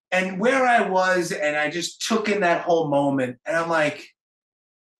 And where I was, and I just took in that whole moment, and I'm like,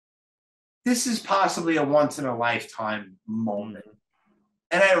 this is possibly a once in a lifetime moment.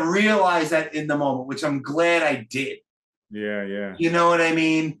 And I realized that in the moment, which I'm glad I did. Yeah, yeah. You know what I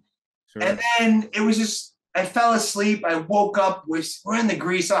mean? Sure. And then it was just, I fell asleep. I woke up. We're in the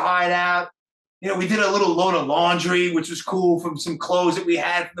greaser hideout. You know, we did a little load of laundry, which was cool, from some clothes that we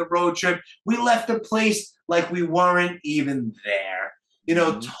had from the road trip. We left the place like we weren't even there. You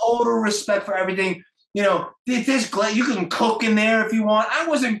know, total respect for everything. You know, you can cook in there if you want. I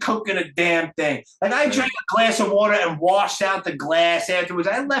wasn't cooking a damn thing. Like, I drank a glass of water and washed out the glass afterwards.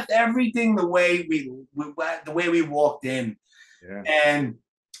 I left everything the way we walked in. Yeah. And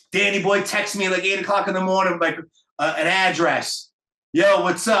Danny Boy texted me like 8 o'clock in the morning, like an address. Yo,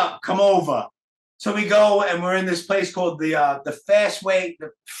 what's up? Come over. So we go, and we're in this place called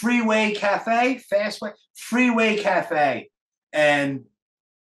the Freeway Cafe. And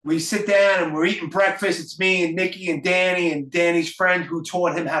we sit down and we're eating breakfast. It's me and Nikki and Danny and Danny's friend who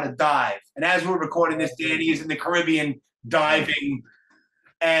taught him how to dive. And as we're recording this, Danny is in the Caribbean diving.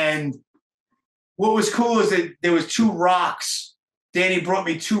 And what was cool is that there was 2 rocks. Danny brought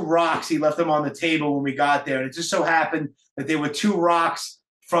me 2 rocks. He left them on the table when we got there. And it just so happened that there were 2 rocks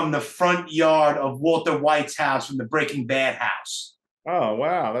from the front yard of Walter White's house, from the Breaking Bad house. Oh,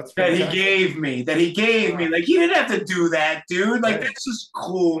 wow. That's fantastic. That he gave me. Like, he didn't have to do that, dude. Like, that's just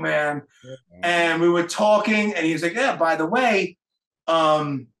cool, man. Yeah. And we were talking, and he was like, yeah, by the way,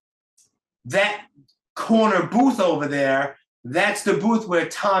 that corner booth over there, that's the booth where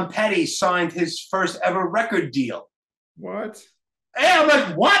Tom Petty signed his first ever record deal. What? Hey, I'm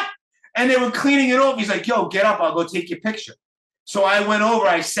like, what? And they were cleaning it off. He's like, yo, get up. I'll go take your picture. So I went over,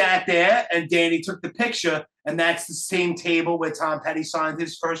 I sat there, and Danny took the picture, and that's the same table where Tom Petty signed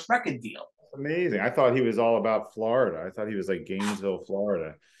his first record deal. Amazing. I thought he was all about Florida. I thought he was like Gainesville,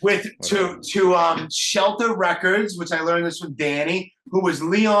 Florida. To Shelter Records, which I learned this from Danny, who was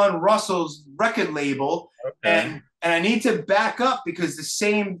Leon Russell's record label. Okay. And I need to back up because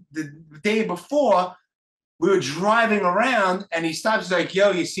the day before, we were driving around, and he stops. He's like,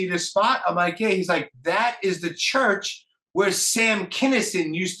 yo, you see this spot? I'm like, yeah. He's like, that is the church where Sam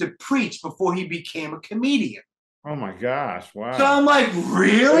Kinison used to preach before he became a comedian. Oh my gosh! Wow. So I'm like,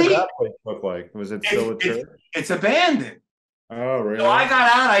 really? What did that place look like? Was it still a church? It's abandoned. Oh, really? So I got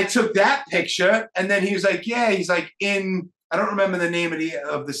out. I took that picture, and then he was like, yeah. He's like, I don't remember the name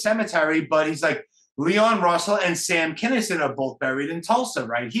of the cemetery, but he's like, Leon Russell and Sam Kinison are both buried in Tulsa,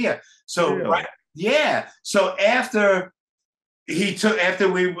 right here. So really? Yeah. So after we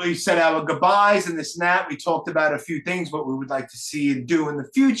said our goodbyes and this and that, we talked about a few things, what we would like to see and do in the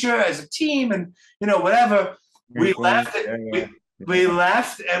future as a team, and whatever. We left, and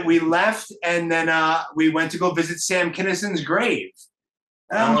then we went to go visit Sam Kinison's grave.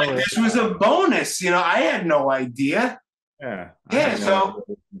 And I'm like, this was a bonus. I had no idea. Yeah.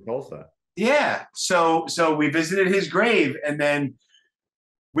 Yeah. So we visited his grave, and then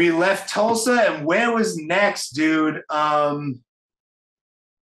we left Tulsa. And where was next, dude?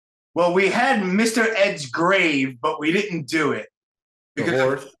 Well, we had Mr. Ed's grave, but we didn't do it. The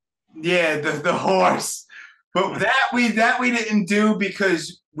horse? Yeah, the horse. But that we didn't do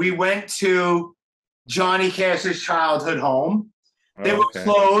because we went to Johnny Cash's childhood home. They were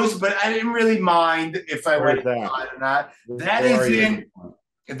closed, but I didn't really mind if I went or not. That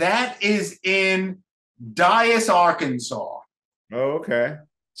is in Dyess, Arkansas. Oh, okay.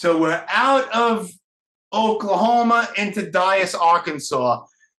 So we're out of Oklahoma into Dyess, Arkansas.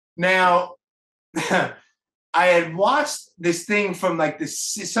 Now, I had watched this thing from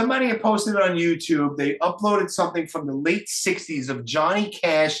somebody had posted it on YouTube. They uploaded something from the late 60s of Johnny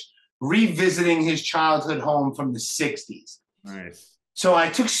Cash revisiting his childhood home from the 60s. Nice. So I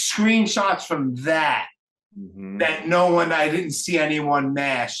took screenshots from that. Mm-hmm. I didn't see anyone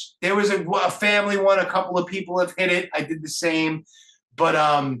mash. There was a family one. A couple of people have hit it. I did the same. But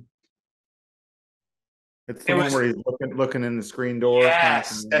it's the one where he's looking in the screen door.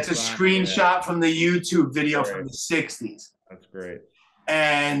 Yes, that's a screenshot from the YouTube video from the 60s. That's great.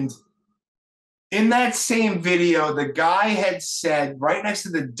 And in that same video, the guy had said right next to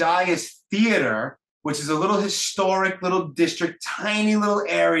the Dyess Theater, which is a little historic little district, tiny little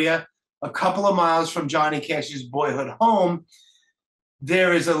area, a couple of miles from Johnny Cash's boyhood home,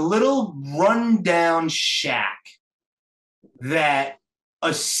 there is a little rundown shack that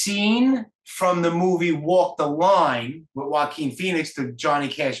a scene from the movie Walk the Line with Joaquin Phoenix, the Johnny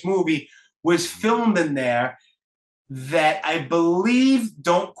Cash movie, was filmed in there that I believe,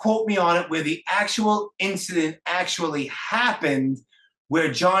 don't quote me on it, where the actual incident actually happened,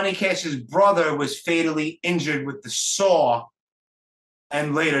 where Johnny Cash's brother was fatally injured with the saw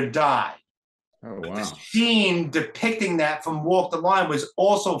and later died. Oh, wow. The scene depicting that from Walk the Line was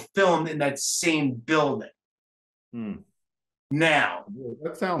also filmed in that same building. Now,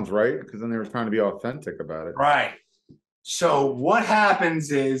 that sounds right, because then they were trying to be authentic about it. right. So what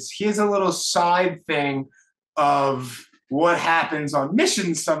happens is, here's a little side thing of what happens on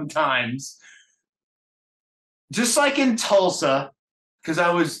missions sometimes. Just like in Tulsa, because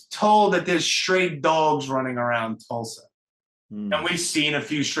I was told that there's stray dogs running around Tulsa. And we've seen a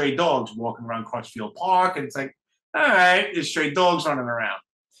few stray dogs walking around Crutchfield Park, and it's like, all right, there's stray dogs running around.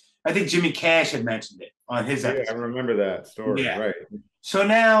 I think Jimmy Cash had mentioned it on his episode. Yeah, I remember that story. Yeah. Right. So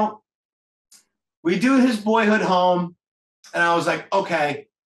now we do his boyhood home, and I was like, okay,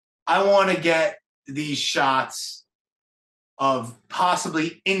 I want to get these shots of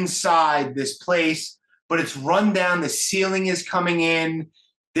possibly inside this place, but it's run down. The ceiling is coming in.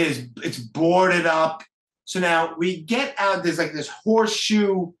 It's boarded up. So now we get out. There's like this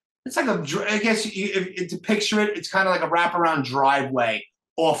horseshoe. It's like I guess to picture it, it's kind of like a wraparound driveway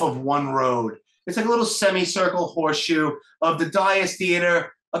off of one road. It's like a little semicircle horseshoe of the Dias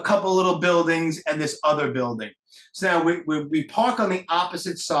Theater, a couple little buildings, and this other building. So now we park on the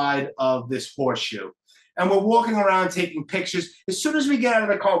opposite side of this horseshoe, and we're walking around taking pictures. As soon as we get out of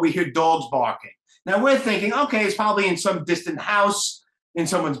the car, we hear dogs barking. Now we're thinking, okay, it's probably in some distant house in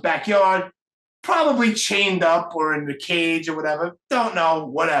someone's backyard, probably chained up or in the cage or whatever. Don't know,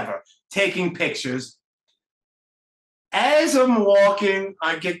 whatever. Taking pictures. As I'm walking,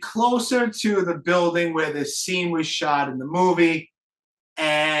 I get closer to the building where this scene was shot in the movie,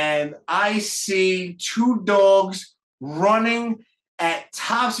 and I see two dogs running at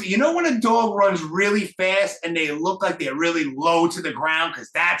top speed. You know when a dog runs really fast and they look like they're really low to the ground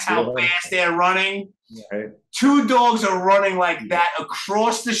because that's how fast they're running? Right. Two dogs are running like that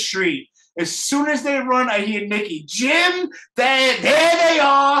across the street. As soon as they run, I hear Nikki, Jim, there they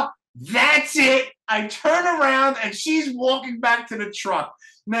are. That's it. I turn around and she's walking back to the truck.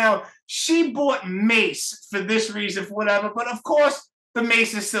 Now, she bought mace for this reason, for whatever, but of course, the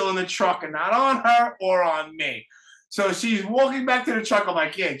mace is still in the truck and not on her or on me. So she's walking back to the truck. I'm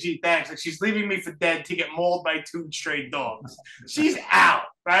like, yeah, gee, thanks. Like, she's leaving me for dead to get mauled by two stray dogs. She's out,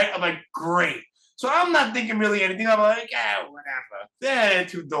 right? I'm like, great. So I'm not thinking really anything. I'm like, yeah, whatever. Yeah,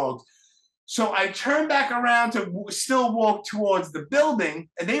 two dogs. So I turn back around to still walk towards the building,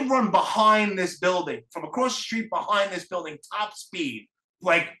 and they run behind this building, from across the street behind this building, top speed,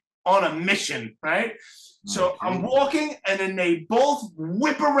 like on a mission, right? So I'm walking, and then they both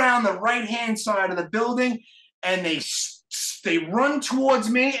whip around the right-hand side of the building, and they run towards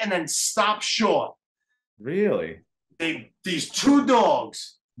me and then stop short. Really? These two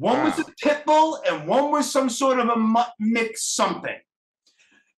dogs. One was a pit bull, and one was some sort of a mutt mix something.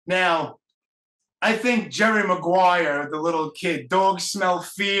 Now, I think Jerry Maguire, the little kid, dogs smell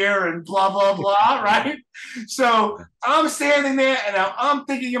fear and blah, blah, blah, right? So I'm standing there, and now I'm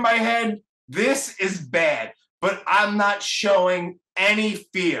thinking in my head, this is bad, but I'm not showing any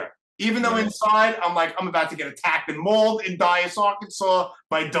fear. Even though inside, I'm like, I'm about to get attacked and mauled in Dias, Arkansas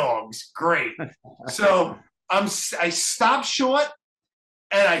by dogs. Great. So I stop short,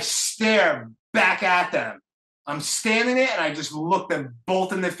 and I stare back at them. I'm standing there, and I just look them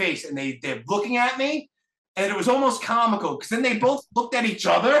both in the face, and they're looking at me, and it was almost comical, because then they both looked at each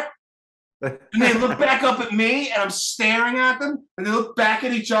other, and they looked back up at me, and I'm staring at them, and they looked back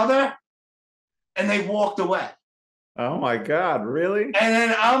at each other, and they walked away. Oh, my God, really? And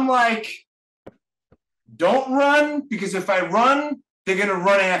then I'm like, don't run, because if I run, they're going to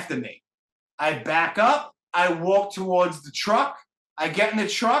run after me. I back up. I walk towards the truck. I get in the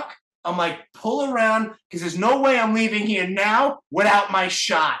truck. I'm like, pull around, because there's no way I'm leaving here now without my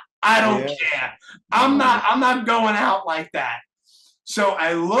shot. I don't care. I'm not going out like that. So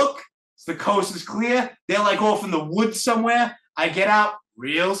I look, the coast is clear. They're like off in the woods somewhere. I get out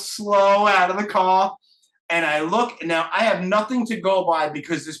real slow out of the car, and I look, and now I have nothing to go by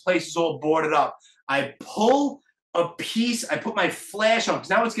because this place is all boarded up. I pull a piece, I put my flash on,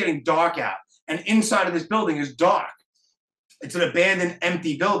 because now it's getting dark out, and inside of this building is dark. It's an abandoned,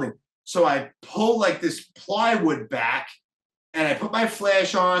 empty building. So I pull like this plywood back, and I put my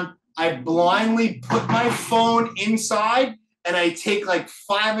flash on. I blindly put my phone inside, and I take like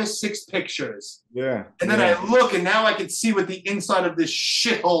 5 or 6 pictures. Yeah. And then I look, and now I can see what the inside of this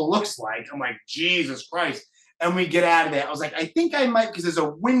shithole looks like. I'm like, Jesus Christ. And we get out of there. I was like, I think I might, because there's a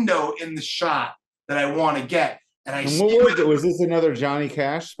window in the shot that I want to get. And what was it? Was this another Johnny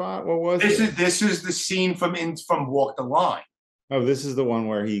Cash spot? What was it? This is the scene from Walk the Line. Oh, this is the one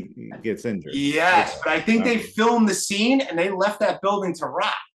where he gets injured. Yes, but I think they filmed the scene, and they left that building to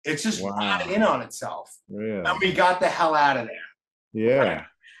rot. It's just rotting in on itself. Really? And we got the hell out of there. Yeah. Right?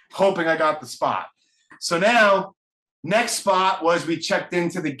 Hoping I got the spot. So now, next spot was we checked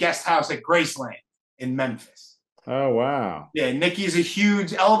into the guest house at Graceland in Memphis. Oh, wow. Yeah, Nikki's a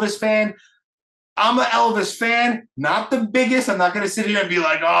huge Elvis fan. I'm an Elvis fan, not the biggest. I'm not going to sit here and be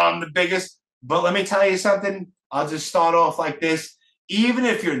like, oh, I'm the biggest. But let me tell you something. I'll just start off like this. Even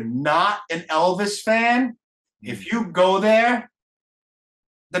if you're not an Elvis fan, if you go there,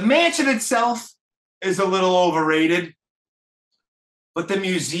 the mansion itself is a little overrated. But the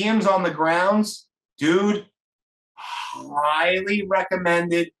museums on the grounds, dude, highly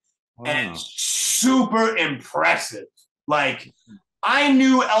recommended and super impressive. Like, I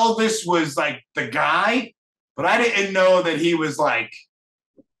knew Elvis was like the guy, but I didn't know that he was like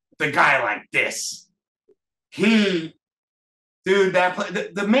the guy like this. Dude,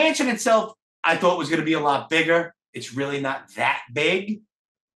 the mansion itself, I thought was going to be a lot bigger. It's really not that big.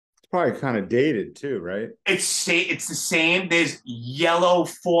 It's probably kind of dated too, right? It's the same. There's yellow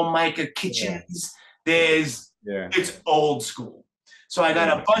Formica kitchens. It's old school. So I got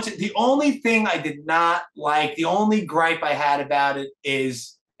a bunch of, the only thing I did not like, the only gripe I had about it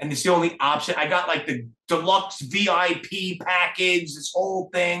is, and it's the only option, I got like the deluxe VIP package, this whole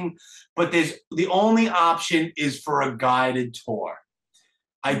thing, but the only option is for a guided tour.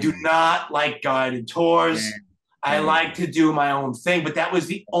 I do not like guided tours. I like to do my own thing, but that was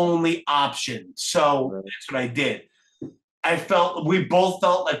the only option. So that's what I did. We both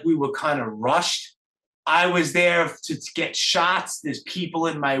felt like we were kind of rushed. I was there to get shots. There's people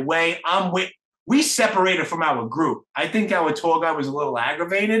in my way. We separated from our group. I think our tour guide was a little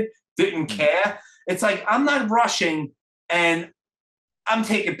aggravated, didn't care. It's like, I'm not rushing and I'm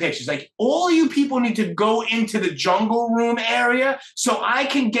taking pictures. Like, all you people need to go into the jungle room area so I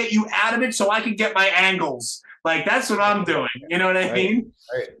can get you out of it so I can get my angles. Like, that's what I'm doing. You know what I mean?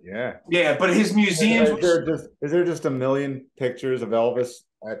 Right. Yeah. Yeah, but his museums. Is there just a million pictures of Elvis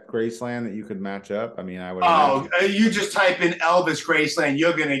at Graceland that you could match up? I mean, I would. You just type in Elvis Graceland,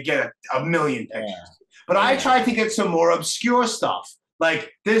 you're gonna get a million pictures. But I tried to get some more obscure stuff.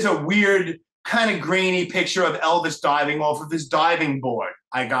 Like, there's a weird kind of grainy picture of Elvis diving off of his diving board.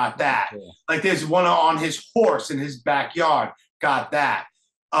 I got that. Like, there's one on his horse in his backyard. Got that.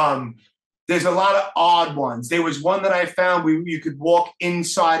 There's a lot of odd ones. There was one that I found where you could walk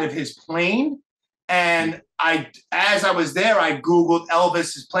inside of his plane. And as I was there, I Googled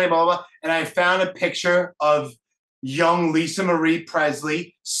Elvis's plane, blah, blah, blah, and I found a picture of young Lisa Marie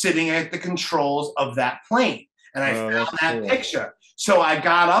Presley sitting at the controls of that plane. And I found that picture. So I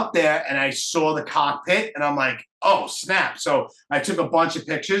got up there and I saw the cockpit and I'm like, oh, snap. So I took a bunch of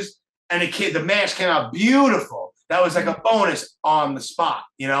pictures and the mask came out beautiful. That was like a bonus on the spot,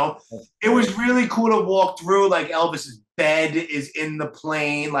 you know? It was really cool to walk through. Like, Elvis's bed is in the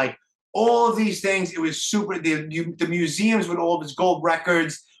plane. Like, all of these things, it was super. The museums with all of his gold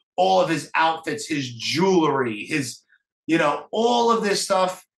records, all of his outfits, his jewelry, all of this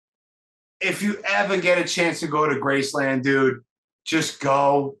stuff. If you ever get a chance to go to Graceland, dude, just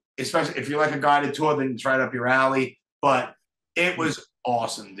go. Especially if you like a guided tour, then it's right up your alley. But it was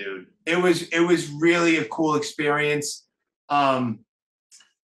awesome, dude. It was really a cool experience. And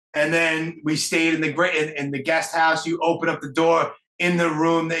then we stayed in the guest house. You open up the door. In the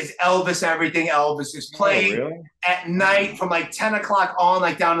room, there's Elvis, everything Elvis is playing. At night from like 10 o'clock on,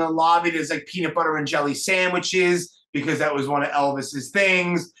 like down in the lobby, there's like peanut butter and jelly sandwiches because that was one of Elvis's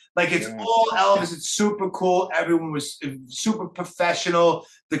things. Like, it's all Elvis. It's super cool. Everyone was super professional.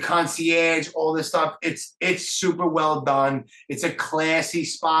 The concierge, all this stuff. It's super well done. It's a classy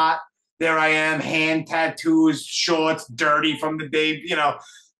spot. There I am, hand tattoos, shorts, dirty from the day,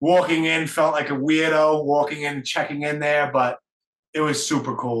 walking in, felt like a weirdo walking in and checking in there, but it was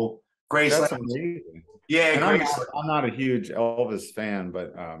super cool. Graceland. That's amazing. Yeah, I'm not a huge Elvis fan,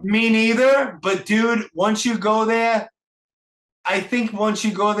 but me neither. But dude, once you go there, I think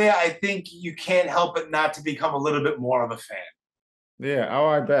you can't help but not to become a little bit more of a fan. Yeah. Oh,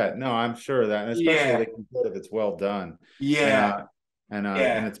 I bet. No, I'm sure that, and especially if it's well done. Yeah. And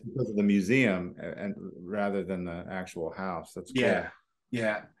it's because of the museum and rather than the actual house. That's cool.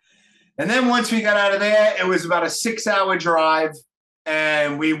 Yeah. And then once we got out of there, it was about a 6-hour drive.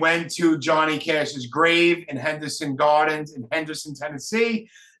 And we went to Johnny Cash's grave in Henderson Gardens in Henderson, Tennessee.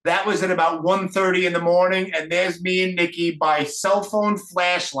 That was at about 1:30 in the morning. And there's me and Nikki by cell phone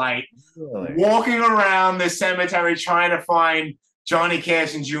flashlight walking around the cemetery trying to find Johnny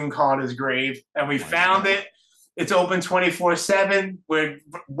Cash and June Carter's grave. And we found it. It's open 24/7. We're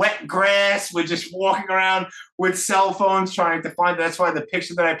wet grass. We're just walking around with cell phones trying to find it. That's why the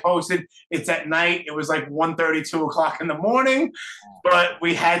picture that I posted, it's at night. It was like 1:30, 2 o'clock in the morning, but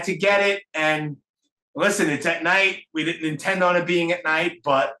we had to get it. And listen, it's at night. We didn't intend on it being at night,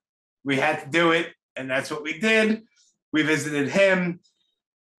 but we had to do it. And that's what we did. We visited him.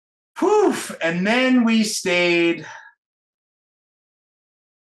 Poof. And then we stayed.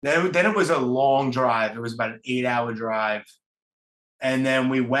 Then it was a long drive. It was about an 8-hour drive. And then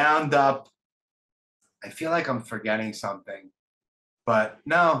we wound up, I feel like I'm forgetting something, but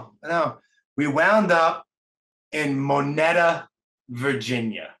no. We wound up in Monetta,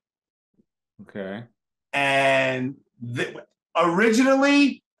 Virginia. Okay. And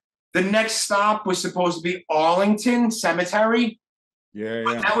originally, the next stop was supposed to be Arlington Cemetery. Yeah.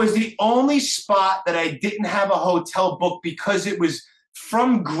 But that was the only spot that I didn't have a hotel booked because it was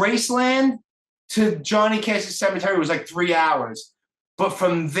from Graceland to Johnny Cash's cemetery was like 3 hours. But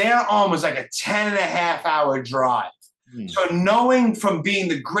from there on was like a 10.5-hour drive. So knowing from being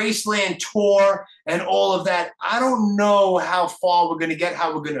the Graceland tour and all of that, I don't know how far we're going to get,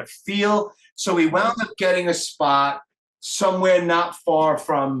 how we're going to feel. So we wound up getting a spot somewhere not far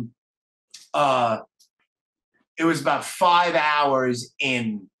from, it was about 5 hours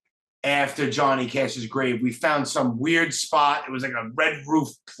in after Johnny Cash's grave. We found some weird spot. It was like a Red Roof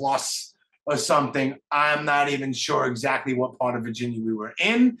Plus or something. I'm not even sure exactly what part of Virginia we were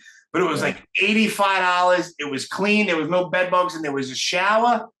in, but it was like $85. It was clean. There was no bed bugs and there was a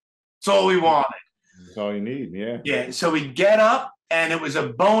shower. That's all we wanted. That's all you need. Yeah. Yeah. So we get up and it was a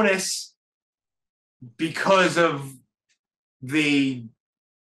bonus because of the,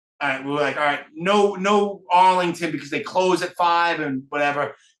 we were like, all right, no Arlington because they close at 5 and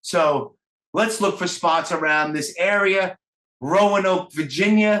whatever. So let's look for spots around this area. Roanoke,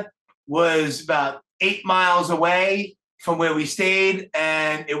 Virginia was about 8 miles away from where we stayed.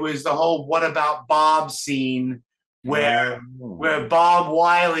 And it was the whole What About Bob scene where Bob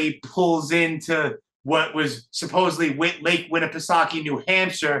Wiley pulls into what was supposedly Lake Winnipesaukee, New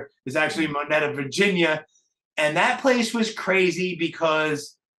Hampshire, is actually Monetta, Virginia. And that place was crazy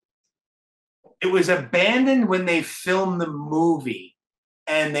because it was abandoned when they filmed the movie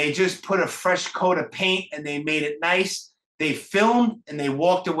and they just put a fresh coat of paint and they made it nice. They filmed and they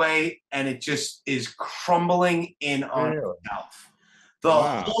walked away and it just is crumbling in on itself. The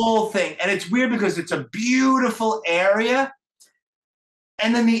whole thing. And it's weird because it's a beautiful area.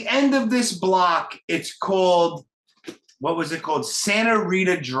 And then the end of this block, it's called, what was it called? Santa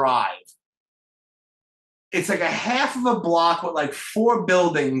Rita Drive. It's like a half of a block with like 4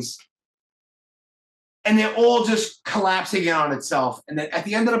 buildings. And they're all just collapsing in on itself. And then at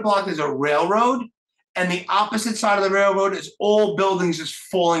the end of the block, there's a railroad. And the opposite side of the railroad is all buildings just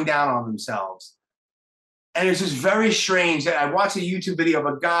falling down on themselves. And it's just very strange that I watched a YouTube video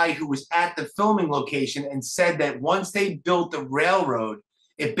of a guy who was at the filming location and said that once they built the railroad,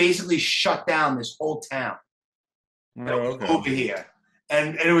 it basically shut down this whole town over here.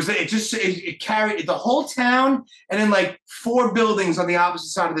 And it carried the whole town and then like 4 buildings on the opposite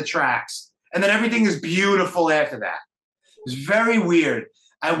side of the tracks. And then everything is beautiful after that. It's very weird.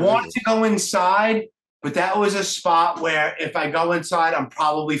 I wanted to go inside, but that was a spot where if I go inside, I'm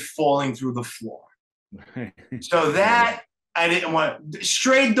probably falling through the floor. So that I didn't want.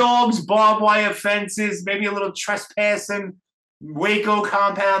 Stray dogs, barbed wire fences, maybe a little trespassing, Waco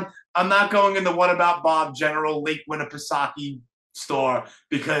compound. I'm not going in the What About Bob General Lake Winnipesaukee store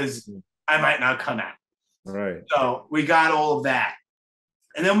because I might not come out. Right. So we got all of that.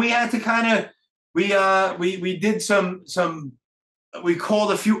 And then we had to kind of we did some we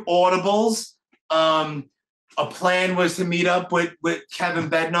called a few audibles. A plan was to meet up with Kevin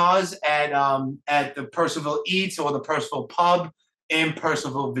Bednarz at the Purcellville EATS or the Purcellville Pub in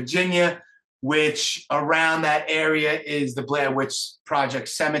Purcellville, Virginia, which around that area is the Blair Witch Project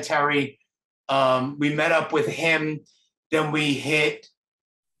Cemetery. We met up with him. Then we hit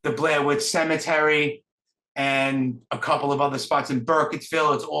the Blair Witch Cemetery and a couple of other spots in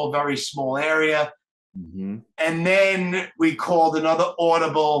Burkittsville. It's all very small area. Mm-hmm. And then we called another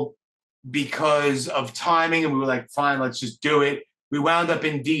audible because of timing, and we were like, fine, let's just do it. We wound up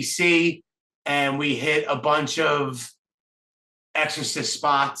in DC and we hit a bunch of exorcist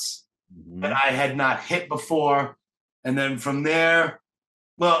spots that I had not hit before. And then from there,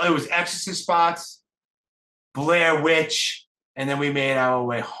 well, it was exorcist spots, Blair Witch, and then we made our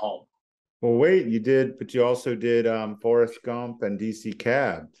way home. Well, wait, but you also did Forrest Gump and DC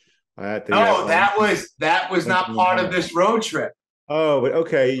Cab. That was not part of this road trip. Oh, but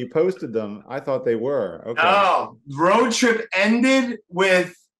okay, you posted them. I thought they were. Okay. Oh, road trip ended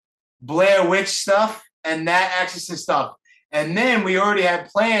with Blair Witch stuff and that exorcist stuff. And then we already had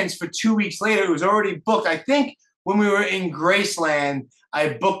plans for 2 weeks later. It was already booked. I think when we were in Graceland,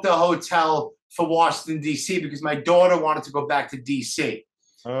 I booked a hotel for Washington, D.C. because my daughter wanted to go back to D.C.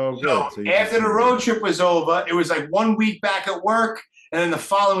 Oh, good. So after the road trip was over, it was like 1 week back at work. And then the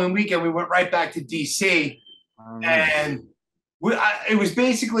following weekend, we went right back to D.C. And it was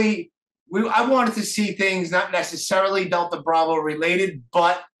basically, I wanted to see things not necessarily Delta Bravo related,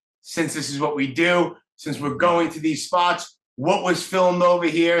 but since this is what we do, since we're going to these spots, what was filmed over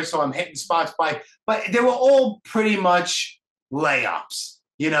here? So I'm hitting spots but they were all pretty much layups.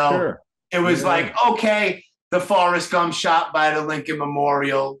 Sure. It was like, okay, the Forrest Gump shot by the Lincoln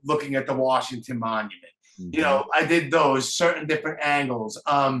Memorial, looking at the Washington Monument. I did those certain different angles.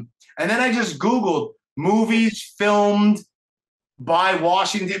 And then I just Googled movies filmed by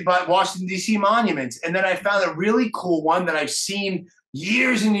Washington D.C. monuments. And then I found a really cool one that I've seen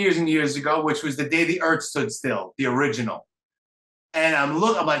years and years and years ago, which was The Day the Earth Stood Still, the original. And I'm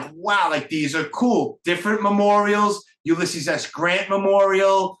like, wow, like these are cool. Different memorials, Ulysses S. Grant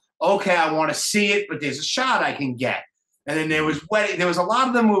Memorial. Okay, I want to see it, but there's a shot I can get. And then there was a lot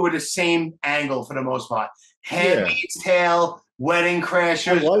of them who were the same angle for the most part. Handmaid's Tale, Wedding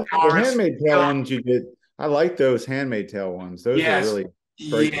Crashers. I like the Handmaid's Tale ones you did. I like those Handmaid's Tale ones. Those are really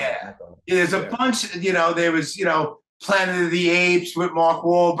great. Yeah. There's a bunch, there was, Planet of the Apes with Mark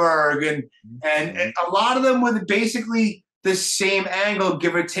Wahlberg, and a lot of them were basically the same angle,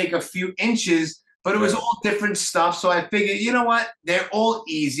 give or take a few inches, but it was all different stuff. So I figured, you know what? They're all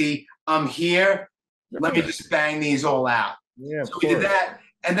easy. I'm here. Let me just bang these all out. Yeah, so we did that.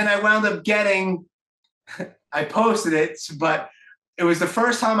 And then I wound up getting, I posted it, but it was the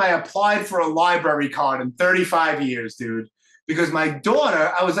first time I applied for a library card in 35 years, dude. Because my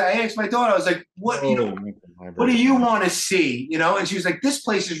daughter, I asked my daughter, I was like, what do you want to see? And she was like, this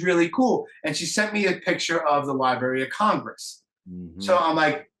place is really cool. And she sent me a picture of the Library of Congress. So I'm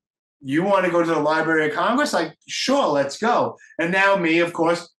like, you want to go to the Library of Congress? Like, sure, let's go. And now me, of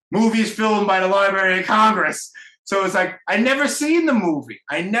course, movies filmed by the Library of Congress. So it's like, I never seen the movie.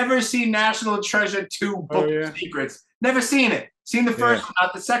 I never seen National Treasure 2 Book of Secrets. Never seen it. Seen the first one,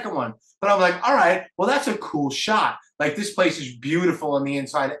 not the second one. But I'm like, all right, well, that's a cool shot. Like, this place is beautiful on the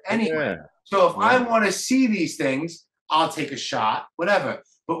inside anyway. So if I want to see these things, I'll take a shot, whatever.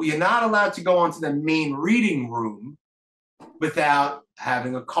 But you're not allowed to go into the main reading room without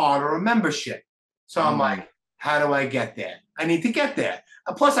having a card or a membership. So I'm like, how do I get there? I need to get there.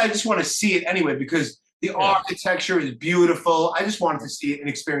 Plus, I just want to see it anyway because the architecture is beautiful. I just wanted to see it and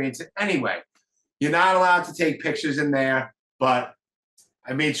experience it anyway. You're not allowed to take pictures in there, but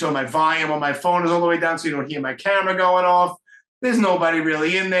I made sure my volume on my phone is all the way down so you don't hear my camera going off. There's nobody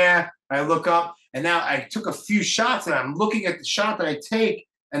really in there. I look up, and now I took a few shots, and I'm looking at the shot that I take,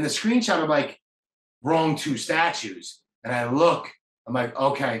 and the screenshot, I'm like, wrong 2 statues. And I look, I'm like,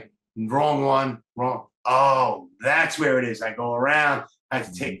 okay, wrong one, wrong. Oh, that's where it is. I go around. I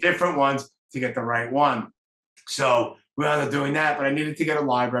have to take different ones to get the right one. So we ended up doing that, but I needed to get a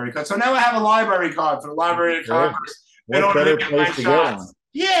library card. So now I have a library card for the Library of Congress. What better place to get one?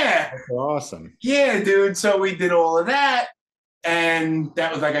 Yeah. That's awesome. Yeah, dude. So we did all of that. And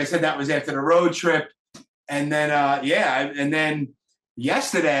that was, like I said, that was after the road trip. And then, and then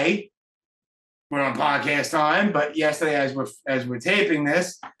yesterday, we're on podcast time, but yesterday, as we're taping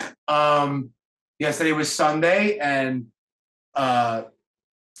this, yesterday was Sunday, and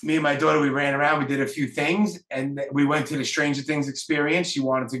me and my daughter, we ran around, we did a few things, and we went to the Stranger Things experience. She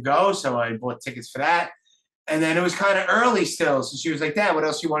wanted to go, so I bought tickets for that. And then it was kind of early still, so she was like, Dad, what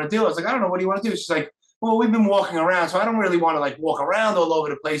else do you want to do? I was like, I don't know, what do you want to do? She's like, well, we've been walking around, so I don't really want to like walk around all over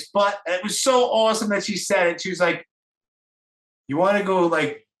the place. But it was so awesome that she said it. She was like, you want to go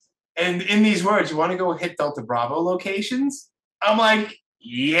like, and in these words, you want to go hit Delta Bravo locations? I'm like,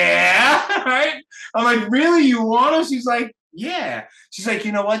 yeah, right? I'm like, really? You want to? She's like, yeah. She's like,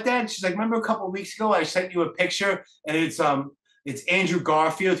 you know what, Dad? She's like, remember a couple of weeks ago, I sent you a picture, and it's Andrew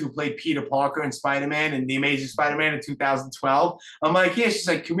Garfield, who played Peter Parker in Spider-Man and The Amazing Spider-Man in 2012. I'm like, yeah. She's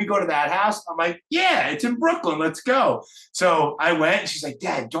like, can we go to that house? I'm like, yeah, it's in Brooklyn. Let's go. So I went, and she's like,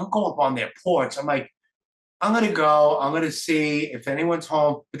 Dad, don't go up on their porch. I'm like, I'm going to go. I'm going to see if anyone's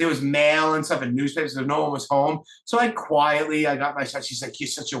home. But there was mail and stuff and newspapers, so no one was home. So I got my shot. She's like, you're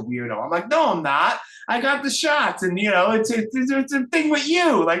such a weirdo. I'm like, no, I'm not. I got the shots, and it's a thing with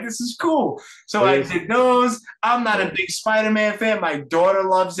you. Like, this is cool. So I did those. I'm not a big Spider-Man fan. My daughter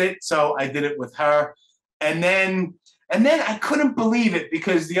loves it, so I did it with her. And then I couldn't believe it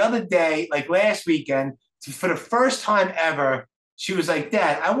because the other day, like last weekend, for the first time ever, she was like,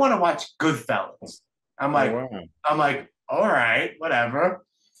 Dad, I want to watch Goodfellas. I'm like, I'm like, all right, whatever.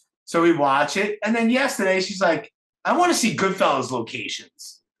 So we watch it, and then yesterday she's like, I want to see Goodfellas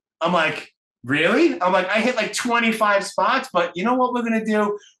locations. I'm like, really? I'm like, I hit like 25 spots, but you know what we're going to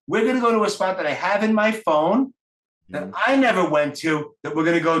do? We're going to go to a spot that I have in my phone that I never went to that we're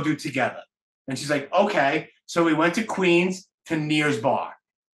going to go do together. And she's like, okay. So we went to Queens to Near's Bar,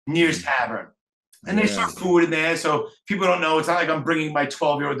 Near's Tavern. And they serve food in there. So people don't know. It's not like I'm bringing my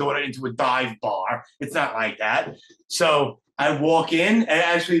 12-year-old daughter into a dive bar. It's not like that. So I walk in, and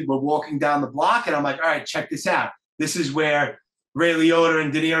actually we're walking down the block, and I'm like, all right, check this out. This is where Ray Liotta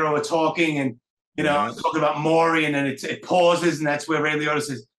and De Niro are talking, and talking about Maury, and then it pauses, and that's where Ray Liotta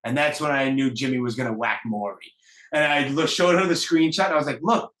says, and that's when I knew Jimmy was going to whack Maury. And I showed her the screenshot, and I was like,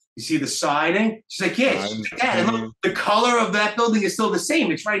 look, you see the siding? She's like, yeah. She's like, yeah. And look, the color of that building is still the same.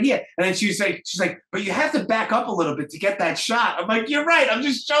 It's right here. And then she's like, but you have to back up a little bit to get that shot. I'm like, you're right. I'm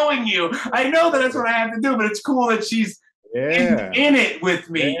just showing you. I know that's what I have to do, but it's cool that she's in it with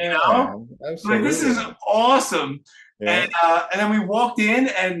me, Like, this is awesome. Yeah. And then we walked in,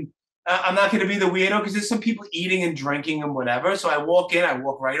 and I'm not going to be the weirdo because there's some people eating and drinking and whatever. So I walk in, I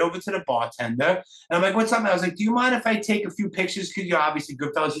walk right over to the bartender, and I'm like, what's up? And I was like, do you mind if I take a few pictures? Because you're obviously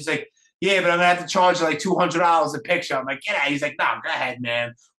good fellas. He's like, yeah, but I'm going to have to charge you like $200 a picture. I'm like, yeah. He's like, no, go ahead,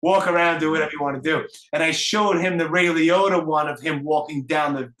 man. Walk around, do whatever you want to do. And I showed him the Ray Liotta one of him walking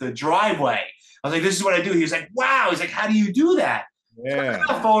down the driveway. I was like, this is what I do. He was like, wow. He's like, how do you do that? Yeah.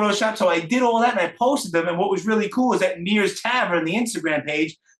 So Photoshop. So I did all that, and I posted them. And what was really cool is that Near's Tavern, the Instagram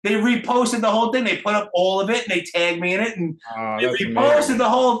page, they reposted the whole thing. They put up all of it, and they tagged me in it, and they reposted the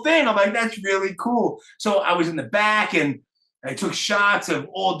whole thing. I'm like, that's really cool. So I was in the back, and I took shots of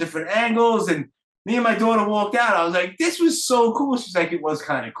all different angles, and me and my daughter walked out. I was like, this was so cool. She's like, it was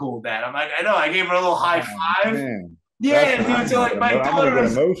kind of cool, Dad. I'm like, I know. I gave her a little high five. Man. Yeah, dude. So like my daughter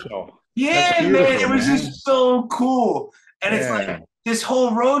was emotional. Yeah, man. It was just so cool. And it's like this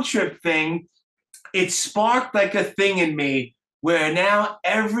whole road trip thing, it sparked like a thing in me where now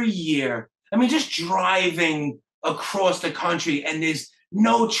every year, I mean, just driving across the country, and there's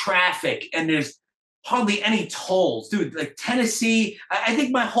no traffic, and there's hardly any tolls. Dude, like Tennessee, I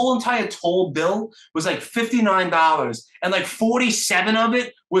think my whole entire toll bill was like $59, and like 47 of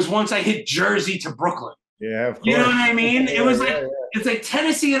it was once I hit Jersey to Brooklyn. Yeah, of course. You know what I mean? It was like, it's like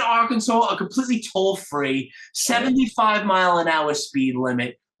Tennessee and Arkansas are completely toll-free, 75-mile-an-hour speed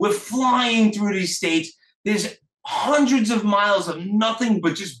limit. We're flying through these states. There's hundreds of miles of nothing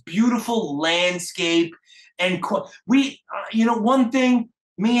but just beautiful landscape. And one thing,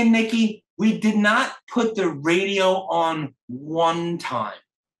 me and Nikki, we did not put the radio on one time.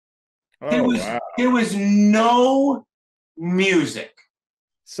 There was no music.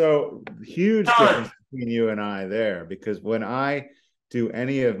 So huge difference between you and I there, because when I do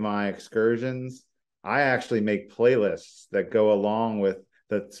any of my excursions, I actually make playlists that go along with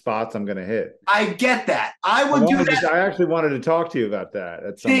the spots I'm going to hit. I get that. I actually wanted to talk to you about that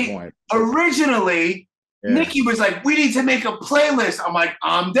at some point. Originally, Nikki was like, we need to make a playlist. I'm like,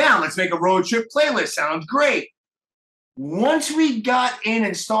 I'm down. Let's make a road trip playlist. Sounds great. Once we got in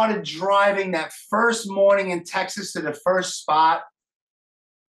and started driving that first morning in Texas to the first spot,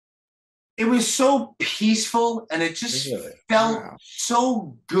 it was so peaceful, and it just felt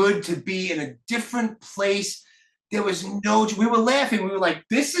so good to be in a different place. There was we were laughing. We were like,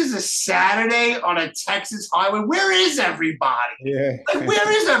 this is a Saturday on a Texas highway. Where is everybody? Yeah. Like,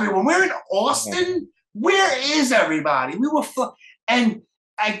 where is everyone? We're in Austin. Where is everybody? We were, and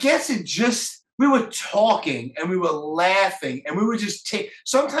I guess we were talking, and we were laughing, and we were just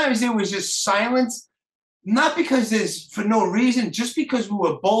sometimes there was just silence, not because there's for no reason, just because we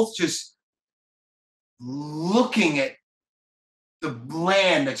were both just looking at the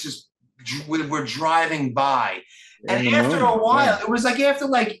land that's just we're driving by. And after a while, it was like after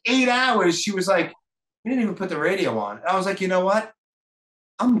like 8 hours, she was like, we didn't even put the radio on. And I was like, you know what?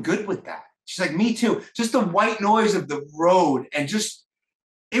 I'm good with that. She's like, me too. Just the white noise of the road, and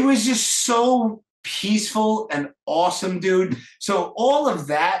it was just so peaceful and awesome, dude. So all of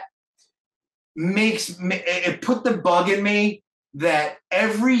that it put the bug in me that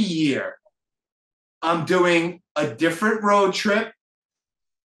every year I'm doing a different road trip.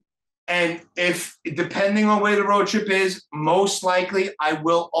 And depending on where the road trip is, most likely I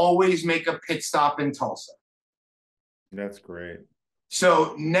will always make a pit stop in Tulsa. That's great.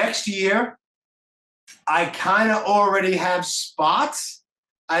 So next year, I kind of already have spots.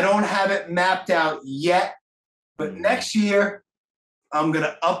 I don't have it mapped out yet, but next year I'm going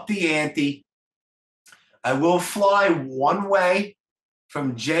to up the ante. I will fly one way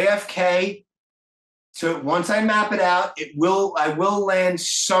from JFK to, once I map it out, I will land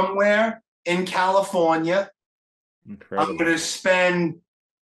somewhere in California. Incredible. I'm going to spend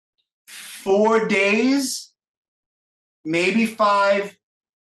 4 days, maybe 5,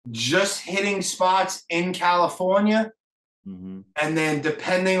 just hitting spots in California. Mm-hmm. And then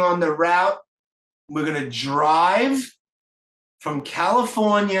depending on the route, we're going to drive from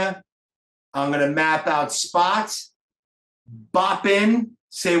California. I'm going to map out spots, bop in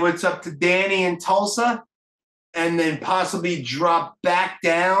say what's up to Danny in Tulsa, and then possibly drop back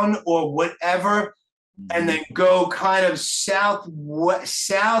down or whatever, and then go kind of southwest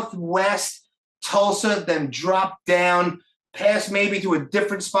Tulsa, then drop down past maybe to a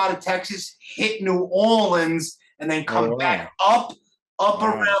different spot of Texas, hit New Orleans, and then come back up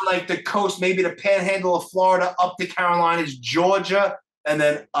around like the coast, maybe the panhandle of Florida, up to Carolinas, Georgia, and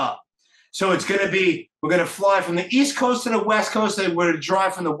then up. So it's going to be, we're going to fly from the East Coast to the West Coast, and we're going to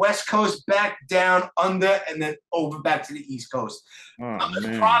drive from the West Coast back down under and then over back to the East Coast.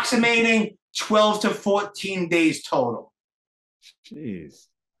 Approximating 12 to 14 days total. Jeez.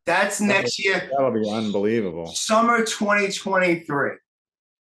 That's next year. That'll be unbelievable. Summer 2023.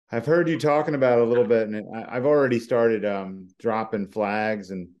 I've heard you talking about it a little bit, and I've already started dropping flags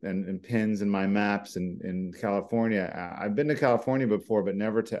and pins in my maps in California. I've been to California before, but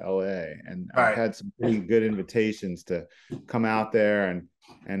never to LA, and I've had some pretty good invitations to come out there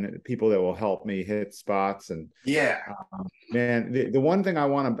and people that will help me hit spots. And man, the one thing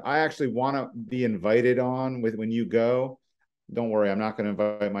I actually want to be invited on with when you go. Don't worry, I'm not going to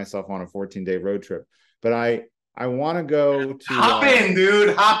invite myself on a 14-day road trip, but I want to go to hop in,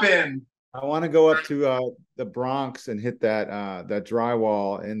 dude. Hop in. I want to go up to the Bronx and hit that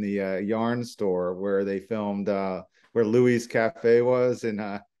drywall in the yarn store where they filmed where Louis' Cafe was in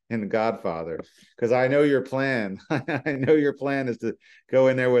The Godfather. Because I know your plan. I know your plan is to go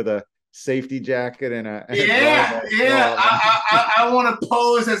in there with a safety jacket and a I want to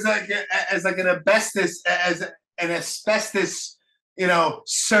pose as like an asbestos,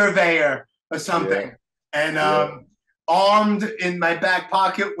 surveyor or something. And armed in my back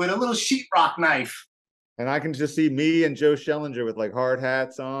pocket with a little sheetrock knife. And I can just see me and Joe Schellinger with like hard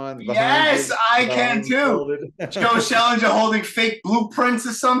hats on. Yes, I can too. Joe Schellinger holding fake blueprints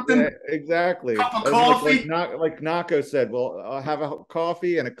or something. Yeah, exactly. Cup of coffee. Like Nako said, well, I'll have a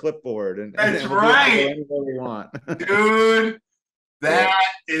coffee and a clipboard. That's and right. Anywhere we want. Dude, that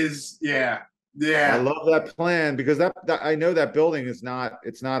is, Yeah. I love that plan because that I know that building is not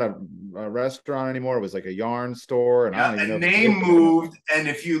a restaurant anymore. It was like a yarn store, and I don't even know. The name moved, and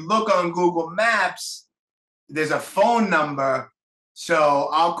if you look on Google Maps, there's a phone number. So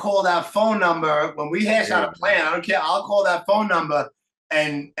I'll call that phone number when we hash out a plan. I don't care. I'll call that phone number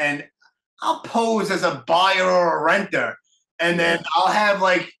and I'll pose as a buyer or a renter, and then I'll have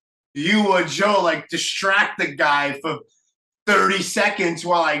like you or Joe like distract the guy for 30 seconds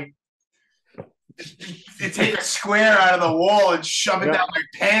while I take a square out of the wall and shove it down my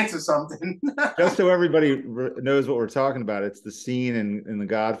pants or something. Just so everybody knows what we're talking about, it's the scene in The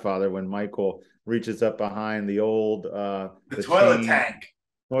Godfather when Michael reaches up behind the old the toilet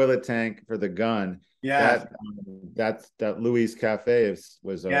tank for the gun. Yeah, that Louis' Cafe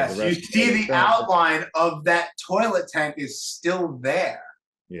was. Yes, you see the outline of that toilet tank is still there.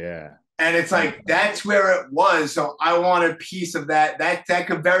 Yeah. And it's like, that's where it was. So I want a piece of that. That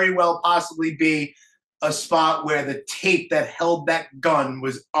could very well possibly be a spot where the tape that held that gun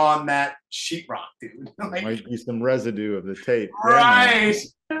was on that sheetrock, dude. Like, might be some residue of the tape. Right.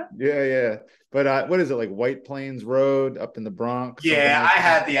 Yeah. But what is it, like White Plains Road up in the Bronx? Yeah, I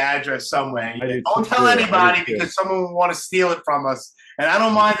had the address somewhere. Don't tell anybody because someone will want to steal it from us. And I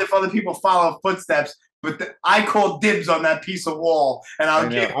don't mind if other people follow footsteps. But I called dibs on that piece of wall, and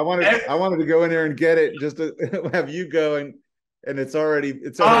I wanted to go in there and get it, just to have you go and it's already.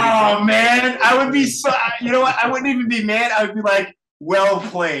 Oh man, I would be so. You know what? I wouldn't even be mad. I would be like, well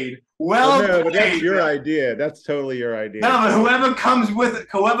played, played. But that's your idea. That's totally your idea. No, but whoever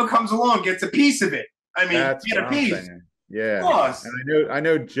comes along gets a piece of it. I mean, get a piece. Yeah, and I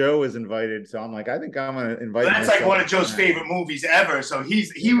know Joe is invited, so I'm like, I think I'm gonna invite. That's like one of Joe's favorite movies ever. So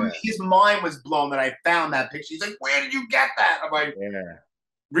his mind was blown that I found that picture. He's like, "Where did you get that?" I'm like,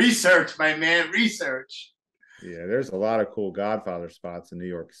 research, my man, research. Yeah, there's a lot of cool Godfather spots in New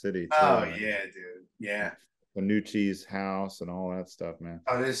York City too. Oh yeah, dude. Yeah, Panucci's house and all that stuff, man.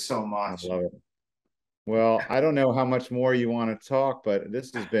 Oh, there's so much. I love it. Well, I don't know how much more you want to talk, but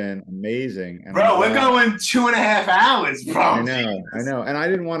this has been amazing. And bro, we're going 2.5 hours, bro. I know. And I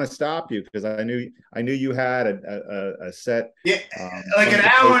didn't want to stop you because I knew you had a set. Yeah, like an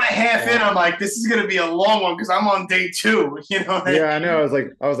hour and a half in, I'm like, this is gonna be a long one because I'm on day 2. You know? I know.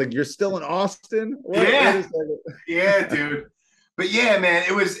 I was like, you're still in Austin? What yeah, dude. But yeah, man,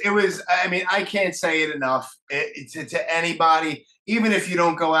 it was. I mean, I can't say it enough. To anybody. Even if you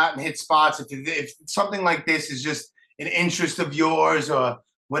don't go out and hit spots, if something like this is just an interest of yours or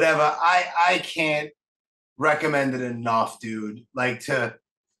whatever, I can't recommend it enough, dude. Like to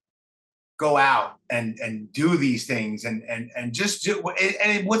go out and do these things and just do.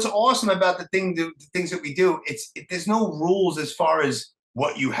 And what's awesome about the things that we do, there's no rules as far as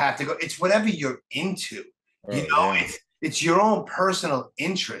what you have to go. It's whatever you're into. You Oh, know, yeah. it's your own personal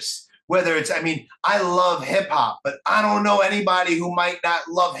interests. Whether it's, I mean, I love hip hop, but I don't know anybody who might not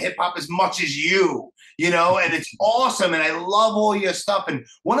love hip hop as much as you, you know, and it's awesome. And I love all your stuff. And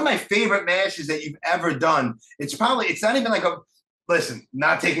one of my favorite matches that you've ever done, it's not even like listen,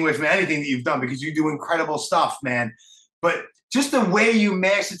 not taking away from anything that you've done because you do incredible stuff, man. But just the way you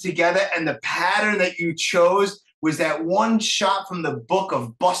mashed it together and the pattern that you chose was that one shot from the book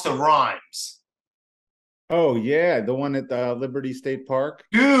of Busta Rhymes. Oh yeah, the one at Liberty State Park.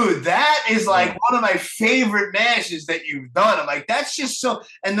 Dude, that is like one of my favorite mashes that you've done. I'm like, that's just so,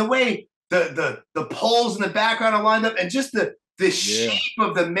 and the way the poles in the background are lined up, and just the shape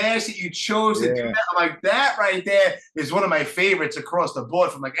of the mash that you chose to do that. I'm like, that right there is one of my favorites across the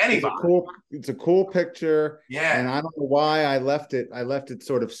board from like anybody. It's a cool picture. Yeah. And I don't know why I left it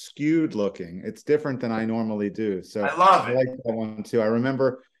sort of skewed looking. It's different than I normally do. So I love it. I like that one too. I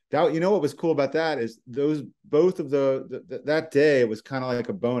remember that, you know, what was cool about that is both of that day, it was kind of like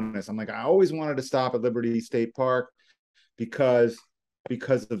a bonus. I'm like, I always wanted to stop at Liberty State Park because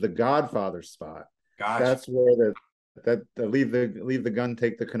of the Godfather spot. Gotcha. That's where the leave the gun,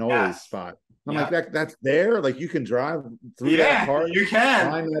 take the cannolis spot. I'm like, that's there. Like, you can drive through that park. You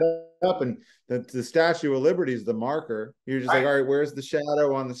can line that up, and the Statue of Liberty is the marker. You're just like, all right, where's the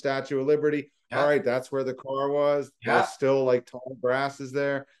shadow on the Statue of Liberty? All right, that's where the car was. There's still like tall grasses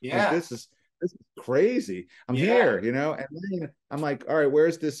there. Like, this is crazy. I'm here, you know. And then I'm like, all right,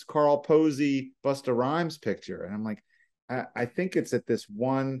 where's this Carl Posey Busta Rhymes picture? And I'm like, I think it's at this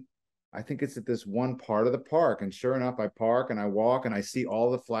one part of the park. And sure enough, I park and I walk and I see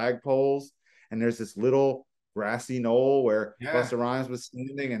all the flagpoles, and there's this little grassy knoll where Busta Rhymes was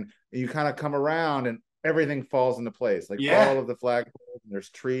standing, and you kind of come around and everything falls into place. Like all of the flagpoles, and there's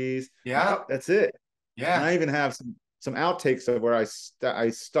trees. That's it. Yeah. And I even have some outtakes of where I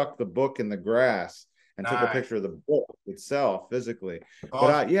stuck the book in the grass and took a picture of the book itself physically.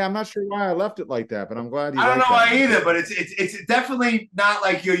 But I'm not sure why I left it like that, but I'm glad you. I don't know why either, but it's definitely not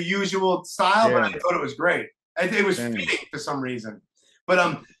like your usual style, but I thought it was great. It was fitting for some reason.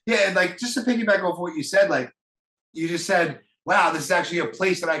 But like, just to piggyback off what you said, like you just said, wow, this is actually a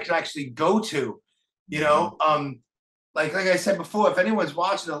place that I could actually go to, you know? Like I said before, if anyone's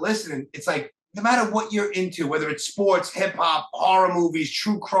watching or listening, it's like, no matter what you're into, whether it's sports, hip hop, horror movies,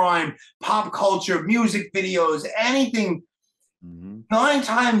 true crime, pop culture, music videos, anything, 9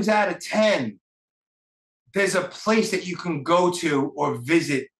 times out of 10, there's a place that you can go to or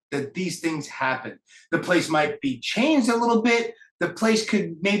visit that these things happen. The place might be changed a little bit. The place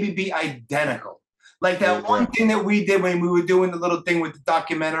could maybe be identical. Like that one thing that we did when we were doing the little thing with the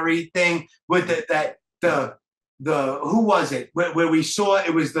documentary thing with the who was it? Where we saw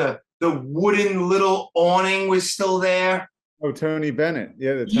it was the wooden little awning was still there. Oh, Tony Bennett.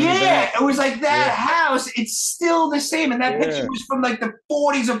 Yeah. Bennett. It was like that house. It's still the same. And that picture was from like the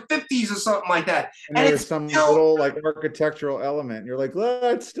 40s or 50s or something like that. And there's some little like architectural element. You're like, look,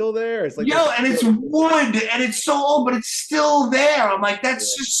 it's still there. It's like, and it's wood and it's so old, but it's still there. I'm like,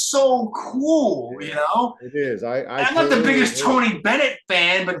 that's just so cool, you know? It is. I'm not the biggest Tony Bennett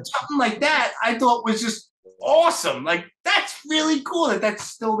fan, but something like that I thought was just awesome. Like, that's really cool that's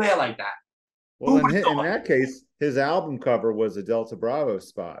still there like that. Well, in that case, his album cover was a Delta Bravo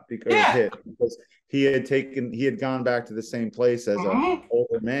spot because he had gone back to the same place as an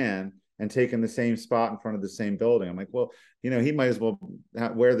older man and taken the same spot in front of the same building. I'm like, well, you know, he might as well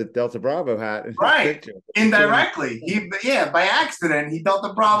wear the Delta Bravo hat in his picture. Indirectly. By accident, he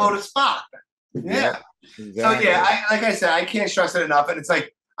Delta Bravo the spot. Yeah. Exactly. So like I said, I can't stress it enough. And it's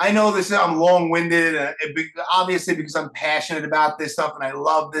like, I know I'm long-winded, obviously because I'm passionate about this stuff and I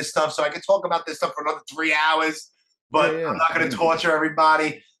love this stuff. So I could talk about this stuff for another 3 hours, but I'm not going to torture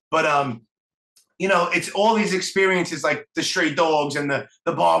everybody. But, you know, it's all these experiences like the stray dogs and the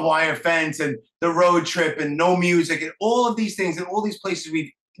barbed wire fence and the road trip and no music and all of these things and all these places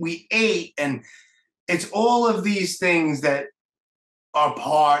we ate. And it's all of these things that are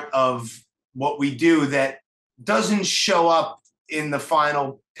part of what we do that doesn't show up in the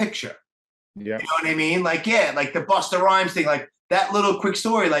final picture. You know what I mean? Like, like the Busta Rhymes thing, like that little quick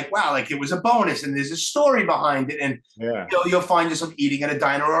story, like, wow, like it was a bonus and there's a story behind it. And you'll find yourself eating at a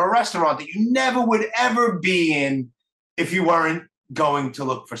diner or a restaurant that you never would ever be in if you weren't going to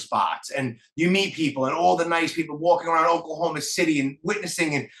look for spots. And you meet people and all the nice people walking around Oklahoma City and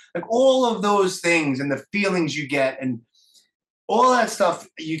witnessing and like all of those things and the feelings you get and all that stuff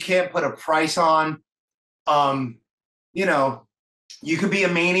you can't put a price on. You know, you could be a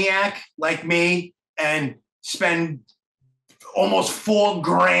maniac like me and spend almost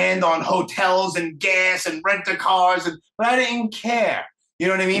 $4,000 on hotels and gas and rent-a-cars, but I didn't care You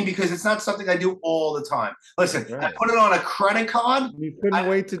know what I mean? Because it's not something I do all the time. Listen, Right. I put it on a credit card. You couldn't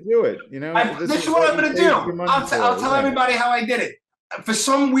wait to do it. You know, This is what I'm going to do. I'll tell everybody how I did it. For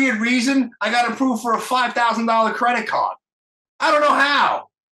some weird reason, I got approved for a $5,000 credit card. I don't know how.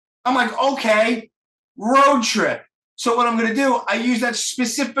 I'm like, okay, road trip. So what I'm going to do, I use that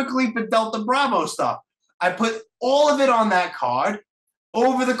specifically for Delta Bravo stuff. I put all of it on that card.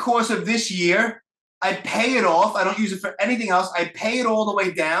 Over the course of this year, I pay it off. I don't use it for anything else. I pay it all the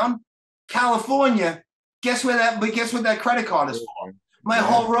way down. California, guess what that credit card is for? My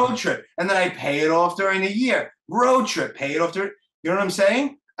whole road trip. And then I pay it off during the year. Road trip, pay it off during, you know what I'm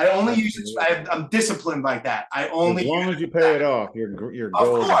saying? I only use it. I'm disciplined like that. I only. As long as you pay it off, your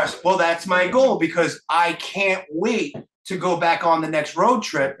goal. Of course. Well, that's my goal because I can't wait to go back on the next road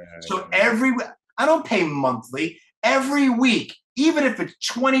trip. So I don't pay monthly. Every week, even if it's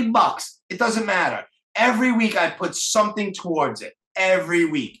 $20, it doesn't matter. Every week I put something towards it. Every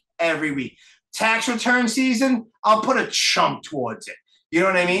week. Tax return season, I'll put a chunk towards it. You know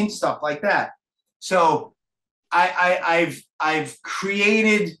what I mean? Stuff like that. So I've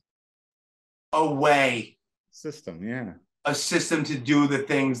created a system to do the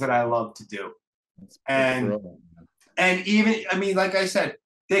things that I love to do. And even, I mean, like I said,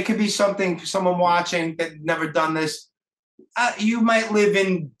 there could be someone watching that never done this. You might live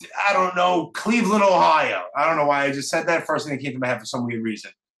in, I don't know, Cleveland, Ohio. I don't know why I just said that. First thing that came to my head for some weird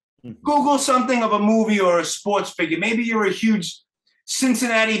reason. Google something of a movie or a sports figure. Maybe you're a huge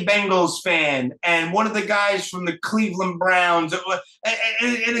Cincinnati Bengals fan and one of the guys from the Cleveland Browns. And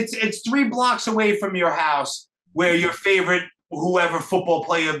it's 3 blocks away from your house where your favorite whoever football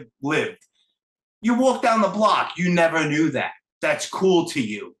player lived. You walk down the block. You never knew that. That's cool to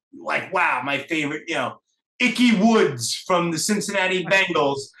you. Like, wow, my favorite, Ickey Woods from the Cincinnati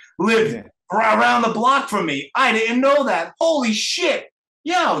Bengals lived around the block from me. I didn't know that. Holy shit.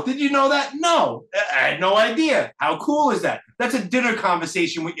 Yo, did you know that? No, I had no idea. How cool is that? That's a dinner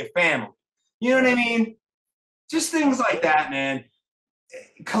conversation with your family. You know what I mean? Just things like that, man.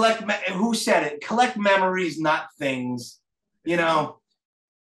 Who said it? Collect memories, not things. I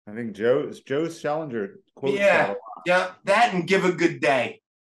think Joe Schellinger quotes that. Yeah, that and give a good day.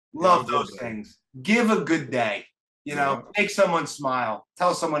 Love those things. Give a good day. Make someone smile.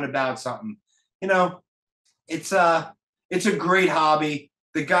 Tell someone about something. It's a great hobby.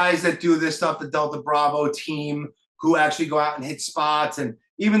 The guys that do this stuff, the Delta Bravo team, who actually go out and hit spots, and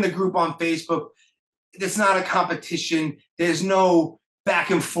even the group on Facebook, it's not a competition. There's no back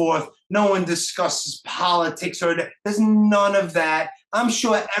and forth. No one discusses politics there's none of that. I'm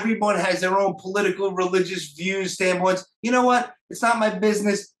sure everyone has their own political, religious views, standpoints. You know what? It's not my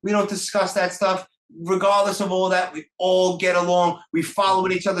business. We don't discuss that stuff. Regardless of all that, we all get along. We follow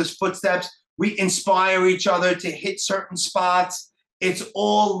in each other's footsteps. We inspire each other to hit certain spots. It's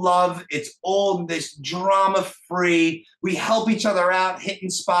all love. It's all this drama-free. We help each other out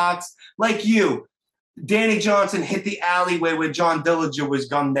hitting spots. Like you, Danny Johnson hit the alleyway where John Dillinger was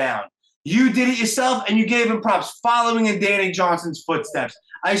gunned down. You did it yourself, and you gave him props, following in Danny Johnson's footsteps.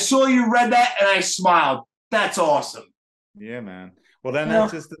 I saw you read that, and I smiled. That's awesome. Yeah, man. Well, then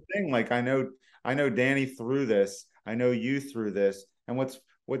that's just the thing. Like, I know Danny through this. I know you through this. And what's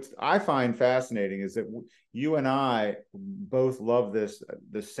I find fascinating is that you and I both love this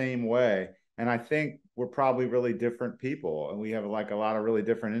the same way. And I think we're probably really different people, and we have like a lot of really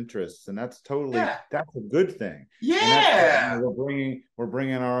different interests, and that's that's a good thing. Yeah, we're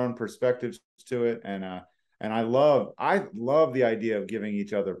bringing our own perspectives to it, and I love the idea of giving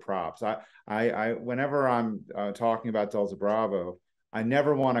each other props. I whenever I'm talking about Delta Bravo, I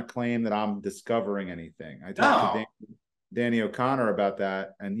never want to claim that I'm discovering anything. I talked to Danny O'Connor about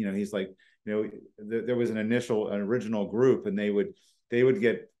that, and he's like, there was an original group, and they would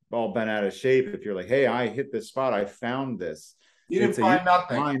get all bent out of shape if you're like, hey, I hit this spot, I found this. You didn't find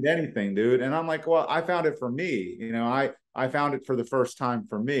nothing. Find anything, dude. And I'm like, well, I found it for me. I found it for the first time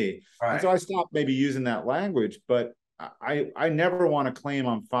for me. Right. And so I stopped maybe using that language, but I never want to claim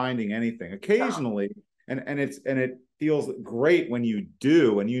I'm finding anything. Occasionally, and it feels great when you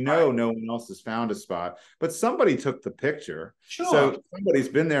do, and no one else has found a spot, but somebody took the picture. Sure. So somebody's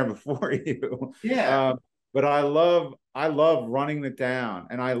been there before you. Yeah. But I love running it down,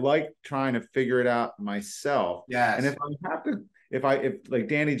 and I like trying to figure it out myself. Yes. And if like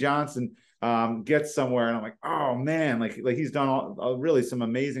Danny Johnson gets somewhere, and I'm like, oh man, like he's done really some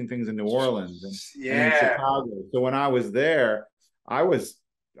amazing things in New Orleans and in Chicago. So when I was there, I was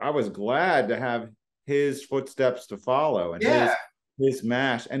glad to have his footsteps to follow and his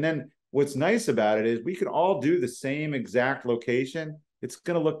mash. And then what's nice about it is we could all do the same exact location, it's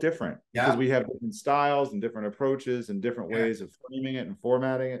going to look different because we have different styles and different approaches and different ways of framing it and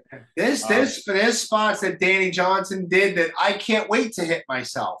formatting it. There's spots that Danny Johnson did that I can't wait to hit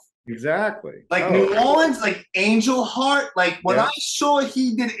myself. Exactly. Like New Orleans, like Angel Heart. Like when I saw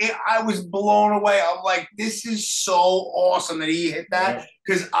he did it, I was blown away. I'm like, this is so awesome that he hit that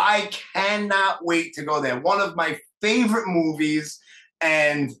because I cannot wait to go there. One of my favorite movies,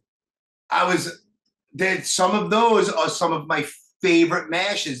 and some of those are some of my favorite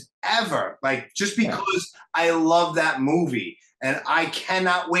mashes ever. Like just because I love that movie, and I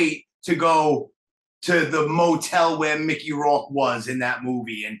cannot wait to go to the motel where Mickey Rourke was in that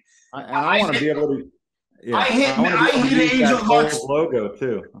movie, and I want to be able to. Yeah, I hit Angel Heart logo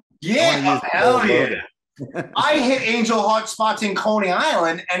too. Yeah, hell yeah! I hit Angel Heart spots in Coney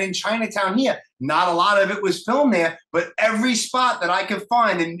Island and in Chinatown here. Not a lot of it was filmed there, but every spot that I could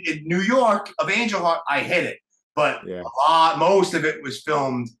find in New York of Angel Heart, I hit it. But most of it was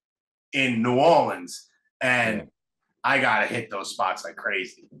filmed in New Orleans, and I gotta hit those spots like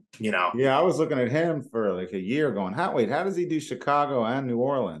crazy, you know. Yeah, I was looking at him for like a year, going, how does he do Chicago and New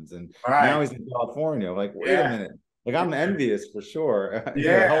Orleans? And now he's in California. Like, wait a minute. Like, I'm envious for sure.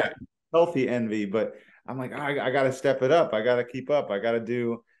 Healthy envy, but I'm like, I gotta step it up. I gotta keep up. I gotta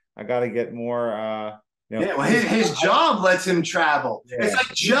get more. Well, his job lets him travel. It's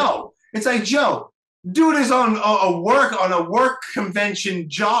like Joe. Dude is on a work convention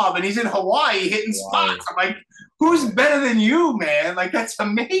job, and he's in Hawaii hitting spots. I'm like, who's better than you, man? Like, that's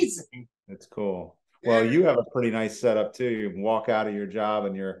amazing. That's cool. Well, you have a pretty nice setup too. You can walk out of your job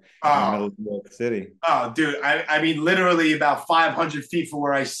and you're in the middle of New York City. Oh, dude. I mean, literally about 500 feet from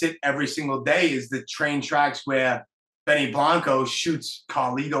where I sit every single day is the train tracks where Benny Blanco shoots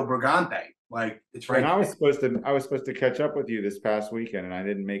Carlito Brigante. Like, it's right. And I was supposed to catch up with you this past weekend, and I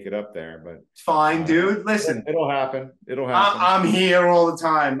didn't make it up there. But it's fine, dude. Listen, it'll happen. I'm here all the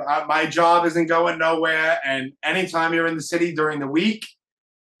time. My job isn't going nowhere, and anytime you're in the city during the week,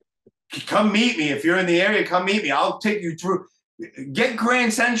 come meet me. If you're in the area, come meet me. I'll take you through. Get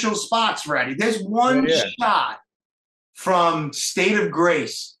Grand Central spots ready. There's one shot from State of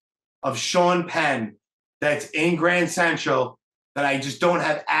Grace of Sean Penn that's in Grand Central that I just don't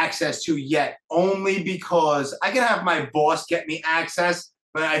have access to yet, only because I can have my boss get me access,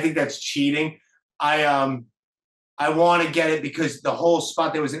 but I think that's cheating. I want to get it because the whole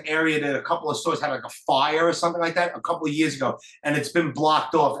spot, there was an area that a couple of stores had like a fire or something like that a couple of years ago, and it's been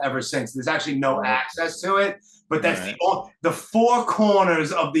blocked off ever since. There's actually no access to it, but that's the four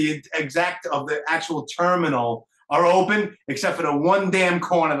corners of the actual terminal are open, except for the one damn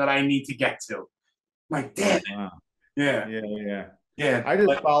corner that I need to get to. I'm like, damn it. Wow. Yeah. I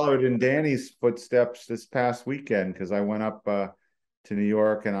just followed in Danny's footsteps this past weekend because I went up to New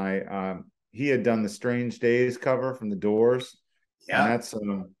York, and he had done the Strange Days cover from the Doors. Yeah,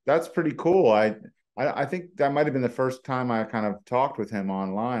 and that's pretty cool. I think that might have been the first time I kind of talked with him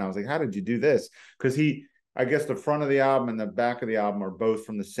online. I was like, how did you do this? Because I guess the front of the album and the back of the album are both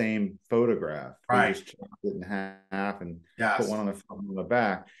from the same photograph. Right. He just chopped it in half and put one on the front and on the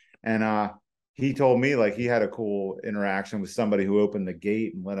back. And he told me like he had a cool interaction with somebody who opened the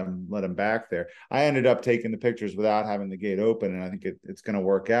gate and let him back there. I ended up taking the pictures without having the gate open, and I think it's going to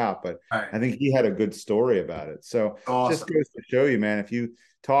work out. But I think he had a good story about it. So just goes to show you, man, if you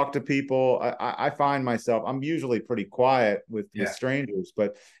talk to people, I find myself, I'm usually pretty quiet with strangers,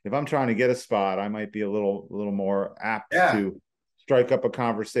 but if I'm trying to get a spot, I might be a little more apt to strike up a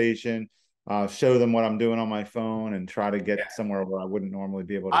conversation. Show them what I'm doing on my phone and try to get somewhere where I wouldn't normally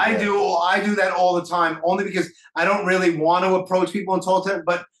be able to. I do that all the time, only because I don't really want to approach people and talk to them,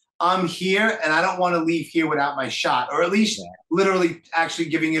 but I'm here and I don't want to leave here without my shot, or at least literally actually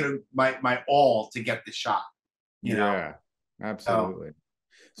giving it my all to get the shot. You know? Yeah, absolutely.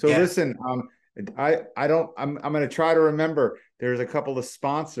 So listen, I'm going to try to remember. There's a couple of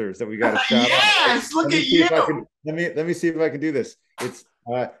sponsors that we got to shout out. Yes, look at you. Let me see if I can do this. It's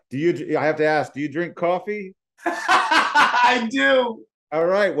I have to ask, do you drink coffee? I do. All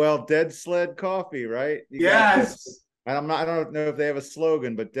right. Well, Dead Sled Coffee, right? Yes. And I don't know if they have a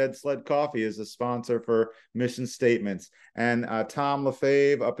slogan, but Dead Sled Coffee is a sponsor for Mission Statements. And Tom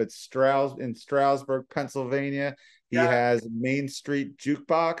LaFave up at Stroudsburg, Pennsylvania. He has Main Street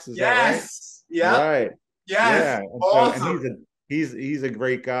Jukebox. Is that right? Yeah. Right. Yes. Yeah. Awesome. And he's a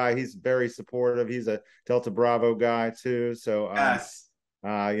great guy. He's very supportive. He's a Delta Bravo guy too. So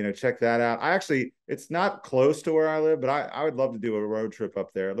check that out. It's not close to where I live, but I would love to do a road trip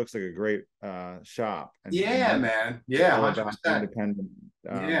up there. It looks like a great shop. Man. Yeah, 100%. Independent.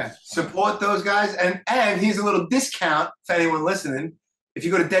 Support those guys. And here's a little discount for anyone listening. If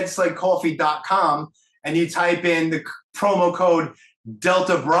you go to deadsledcoffee.com and you type in the promo code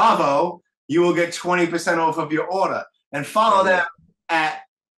Delta Bravo, you will get 20% off of your order. And follow them at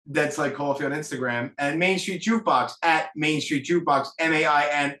That's Like Coffee on Instagram, and Main Street Jukebox at Main Street Jukebox,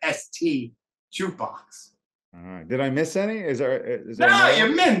 MAINST Jukebox. All right. Did I miss any? Is there No, more?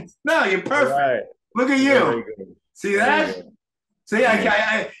 you're mint. No, you're perfect. Right. Look at you. See that? See,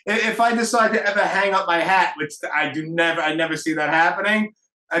 if I decide to ever hang up my hat, which I never see that happening,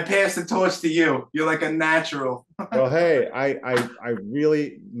 I pass the torch to you. You're like a natural. Well, hey, I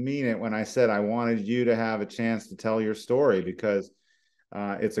really mean it when I said I wanted you to have a chance to tell your story, because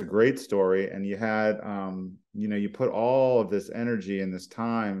it's a great story, and you had you put all of this energy and this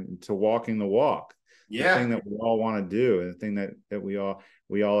time to walking the walk. Yeah. The thing that we all want to do, and the thing that we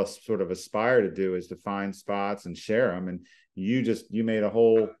all sort of aspire to do, is to find spots and share them. And you made a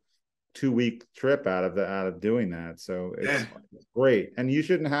whole 2-week trip out of doing that. So it's great. And you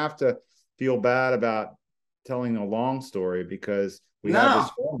shouldn't have to feel bad about telling a long story, because we have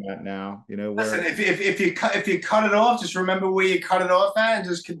this format now, where listen, if you cut it off, just remember where you cut it off at and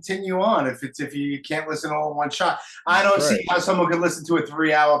just continue on. If you can't listen all in one shot. I don't see how someone could listen to a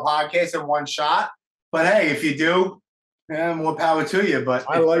 3-hour podcast in one shot. But hey, if you do, more power to you. But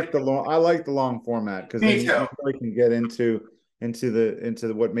I like the long format, because then you really can get into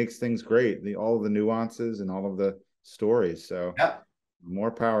what makes things great, all of the nuances and all of the stories. So more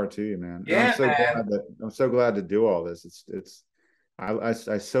power to you, man. Yeah, I'm so glad to do all this. I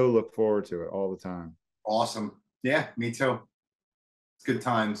so look forward to it all the time. Awesome. Yeah, me too. It's good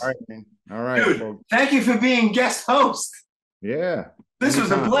times. All right, man. All right. Dude, thank you for being guest host. Yeah. This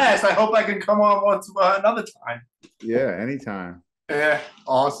was a blast. I hope I can come on another time. Yeah, anytime. Yeah,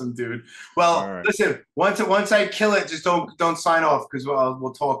 awesome, dude. Well, listen, once I kill it, just don't sign off, because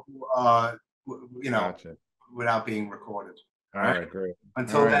we'll talk Gotcha. without being recorded. All right, great.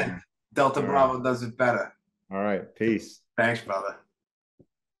 Until then, Delta Bravo does it better. All right, peace. Thanks, brother.